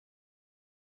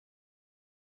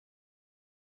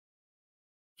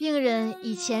病人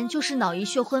以前就是脑溢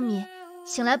血昏迷，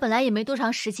醒来本来也没多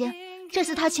长时间，这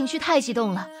次他情绪太激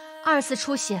动了，2次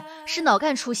出血，是脑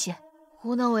干出血，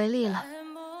无能为力了。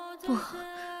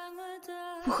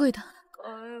不会的。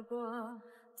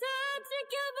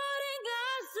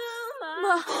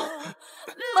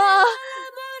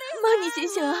妈，你醒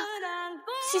醒啊！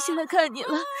西西来看你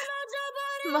了。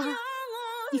妈，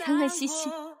你看看西西，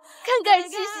看看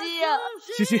西西呀！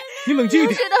西西，你冷静一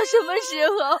点。睡到什么时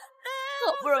候？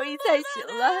好不容易才醒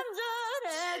来。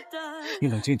你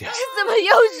冷静点。这怎么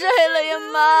又睡了呀，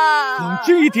妈？冷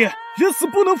静一点，人死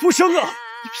不能复生啊！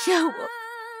你骗我，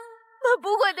妈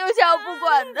不会丢下我不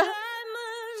管的。妈，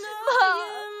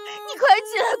你快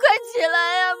起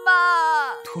来呀，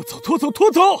妈！拖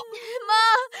走！妈！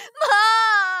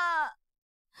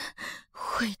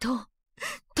霍以东，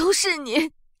都是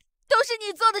你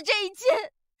做的这一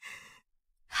切，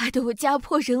害得我家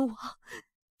破人亡。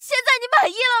现在你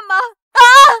满意了吗？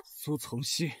苏从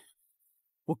熙，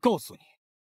我告诉你，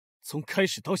从开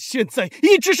始到现在，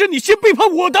一直是你先背叛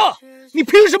我的，你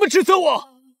凭什么指责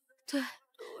我？对，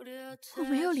我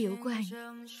没有理由怪你，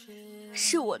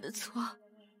是我的错，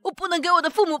我不能给我的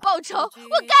父母报仇，我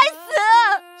该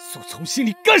死！苏从熙，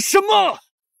你干什么？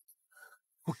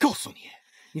我告诉你，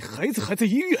你孩子还在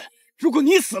医院，如果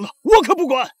你死了，我可不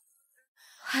管。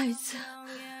孩子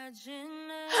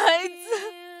孩子。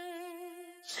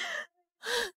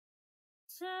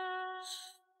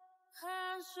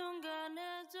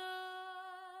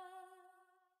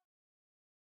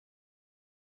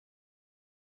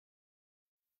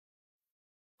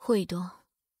霍以东，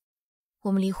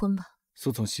我们离婚吧。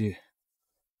苏从熙，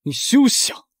你休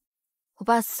想！我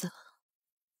爸死了，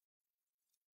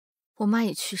我妈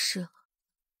也去世了，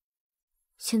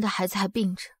现在孩子还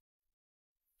病着。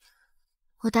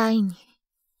我答应你，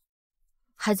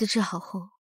孩子治好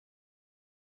后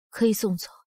可以送走，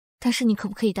但是你可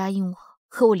不可以答应我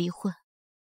和我离婚？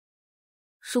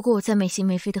如果我再没心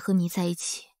没肺的和你在一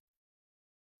起，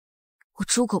我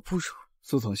猪狗不如。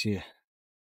苏从熙，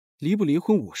离不离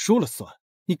婚我说了算，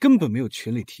你根本没有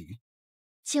权利提。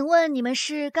请问你们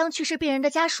是刚去世病人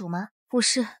的家属吗？不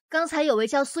是，刚才有位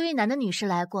叫苏玉楠的女士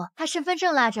来过，她身份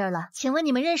证落这儿了，请问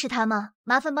你们认识她吗？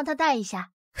麻烦帮她带一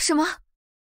下。什么？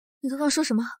你刚刚说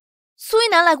什么？苏玉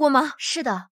楠来过吗？是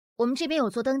的，我们这边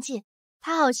有做登记，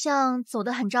她好像走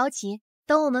得很着急，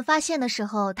等我们发现的时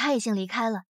候，她已经离开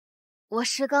了。我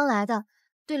是刚来的，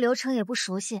对流程也不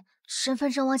熟悉，身份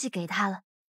证忘记给她了。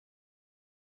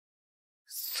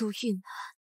苏玉楠，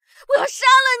我要杀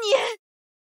了你！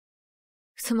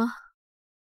怎么，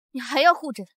你还要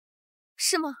护着他，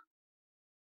是吗？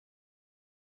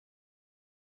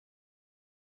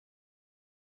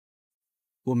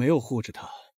我没有护着他，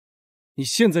你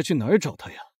现在去哪儿找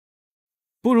他呀？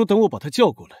不如等我把他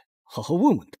叫过来，好好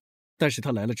问问他。但是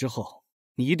他来了之后，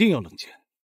你一定要冷静。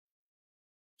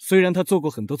虽然他做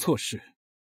过很多错事，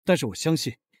但是我相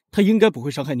信他应该不会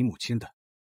伤害你母亲的。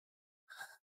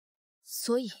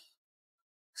所以，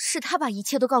是他把一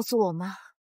切都告诉我妈，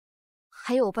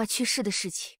还有我爸去世的事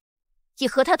情，也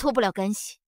和他脱不了干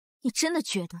系。你真的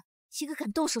觉得一个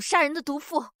敢动手杀人的毒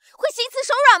妇会心慈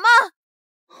手软吗？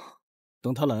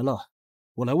等他来了，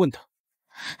我来问他。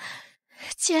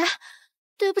姐，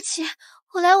对不起，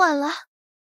我来晚了。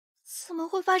怎么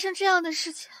会发生这样的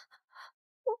事情？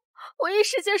我一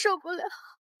时接受不了，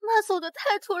妈走得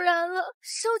太突然了。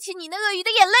收起你那鳄鱼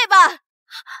的眼泪吧。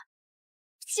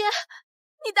姐，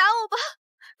你打我吧，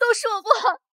都是我不好，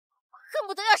恨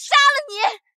不得要杀了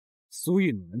你。苏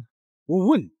玉楠，我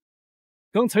问你，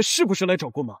刚才是不是来找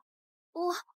过妈？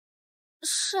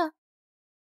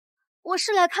我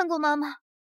是来看过妈妈，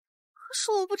可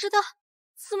是我不知道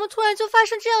怎么突然就发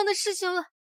生这样的事情了。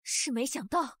是没想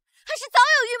到，还是早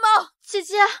有预谋。姐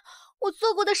姐，我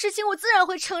做过的事情我自然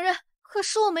会承认，可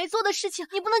是我没做的事情，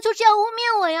你不能就这样污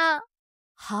蔑我呀。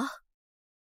好，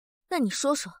那你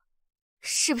说说，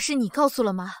是不是你告诉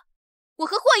了妈我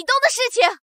和霍以东的事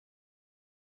情？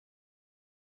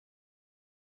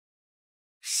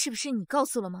是不是你告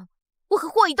诉了妈我和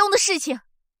霍以东的事情？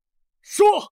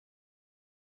说。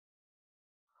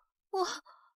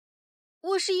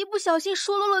我是一不小心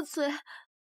说漏了嘴，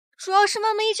主要是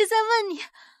妈妈一直在问你，都怪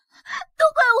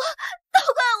我，都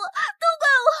怪我，都怪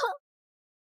我。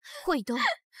霍以东，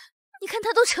你看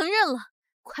他都承认了，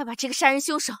快把这个杀人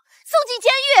凶手送进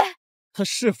监狱。他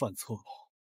是犯错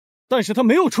了，但是他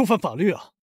没有触犯法律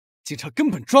啊，警察根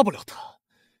本抓不了他。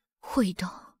霍以东，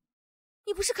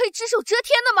你不是可以只手遮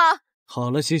天的吗？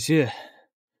好了，西西，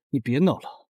你别闹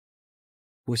了。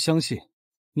我相信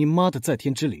你妈的在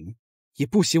天之灵也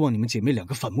不希望你们姐妹两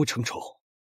个反目成仇。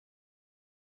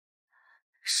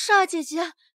是啊，姐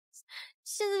姐，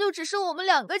现在就只剩我们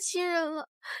两个亲人了，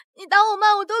你打我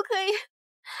骂我都可以，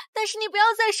但是你不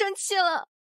要再生气了。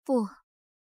不，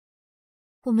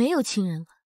我没有亲人了。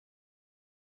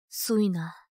苏玉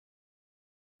楠，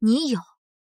你有，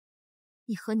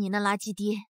你和你那垃圾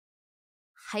爹，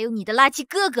还有你的垃圾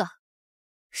哥哥，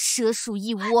蛇鼠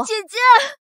一窝。姐姐，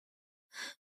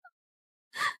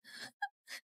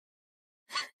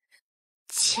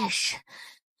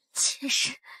妾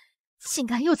室，竟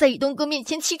敢又在以东哥面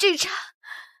前起这茬！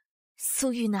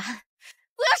苏玉楠，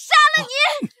我要杀了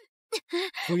你！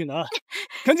苏玉楠，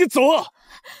赶紧走啊！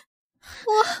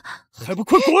还不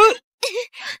快滚！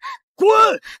滚！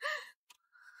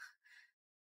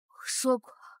我说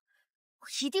过，我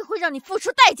一定会让你付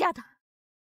出代价的。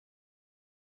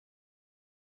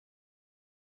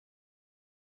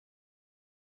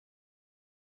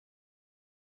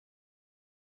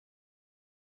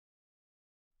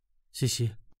西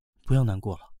西，不要难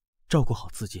过了，照顾好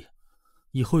自己，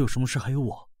以后有什么事还有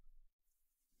我。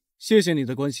谢谢你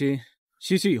的关心，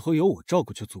西西以后有我照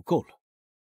顾就足够了。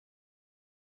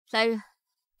来人，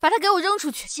把他给我扔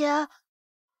出去！姐，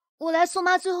我来送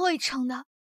妈最后一程的，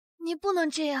你不能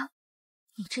这样。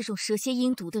你这种蛇蝎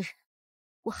阴毒的人，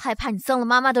我害怕你脏了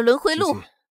妈妈的轮回路。西西，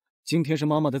今天是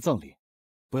妈妈的葬礼，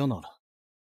不要闹了，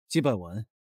祭拜完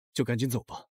就赶紧走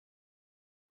吧。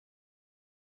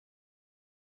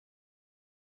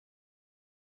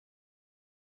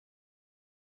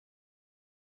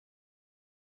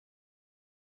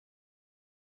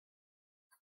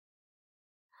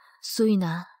苏玉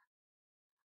楠，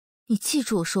你记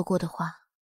住我说过的话，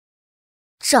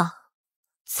账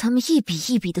咱们一笔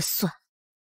一笔的算。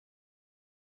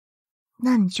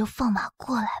那你就放马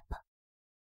过来吧。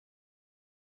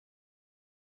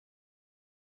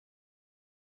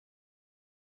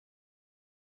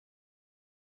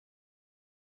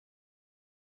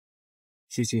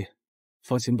西西，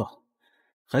放心吧，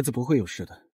孩子不会有事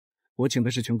的。我请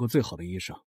的是全国最好的医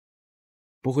生，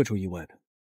不会出意外的。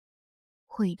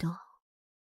霍雨东，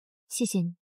谢谢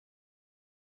你，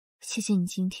谢谢你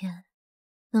今天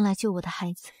能来救我的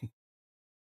孩子。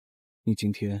你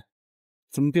今天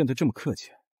怎么变得这么客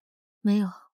气？没有，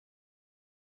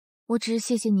我只是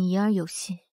谢谢你言而有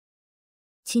信，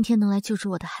今天能来救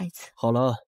助我的孩子。好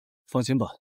了，放心吧，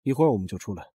一会儿我们就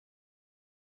出来。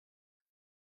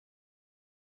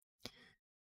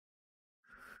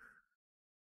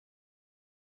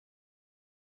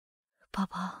宝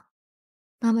宝，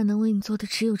妈妈能为你做的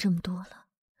只有这么多了。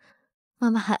妈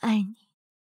妈还爱你，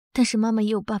但是妈妈也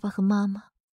有爸爸和妈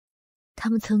妈，他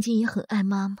们曾经也很爱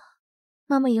妈妈，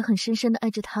妈妈也很深深的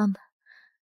爱着他们。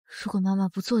如果妈妈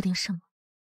不做点什么，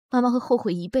妈妈会后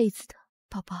悔一辈子的。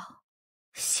宝宝，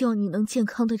希望你能健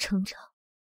康的成长。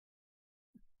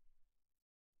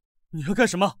你要干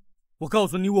什么？我告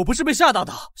诉你，我不是被吓大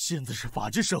的。现在是法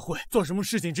治社会，做什么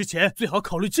事情之前最好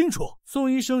考虑清楚。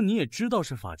宋医生，你也知道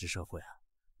是法治社会啊？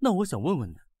那我想问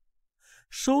问你，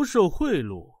收受贿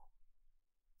赂、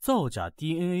造假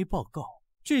DNA 报告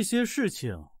这些事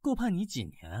情，够判你几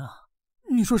年啊？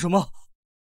你说什么？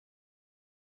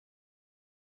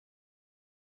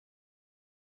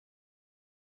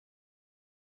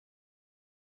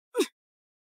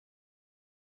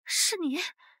是你，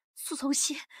苏从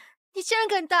熙，你竟然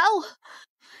敢打我！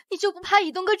你就不怕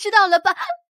以东哥知道了吧？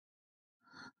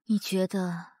你觉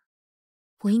得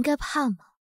我应该怕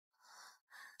吗？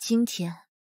今天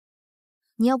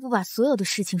你要不把所有的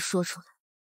事情说出来，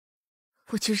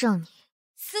我就让你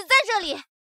死在这里！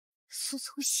苏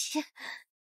从熙，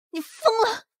你疯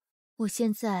了！我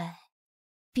现在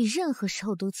比任何时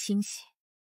候都清醒。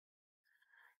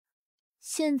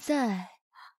现在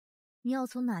你要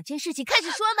从哪件事情开始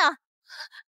说呢？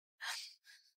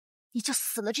你就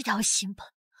死了这条心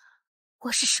吧，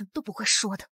我是什么都不会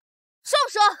说的。说不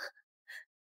说？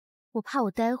我怕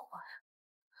我待会儿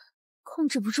控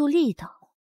制不住力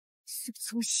道。苏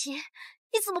从熙，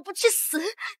你怎么不去死？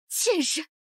贱人！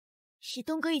以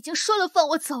东哥已经说了放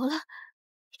我走了，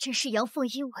你真是阳奉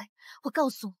阴违。我告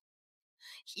诉你，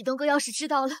以东哥要是知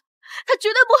道了，他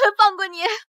绝对不会放过你。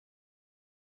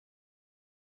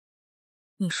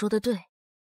你说的对，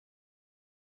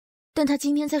但他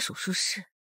今天在手术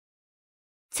室，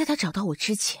在他找到我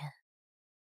之前，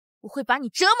我会把你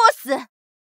折磨死。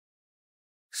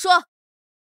说，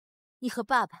你和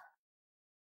爸爸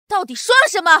到底说了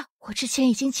什么？我之前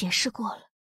已经解释过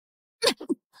了。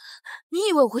你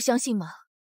以为我会相信吗？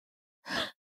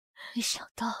没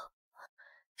想到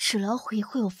纸老虎也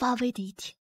会有发威的一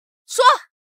天。说。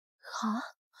好，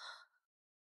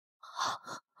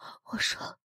我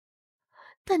说，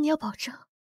但你要保证，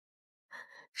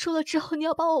说了之后你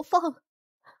要把我放了。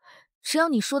只要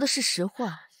你说的是实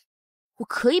话，我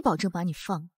可以保证把你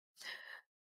放了。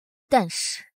但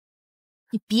是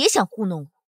你别想糊弄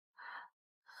我，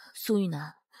苏玉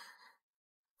楠，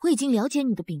我已经了解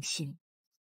你的秉性。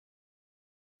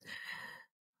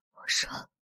我说，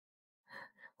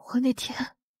我那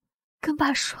天跟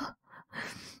爸说，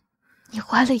你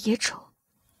怀了野种，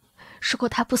如果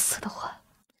他不死的话，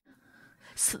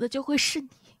死的就会是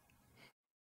你。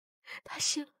他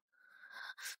信了。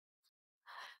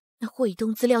那霍以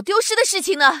东资料丢失的事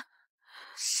情呢？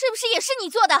是不是也是你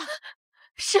做的？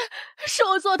是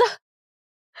我做的。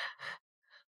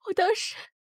我当时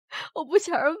我不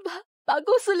想让把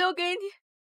公司留给你，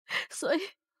所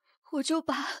以我就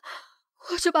把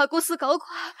公司搞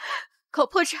垮，搞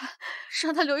破产，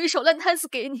让他留一手烂摊子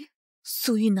给你。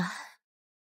苏玉楠，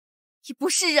你不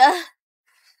是人！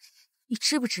你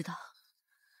知不知道，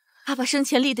爸爸生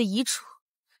前立的遗嘱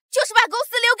就是把公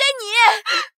司留给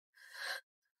你。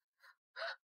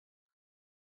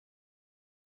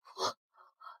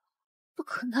不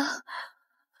可能，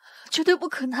绝对不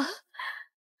可能。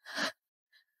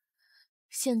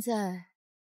现在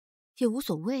也无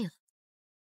所谓了。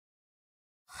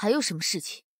还有什么事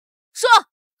情？说。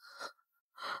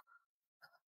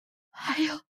还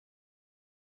有。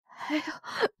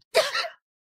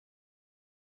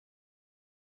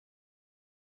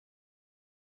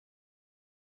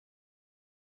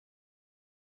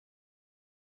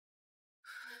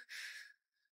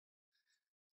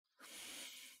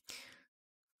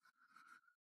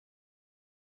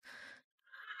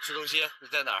石东西，你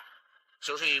在哪儿？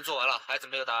手术已经做完了，孩子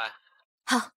没有大碍。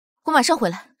好，我马上回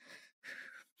来。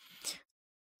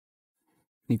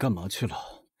你干嘛去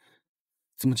了？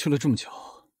怎么去了这么久？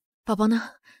宝宝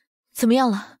呢？怎么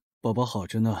样了？宝宝好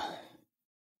着呢。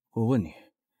我问你，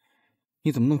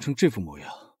你怎么弄成这副模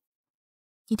样？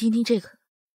你听听这个。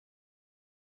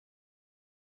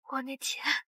我那天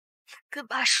跟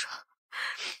爸说，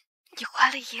你怀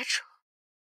了野种，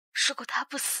如果他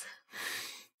不死，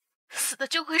死的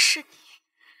就会是你。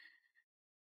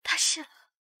他信了。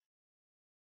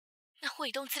那霍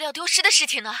以东资料丢失的事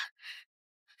情呢？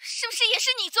是不是也是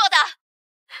你做的？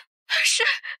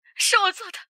是我做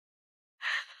的。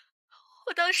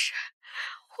我当时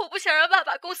我不想让爸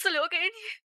把公司留给你，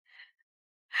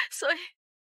所以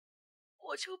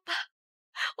我就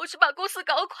把公司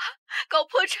搞垮，搞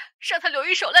破产，让他留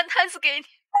一手烂摊子给你。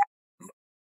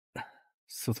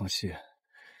苏总熙，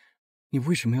你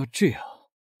为什么要这样？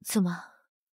怎么？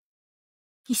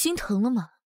你心疼了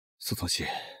吗？苏总熙，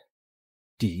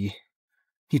第一，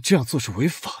你这样做是违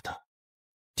法的；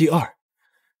第二，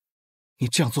你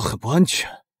这样做很不安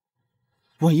全。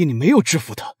万一你没有制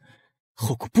服他，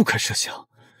后果不堪设想。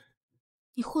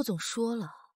你霍总说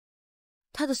了，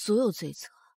他的所有罪责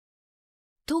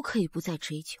都可以不再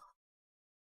追究，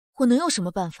我能有什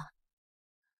么办法？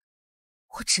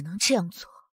我只能这样做，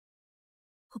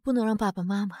我不能让爸爸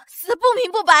妈妈死得不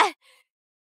明不白。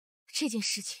这件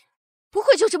事情不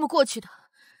会就这么过去的。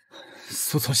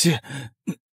苏从熙，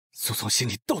苏从熙，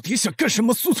你到底想干什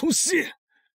么？苏从熙，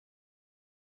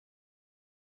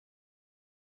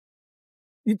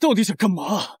你到底想干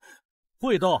嘛？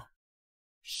霍以东，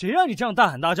谁让你这样大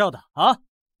喊大叫的啊？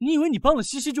你以为你帮了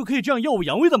西西就可以这样耀武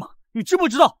扬威的吗？你知不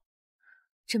知道？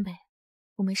真北，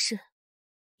我没事，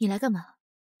你来干嘛？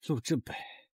陆振北，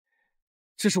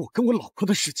这是我跟我老婆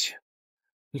的事情，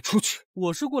你出去。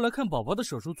我是过来看宝宝的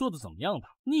手术做的怎么样的，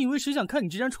你以为谁想看你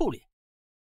这张臭脸？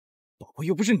宝宝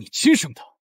又不是你亲生的，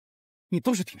你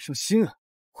倒是挺上心啊。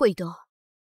霍以东，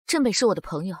振北是我的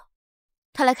朋友，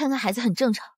他来看看孩子很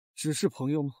正常。只是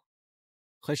朋友吗？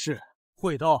还是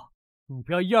霍以东，你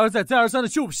不要一而再再而三的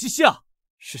羞辱西西啊！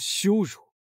是羞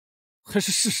辱，还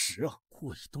是事实啊？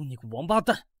霍以东，你个王八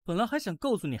蛋！本来还想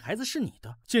告诉你孩子是你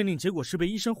的，鉴定结果是被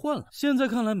医生换了，现在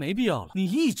看来没必要了。你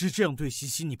一直这样对西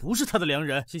西，你不是他的良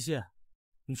人。西西，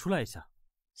你出来一下。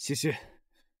西西，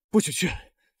不许去！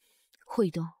霍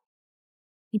以东，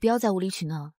你不要再无理取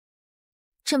闹了。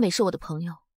振北是我的朋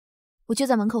友，我就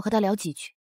在门口和他聊几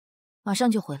句，马上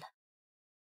就回来。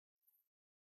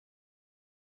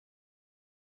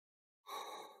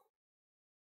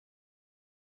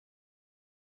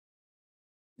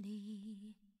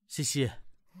西西，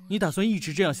你打算一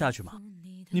直这样下去吗？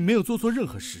你没有做错任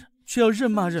何事，却要任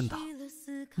骂任打，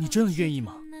你真的愿意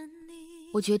吗？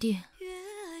我决定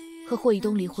和霍以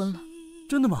东离婚了。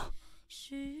真的吗？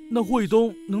那霍以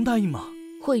东能答应吗？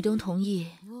霍以东同意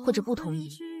或者不同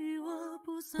意，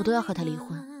我都要和他离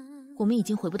婚。我们已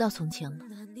经回不到从前了，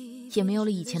也没有了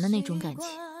以前的那种感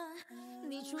情。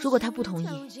如果他不同意，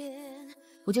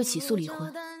我就起诉离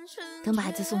婚。等把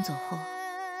孩子送走后，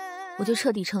我就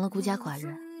彻底成了孤家寡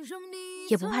人，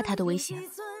也不怕他的威胁了。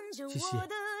西西，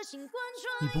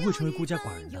你不会成为孤家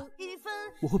寡人的，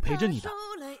我会陪着你的。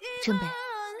振北，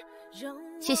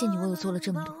谢谢你为我做了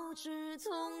这么多。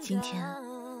今天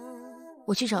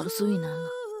我去找了苏玉楠了。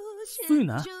苏玉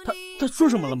楠，他说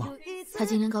什么了吗？他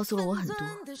今天告诉了我很多。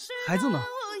孩子呢？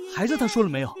孩子他说了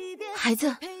没有？孩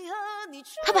子？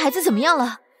他把孩子怎么样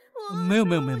了？没有。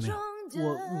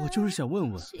我就是想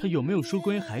问问他有没有说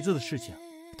关于孩子的事情。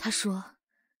他说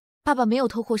爸爸没有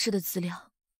偷霍氏的资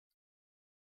料，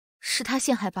是他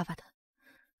陷害爸爸的，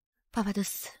爸爸的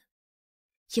死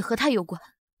也和他有关。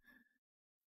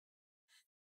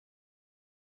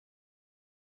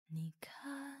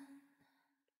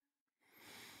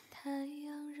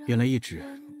原来一直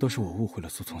都是我误会了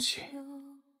苏从熙，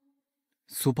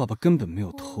苏爸爸根本没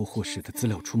有偷霍氏的资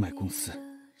料出卖公司，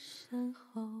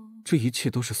这一切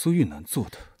都是苏玉楠做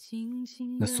的。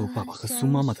那苏爸爸和苏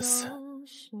妈妈的死，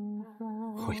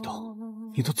霍以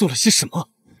东，你都做了些什么？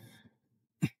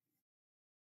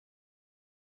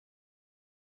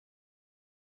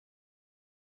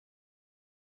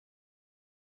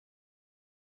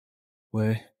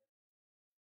喂，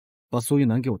把苏玉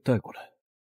楠给我带过来。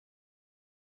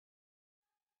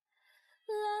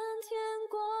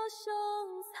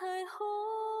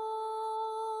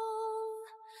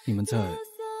你们在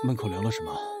门口聊了什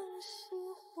么？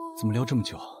怎么聊这么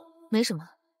久？没什么，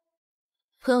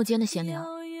朋友间的闲聊。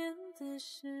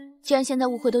既然现在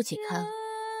误会都解开了，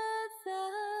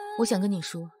我想跟你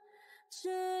说，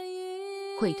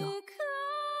霍以东，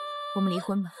我们离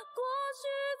婚吧。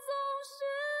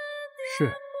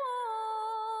是。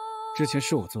之前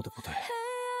是我做的不对，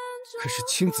可是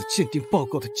亲子鉴定报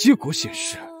告的结果显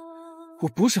示，我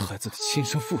不是孩子的亲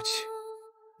生父亲，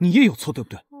你也有错，对不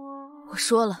对？我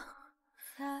说了，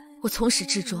我从始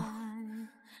至终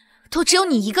都只有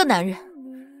你一个男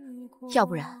人，要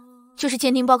不然就是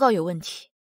鉴定报告有问题。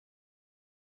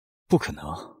不可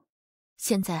能，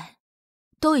现在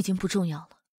都已经不重要了。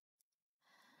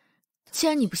既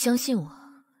然你不相信我，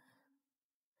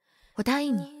我答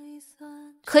应你，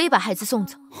可以把孩子送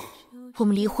走，我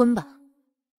们离婚吧。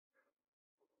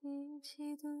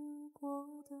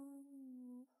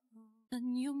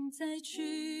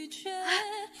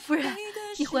夫人，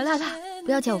你回来了。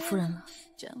不要叫我夫人了，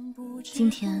今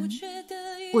天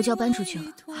我就要搬出去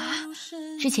了。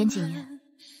之前几年，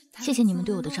谢谢你们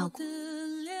对我的照顾。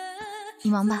你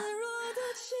忙吧，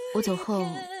我走后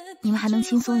你们还能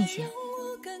轻松一些，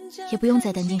也不用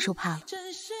再担惊受怕了。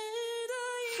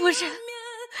夫人，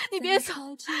你别走，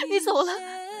你走了，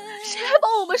谁还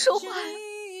帮我们说话呀？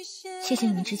谢谢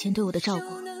你们之前对我的照顾，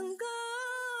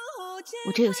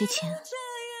我这有些钱，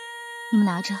你们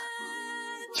拿着，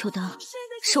就当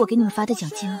是我给你们发的奖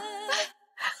金了。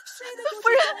夫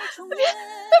人，别，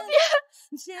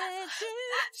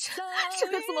这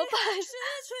可怎么办？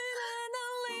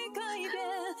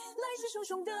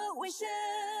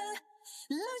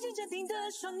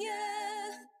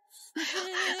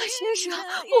先生，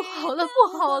不好了！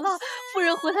夫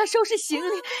人回来收拾行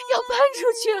李，要搬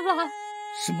出去了。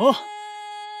什么？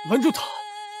拦住他！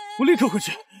我立刻回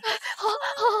去。好。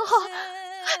哎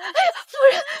呀，夫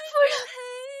人，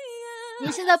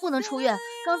您现在不能出院，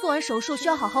刚做完手术，需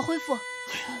要好好恢复。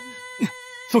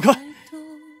走开！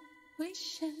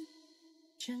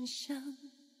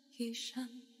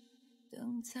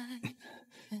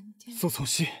苏从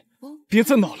熙，别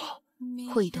再闹了。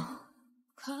霍一东，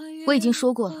我已经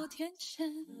说过了，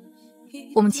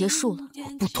我们结束了。我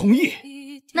不同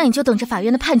意。那你就等着法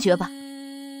院的判决吧。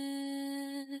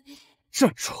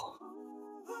站住！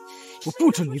我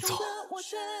不准你走。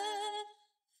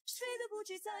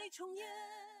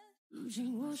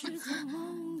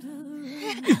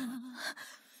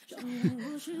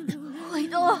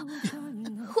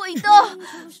霍一东，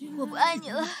我不爱你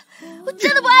了，我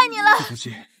真的不爱你了。苏从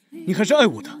熙，你还是爱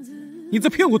我的，你在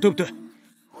骗我，对不对？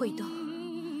霍一东，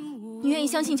你愿意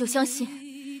相信就相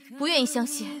信，不愿意相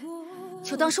信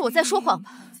就当是我在说谎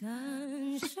吧。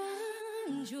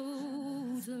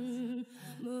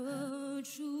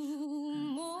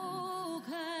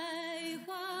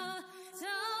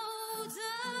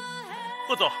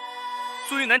霍总，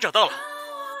苏玉楠找到了，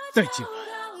带进来。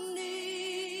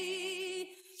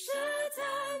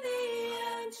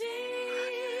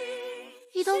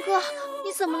一东哥，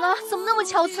你怎么了？怎么那么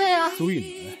憔悴啊？苏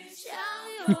玉楠，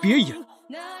你别演了，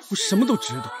我什么都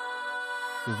知道。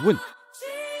我问你，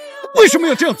为什么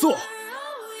要这样做？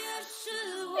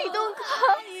一东哥，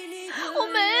我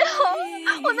没有，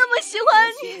我那么喜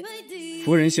欢你。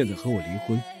夫人现在和我离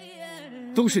婚，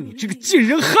都是你这个贱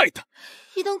人害的。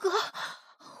一东哥，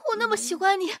我那么喜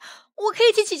欢你，我可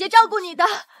以去起节照顾你的。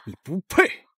你不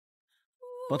配！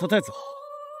把他带走，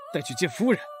带去见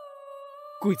夫人，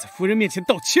跪在夫人面前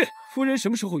道歉。夫人什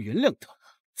么时候原谅他，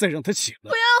再让他醒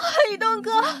来。不要啊，一东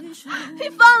哥，你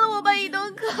放了我吧，一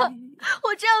东哥，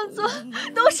我这样做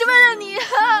都是为了你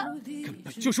啊！根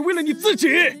本就是为了你自己！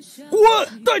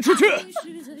滚，带出去！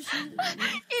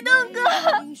一东哥。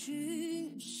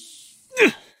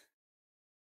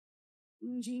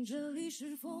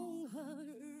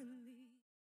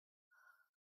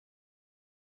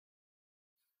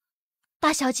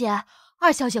大小姐，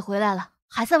二小姐回来了，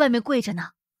还在外面跪着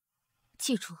呢。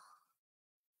记住，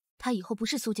她以后不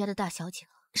是苏家的大小姐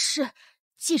了。是，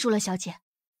记住了，小姐。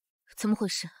怎么回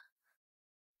事？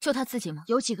就她自己吗？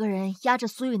有几个人押着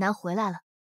苏玉楠回来了，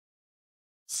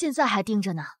现在还盯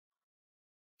着呢。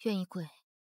愿意跪，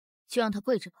就让她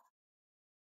跪着吧，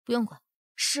不用管。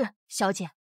是，小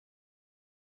姐。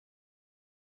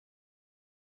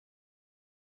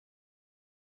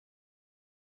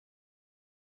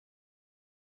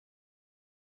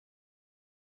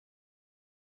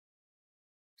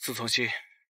苏从熙，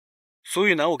苏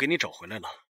玉楠我给你找回来了。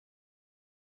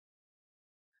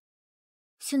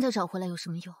现在找回来有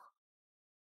什么用？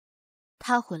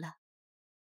他回来，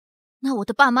那我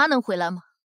的爸妈能回来吗？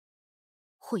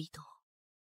霍一东，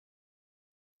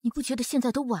你不觉得现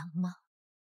在都晚了吗？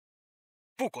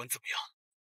不管怎么样，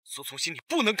苏从熙，你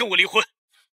不能跟我离婚。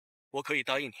我可以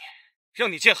答应你，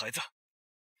让你见孩子。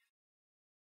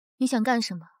你想干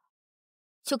什么，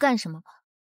就干什么吧，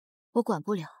我管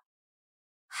不了。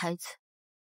孩子，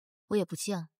我也不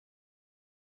见了。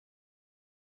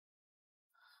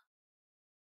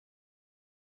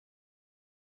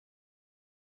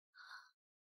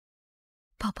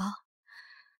宝宝，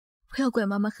不要怪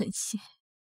妈妈狠心，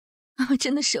妈妈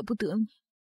真的舍不得你。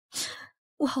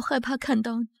我好害怕看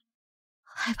到你，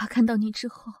害怕看到你之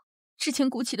后，之前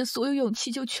鼓起的所有勇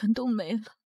气就全都没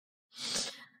了。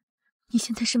你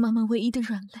现在是妈妈唯一的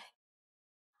软肋，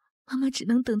妈妈只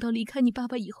能等到离开你爸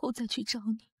爸以后再去找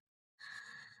你，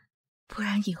不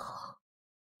然以后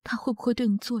他会不会对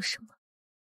你做什么，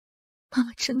妈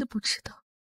妈真的不知道。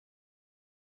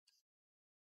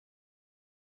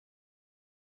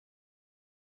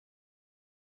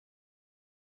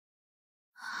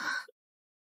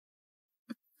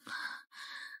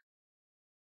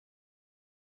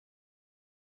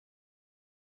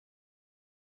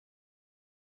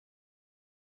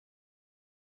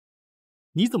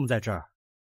你怎么在这儿？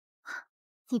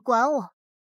你管我？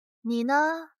你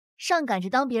呢？上赶着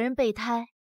当别人备胎，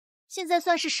现在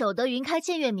算是守得云开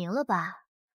见月明了吧？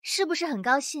是不是很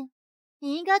高兴？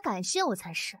你应该感谢我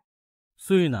才是。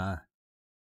苏玉楠，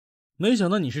没想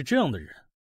到你是这样的人，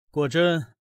果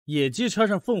真野鸡插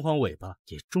上凤凰尾巴，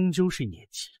也终究是野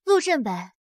鸡。陆振北，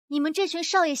你们这群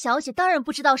少爷小姐当然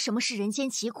不知道什么是人间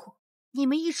疾苦，你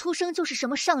们一出生就是什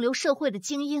么上流社会的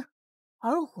精英，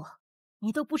而我，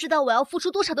你都不知道我要付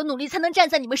出多少的努力才能站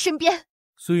在你们身边。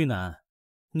苏玉楠，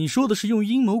你说的是用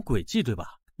阴谋诡计对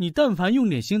吧？你但凡用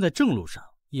点心在正路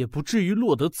上，也不至于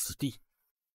落得此地。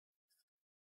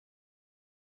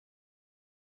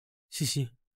西西，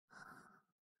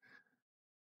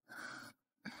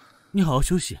你好好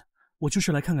休息，我就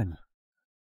是来看看你。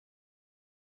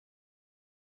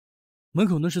门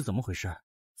口那是怎么回事？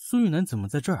苏玉楠怎么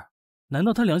在这儿？难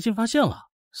道他良心发现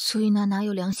了？苏玉楠哪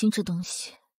有良心这东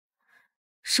西？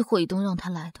是霍以东让他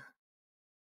来的，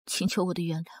请求我的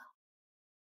原谅。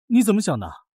你怎么想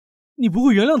的？你不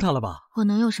会原谅他了吧？我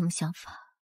能有什么想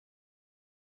法？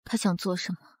他想做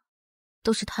什么，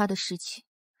都是他的事情，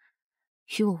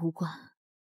与我无关。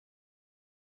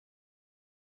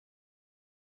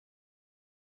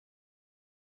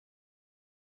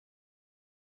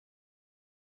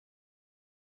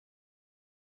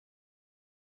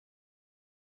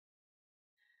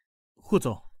霍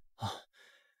总啊，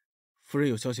夫人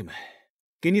有消息没？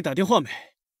给你打电话没？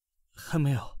还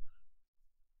没有。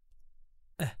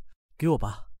哎，给我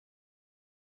吧。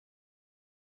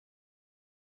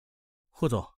霍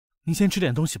总，您先吃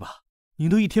点东西吧，您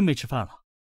都一天没吃饭了。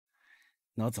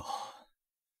拿走，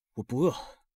我不饿。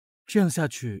这样下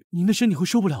去，您的身体会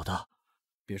受不了的。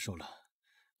别说了，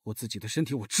我自己的身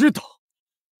体我知道。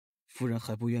夫人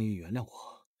还不愿意原谅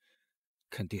我，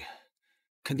肯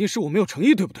定是我没有诚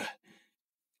意，对不对？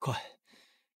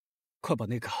快把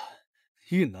那个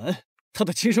玉楠他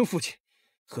的亲生父亲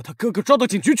和他哥哥抓到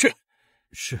警局去。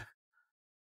是。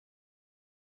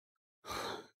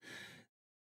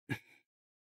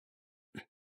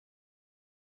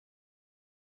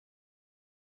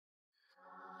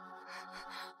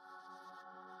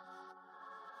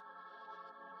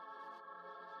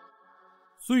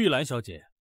苏玉兰小姐，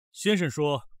先生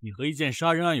说你和一件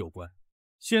杀人案有关，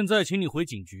现在请你回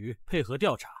警局配合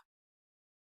调查。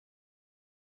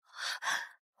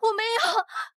我没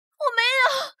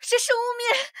有，这是污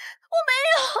蔑，我没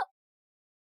有。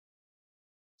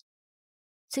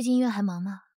最近医院还忙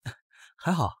吗？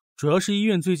还好，主要是医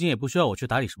院最近也不需要我去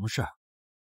打理什么事儿。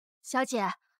小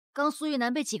姐，刚苏玉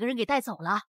楠被几个人给带走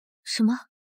了。什么？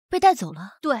被带走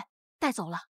了？对，带走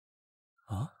了。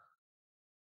啊？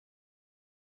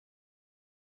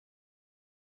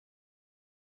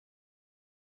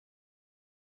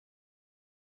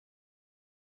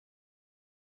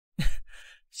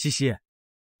西西，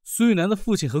苏玉楠的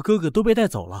父亲和哥哥都被带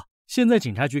走了，现在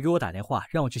警察局给我打电话，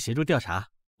让我去协助调查。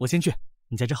我先去，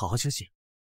你在这好好休息。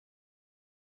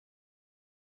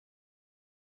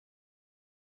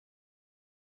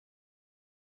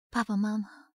爸爸妈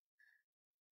妈，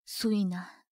苏玉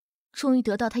楠终于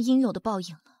得到他应有的报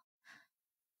应了，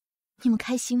你们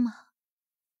开心吗？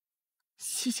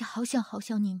西西好想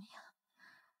你们呀。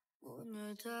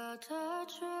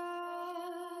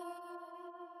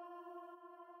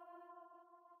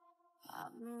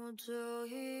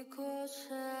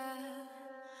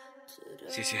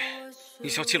西西，你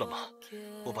消气了吗？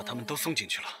我把他们都送进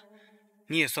去了，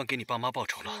你也算给你爸妈报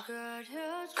仇了，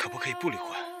可不可以不离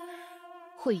婚？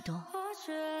霍以东，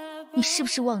你是不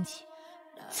是忘记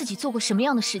自己做过什么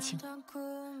样的事情？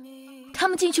他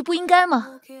们进去不应该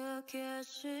吗？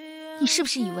你是不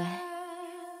是以为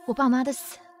我爸妈的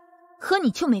死和你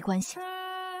就没关系？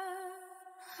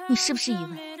你是不是以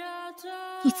为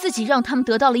你自己让他们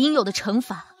得到了应有的惩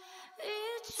罚，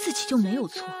自己就没有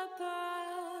错？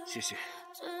西西，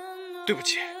对不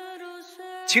起，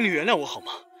请你原谅我好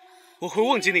吗？我会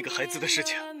忘记那个孩子的事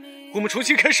情，我们重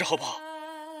新开始好不好？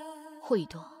霍以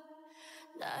东，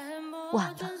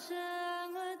晚了。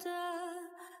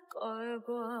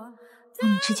我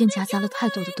们之间夹杂了太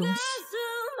多的东西，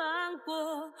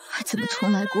还怎么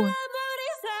重来过呢？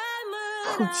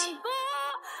破解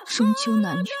终究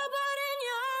难圆。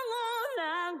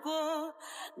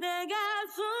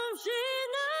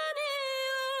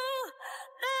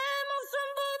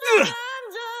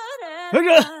来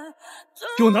人，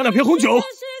给我拿2瓶红酒。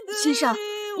先生，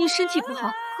您身体不好，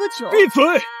喝酒。闭嘴！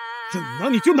让你拿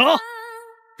你就拿。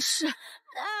是。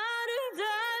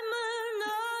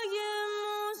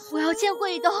我要见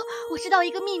惠东，我知道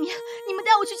一个秘密，你们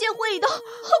带我去见惠东。我不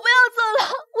要做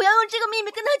了，我要用这个秘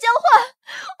密跟他交换。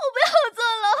我不要做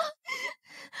了，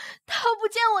他要不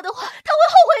见我的话，他会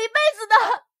后悔一辈子的。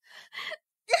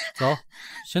走，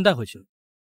先带回去。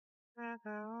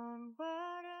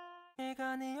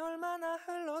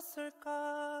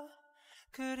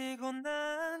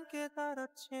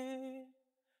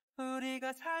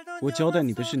我交代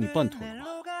你的事你办妥了吗？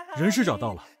人是找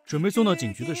到了，准备送到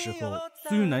警局的时候，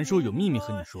苏玉楠说有秘密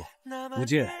和你说。不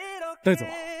见，带走。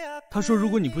他说如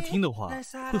果你不听的话，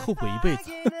会后悔一辈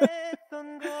子。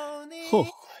后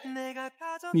悔？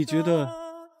你觉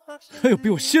得还有比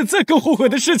我现在更后悔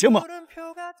的事情吗？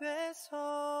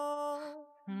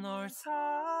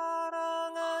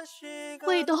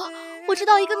惠东，我知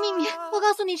道一个秘密，我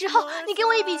告诉你之后，你给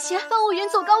我一笔钱，放我远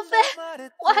走高飞。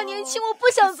我还年轻，我不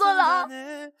想坐牢。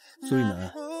苏玉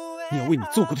楠，你要为你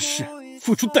做过的事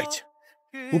付出代价。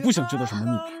我不想知道什么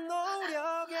秘密。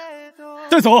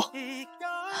带走。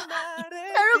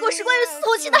那如果是关于苏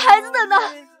从熙的孩子的呢？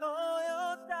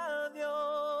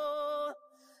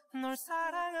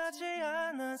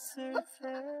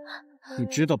你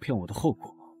知道骗我的后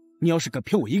果吗？你要是敢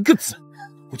骗我一个字，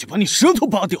我就把你舌头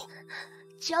拔掉。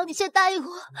只要你先答应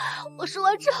我，我说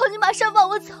完之后你马上放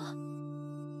我走。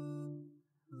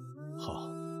好，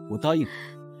我答应你，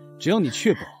只要你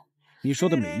确保你说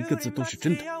的每一个字都是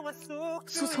真的。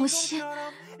苏从熙，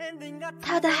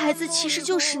他的孩子其实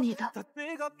就是你的。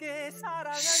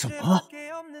什么？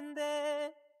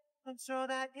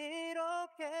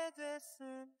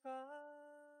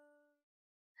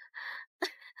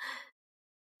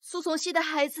苏从熙的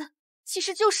孩子其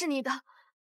实就是你的，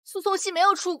苏从熙没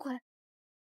有出轨。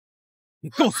你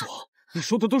告诉我，你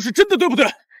说的都是真的，对不对？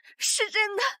是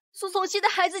真的，苏从熙的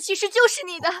孩子其实就是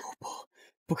你的。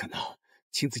不可能！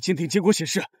亲子鉴定结果显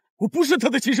示，我不是他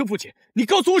的亲生父亲。你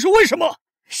告诉我是为什么？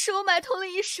是我买通了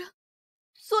医生，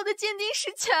做的鉴定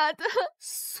是假的。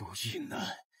苏一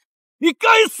楠，你该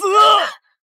死！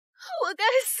我该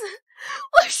死，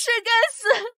我是该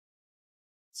死。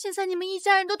现在你们一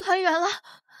家人都团圆了，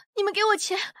你们给我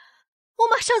钱，我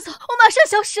马上走，我马上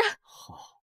消失。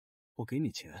好，我给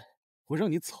你钱，我让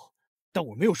你走，但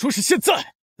我没有说是现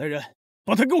在。来人，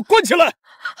把他给我关起来！不要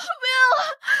啊，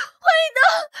惠东，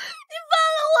你放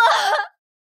了我！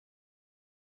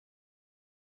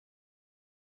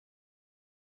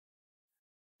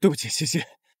对不起，西西，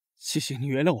西西，你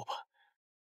原谅我吧。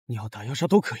你要打要杀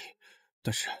都可以，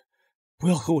但是不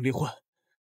要和我离婚。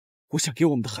我想给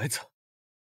我们的孩子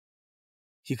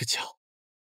一个家。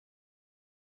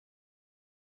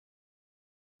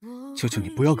求求你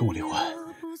不要跟我离婚，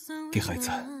给孩子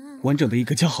完整的一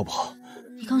个家，好不好？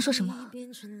你刚说什么？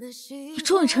你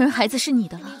终于承认孩子是你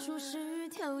的了？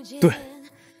对，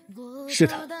是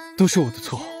的，都是我的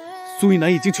错。苏一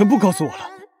楠已经全部告诉我了，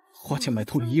花钱买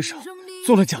通了医生，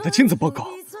做了假的亲子报告。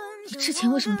你之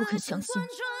前为什么不肯相信？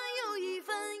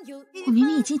我明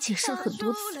明已经解释了很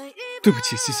多次。对不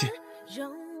起，西西，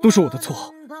都是我的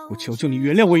错，我求求你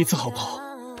原谅我一次，好不好？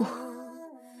不，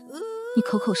你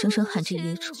口口声声喊着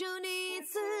野种，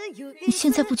你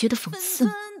现在不觉得讽刺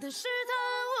吗？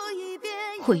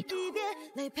惠东，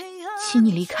请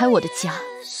你离开我的家。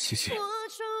西西，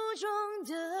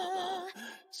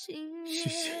西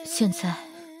西，现在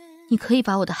你可以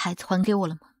把我的孩子还给我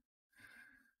了吗？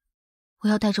我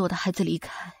要带着我的孩子离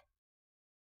开。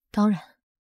当然，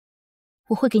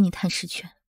我会给你探视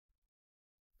权，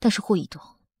但是惠东，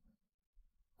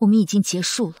我们已经结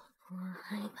束了。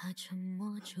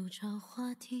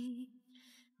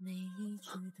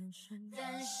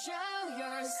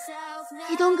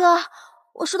一东哥，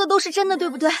我说的都是真的，对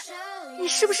不对？你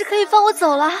是不是可以放我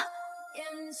走了？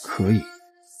可以。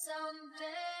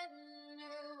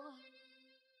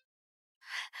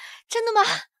真的吗？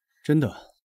真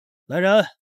的。来人，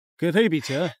给他一笔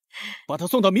钱，把他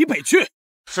送到闽北去。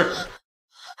是。一东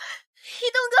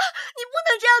哥，你不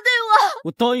能这样对我。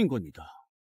我答应过你的，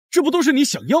这不都是你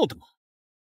想要的吗？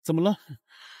怎么了？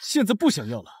现在不想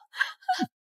要了？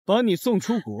把你送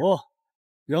出国，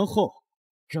然后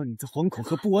让你在惶恐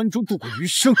和不安中度过余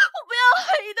生。我不要，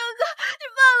一东哥，你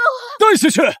放了我。带下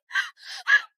去。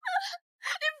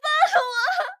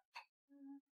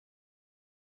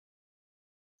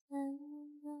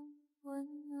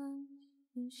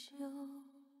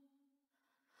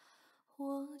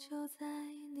我就在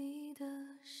你的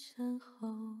身后，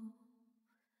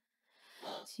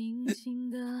静静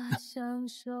地享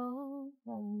受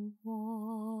生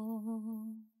活。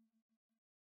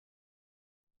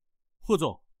霍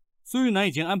总，苏玉楠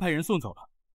已经安排人送走了。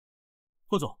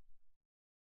霍总，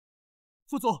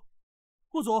副总，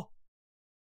霍总，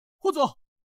霍总，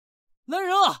来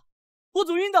人啊！霍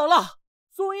总晕倒了，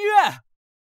送医院。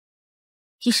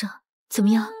医生，怎么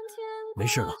样？没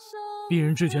事了，病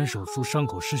人之前手术伤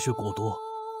口失血过多，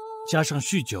加上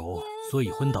酗酒，所以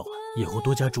昏倒了，以后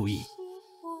多加注意。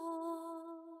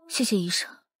谢谢医生。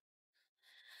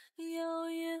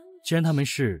既然他没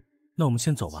事，那我们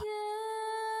先走吧。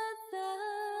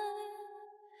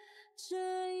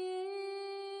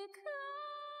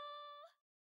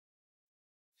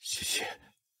西西，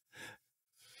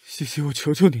西西，我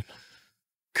求求你了，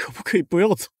可不可以不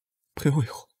要走，陪我一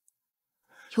会儿？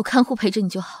有看护陪着你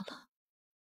就好了。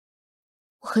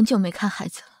我很久没看孩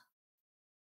子了，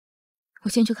我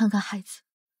先去看看孩子。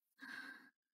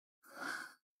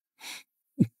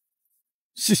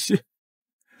西西，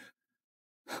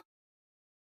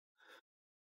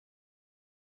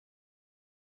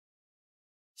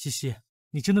西西，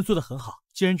你真的做得很好。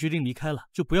既然决定离开了，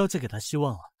就不要再给他希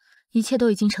望了。一切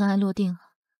都已经尘埃落定了，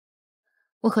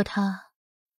我和他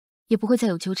也不会再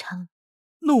有纠缠了。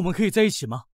那我们可以在一起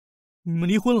吗？你们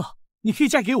离婚了，你可以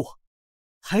嫁给我，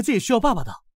孩子也需要爸爸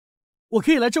的，我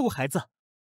可以来照顾孩子。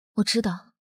我知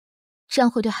道，这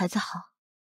样会对孩子好，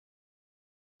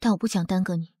但我不想耽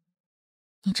搁你。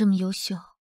你这么优秀，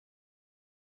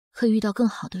可以遇到更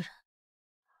好的人。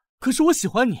可是我喜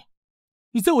欢你，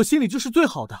你在我心里就是最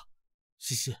好的。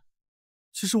西西，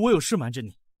其实我有事瞒着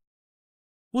你。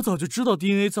我早就知道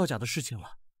DNA 造假的事情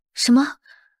了。什么？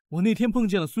我那天碰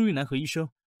见了苏玉楠和医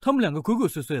生，他们两个鬼鬼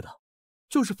祟祟的，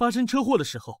就是发生车祸的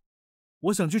时候，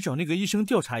我想去找那个医生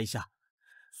调查一下。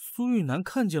苏玉楠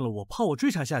看见了我，怕我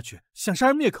追查下去，想杀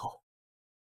人灭口。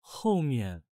后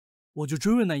面我就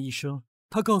追问那医生，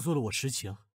他告诉了我实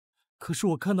情。可是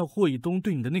我看到霍以东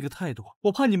对你的那个态度，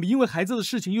我怕你们因为孩子的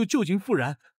事情又旧情复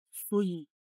燃，所以……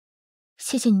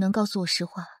谢谢你能告诉我实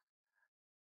话。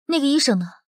那个医生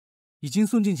呢？已经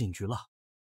送进警局了，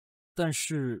但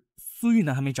是苏玉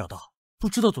楠还没找到，不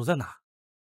知道躲在哪。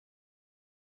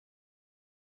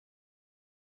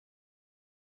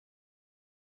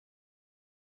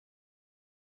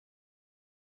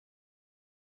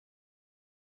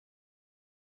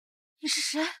你是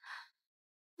谁？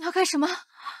你要干什么？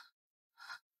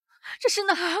这是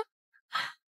哪儿？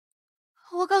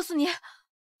我告诉你，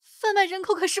贩卖人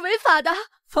口可是违法的。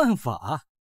犯法？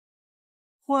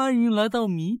欢迎来到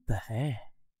米北。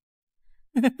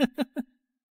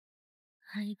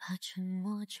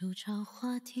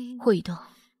霍以东，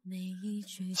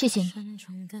谢谢你，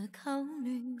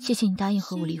谢谢你答应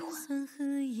和我离婚。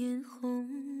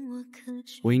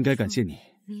我应该感谢你，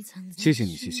谢谢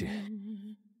你，西西。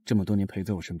这么多年陪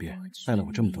在我身边，爱了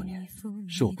我这么多年，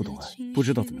是我不懂爱，不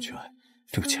知道怎么去爱，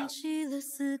对不起啊。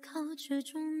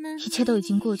一切都已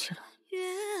经过去了，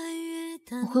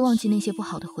我会忘记那些不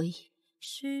好的回忆，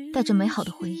带着美好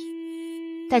的回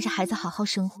忆，带着孩子好好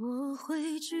生活。霍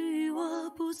以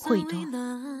东，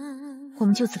我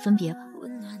们就此分别吧，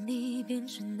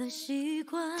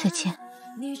再见。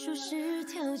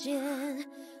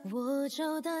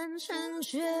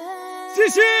西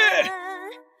西，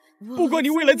不管你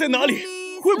未来在哪里，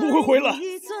会不会回来，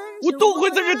我都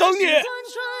会在这等你。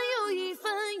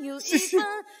西西，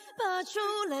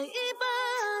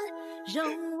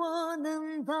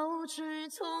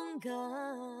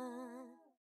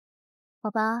宝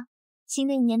宝，新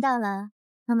的一年到了，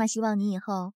妈妈希望你以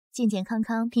后健健康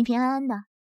康、平平安安的。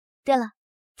对了，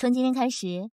从今天开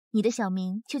始，你的小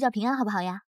名就叫平安，好不好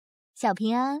呀？小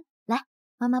平安，来，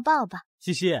妈妈抱抱。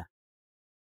西西，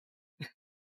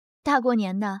大过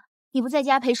年的，你不在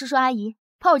家陪叔叔阿姨，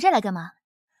跑我这儿来干嘛？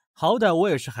好歹我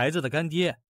也是孩子的干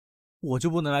爹，我就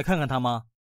不能来看看他吗？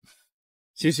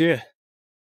西西，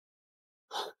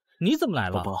你怎么来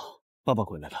了？宝宝，爸爸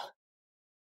回来了。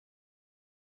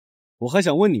我还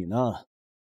想问你呢，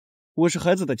我是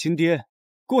孩子的亲爹，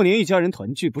过年一家人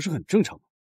团聚不是很正常吗？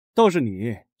倒是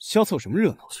你瞎凑什么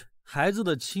热闹？孩子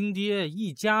的亲爹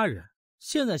一家人，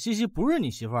现在西西不是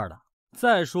你媳妇儿的。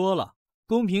再说了，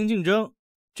公平竞争，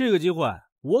这个机会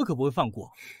我可不会放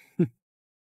过。哼。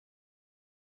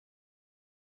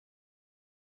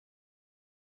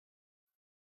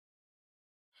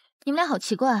你们俩好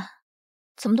奇怪，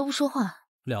怎么都不说话？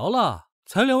聊了，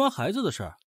才聊完孩子的事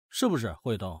儿，是不是，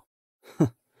慧东？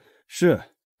哼，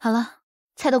是。好了，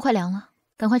菜都快凉了，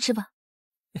赶快吃吧。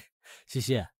西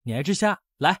西，你爱吃虾，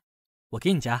来，我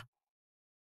给你夹。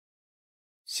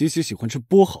西西喜欢吃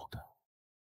剥好的。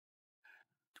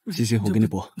西西，我给你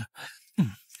剥。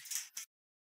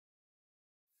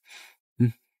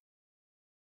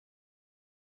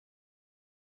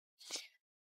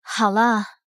好了，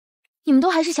你们都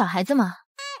还是小孩子嘛。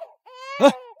哎，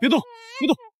别动，别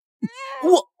动！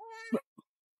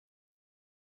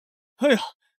哎呀，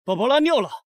宝宝拉尿了，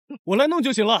我来弄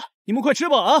就行了，你们快吃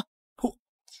吧啊！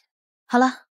好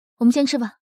了，我们先吃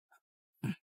吧。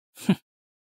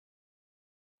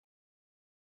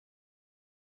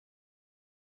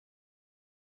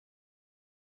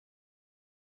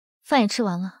饭也吃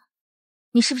完了，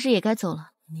你是不是也该走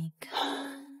了？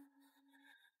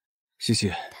西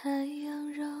西，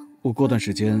我过段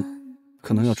时间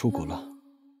可能要出国了，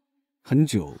很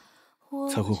久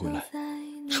才会回来。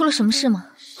出了什么事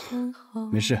吗？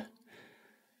没事，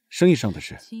生意上的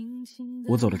事。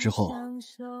我走了之后，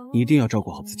你一定要照顾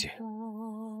好自己，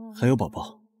还有宝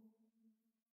宝。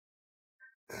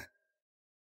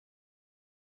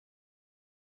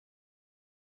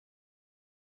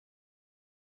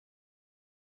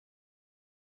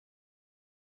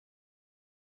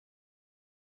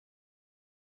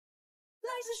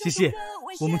西西，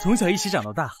我们从小一起长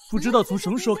到大，不知道从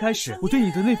什么时候开始，我对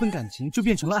你的那份感情就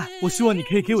变成了爱。我希望你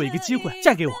可以给我一个机会，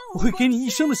嫁给我，我会给你一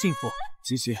生的幸福。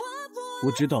西西，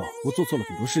我知道我做错了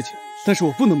很多事情，但是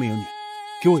我不能没有你。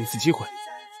给我一次机会，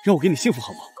让我给你幸福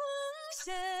好吗？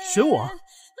选我，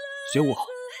选我。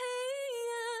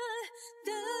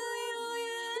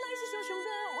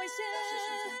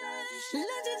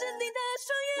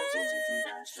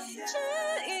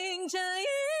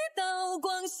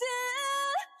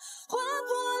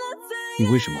你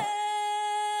为什么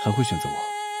还会选择我？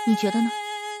你觉得呢？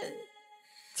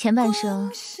前半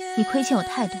生你亏欠我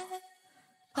太多，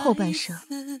后半生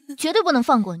绝对不能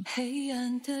放过你。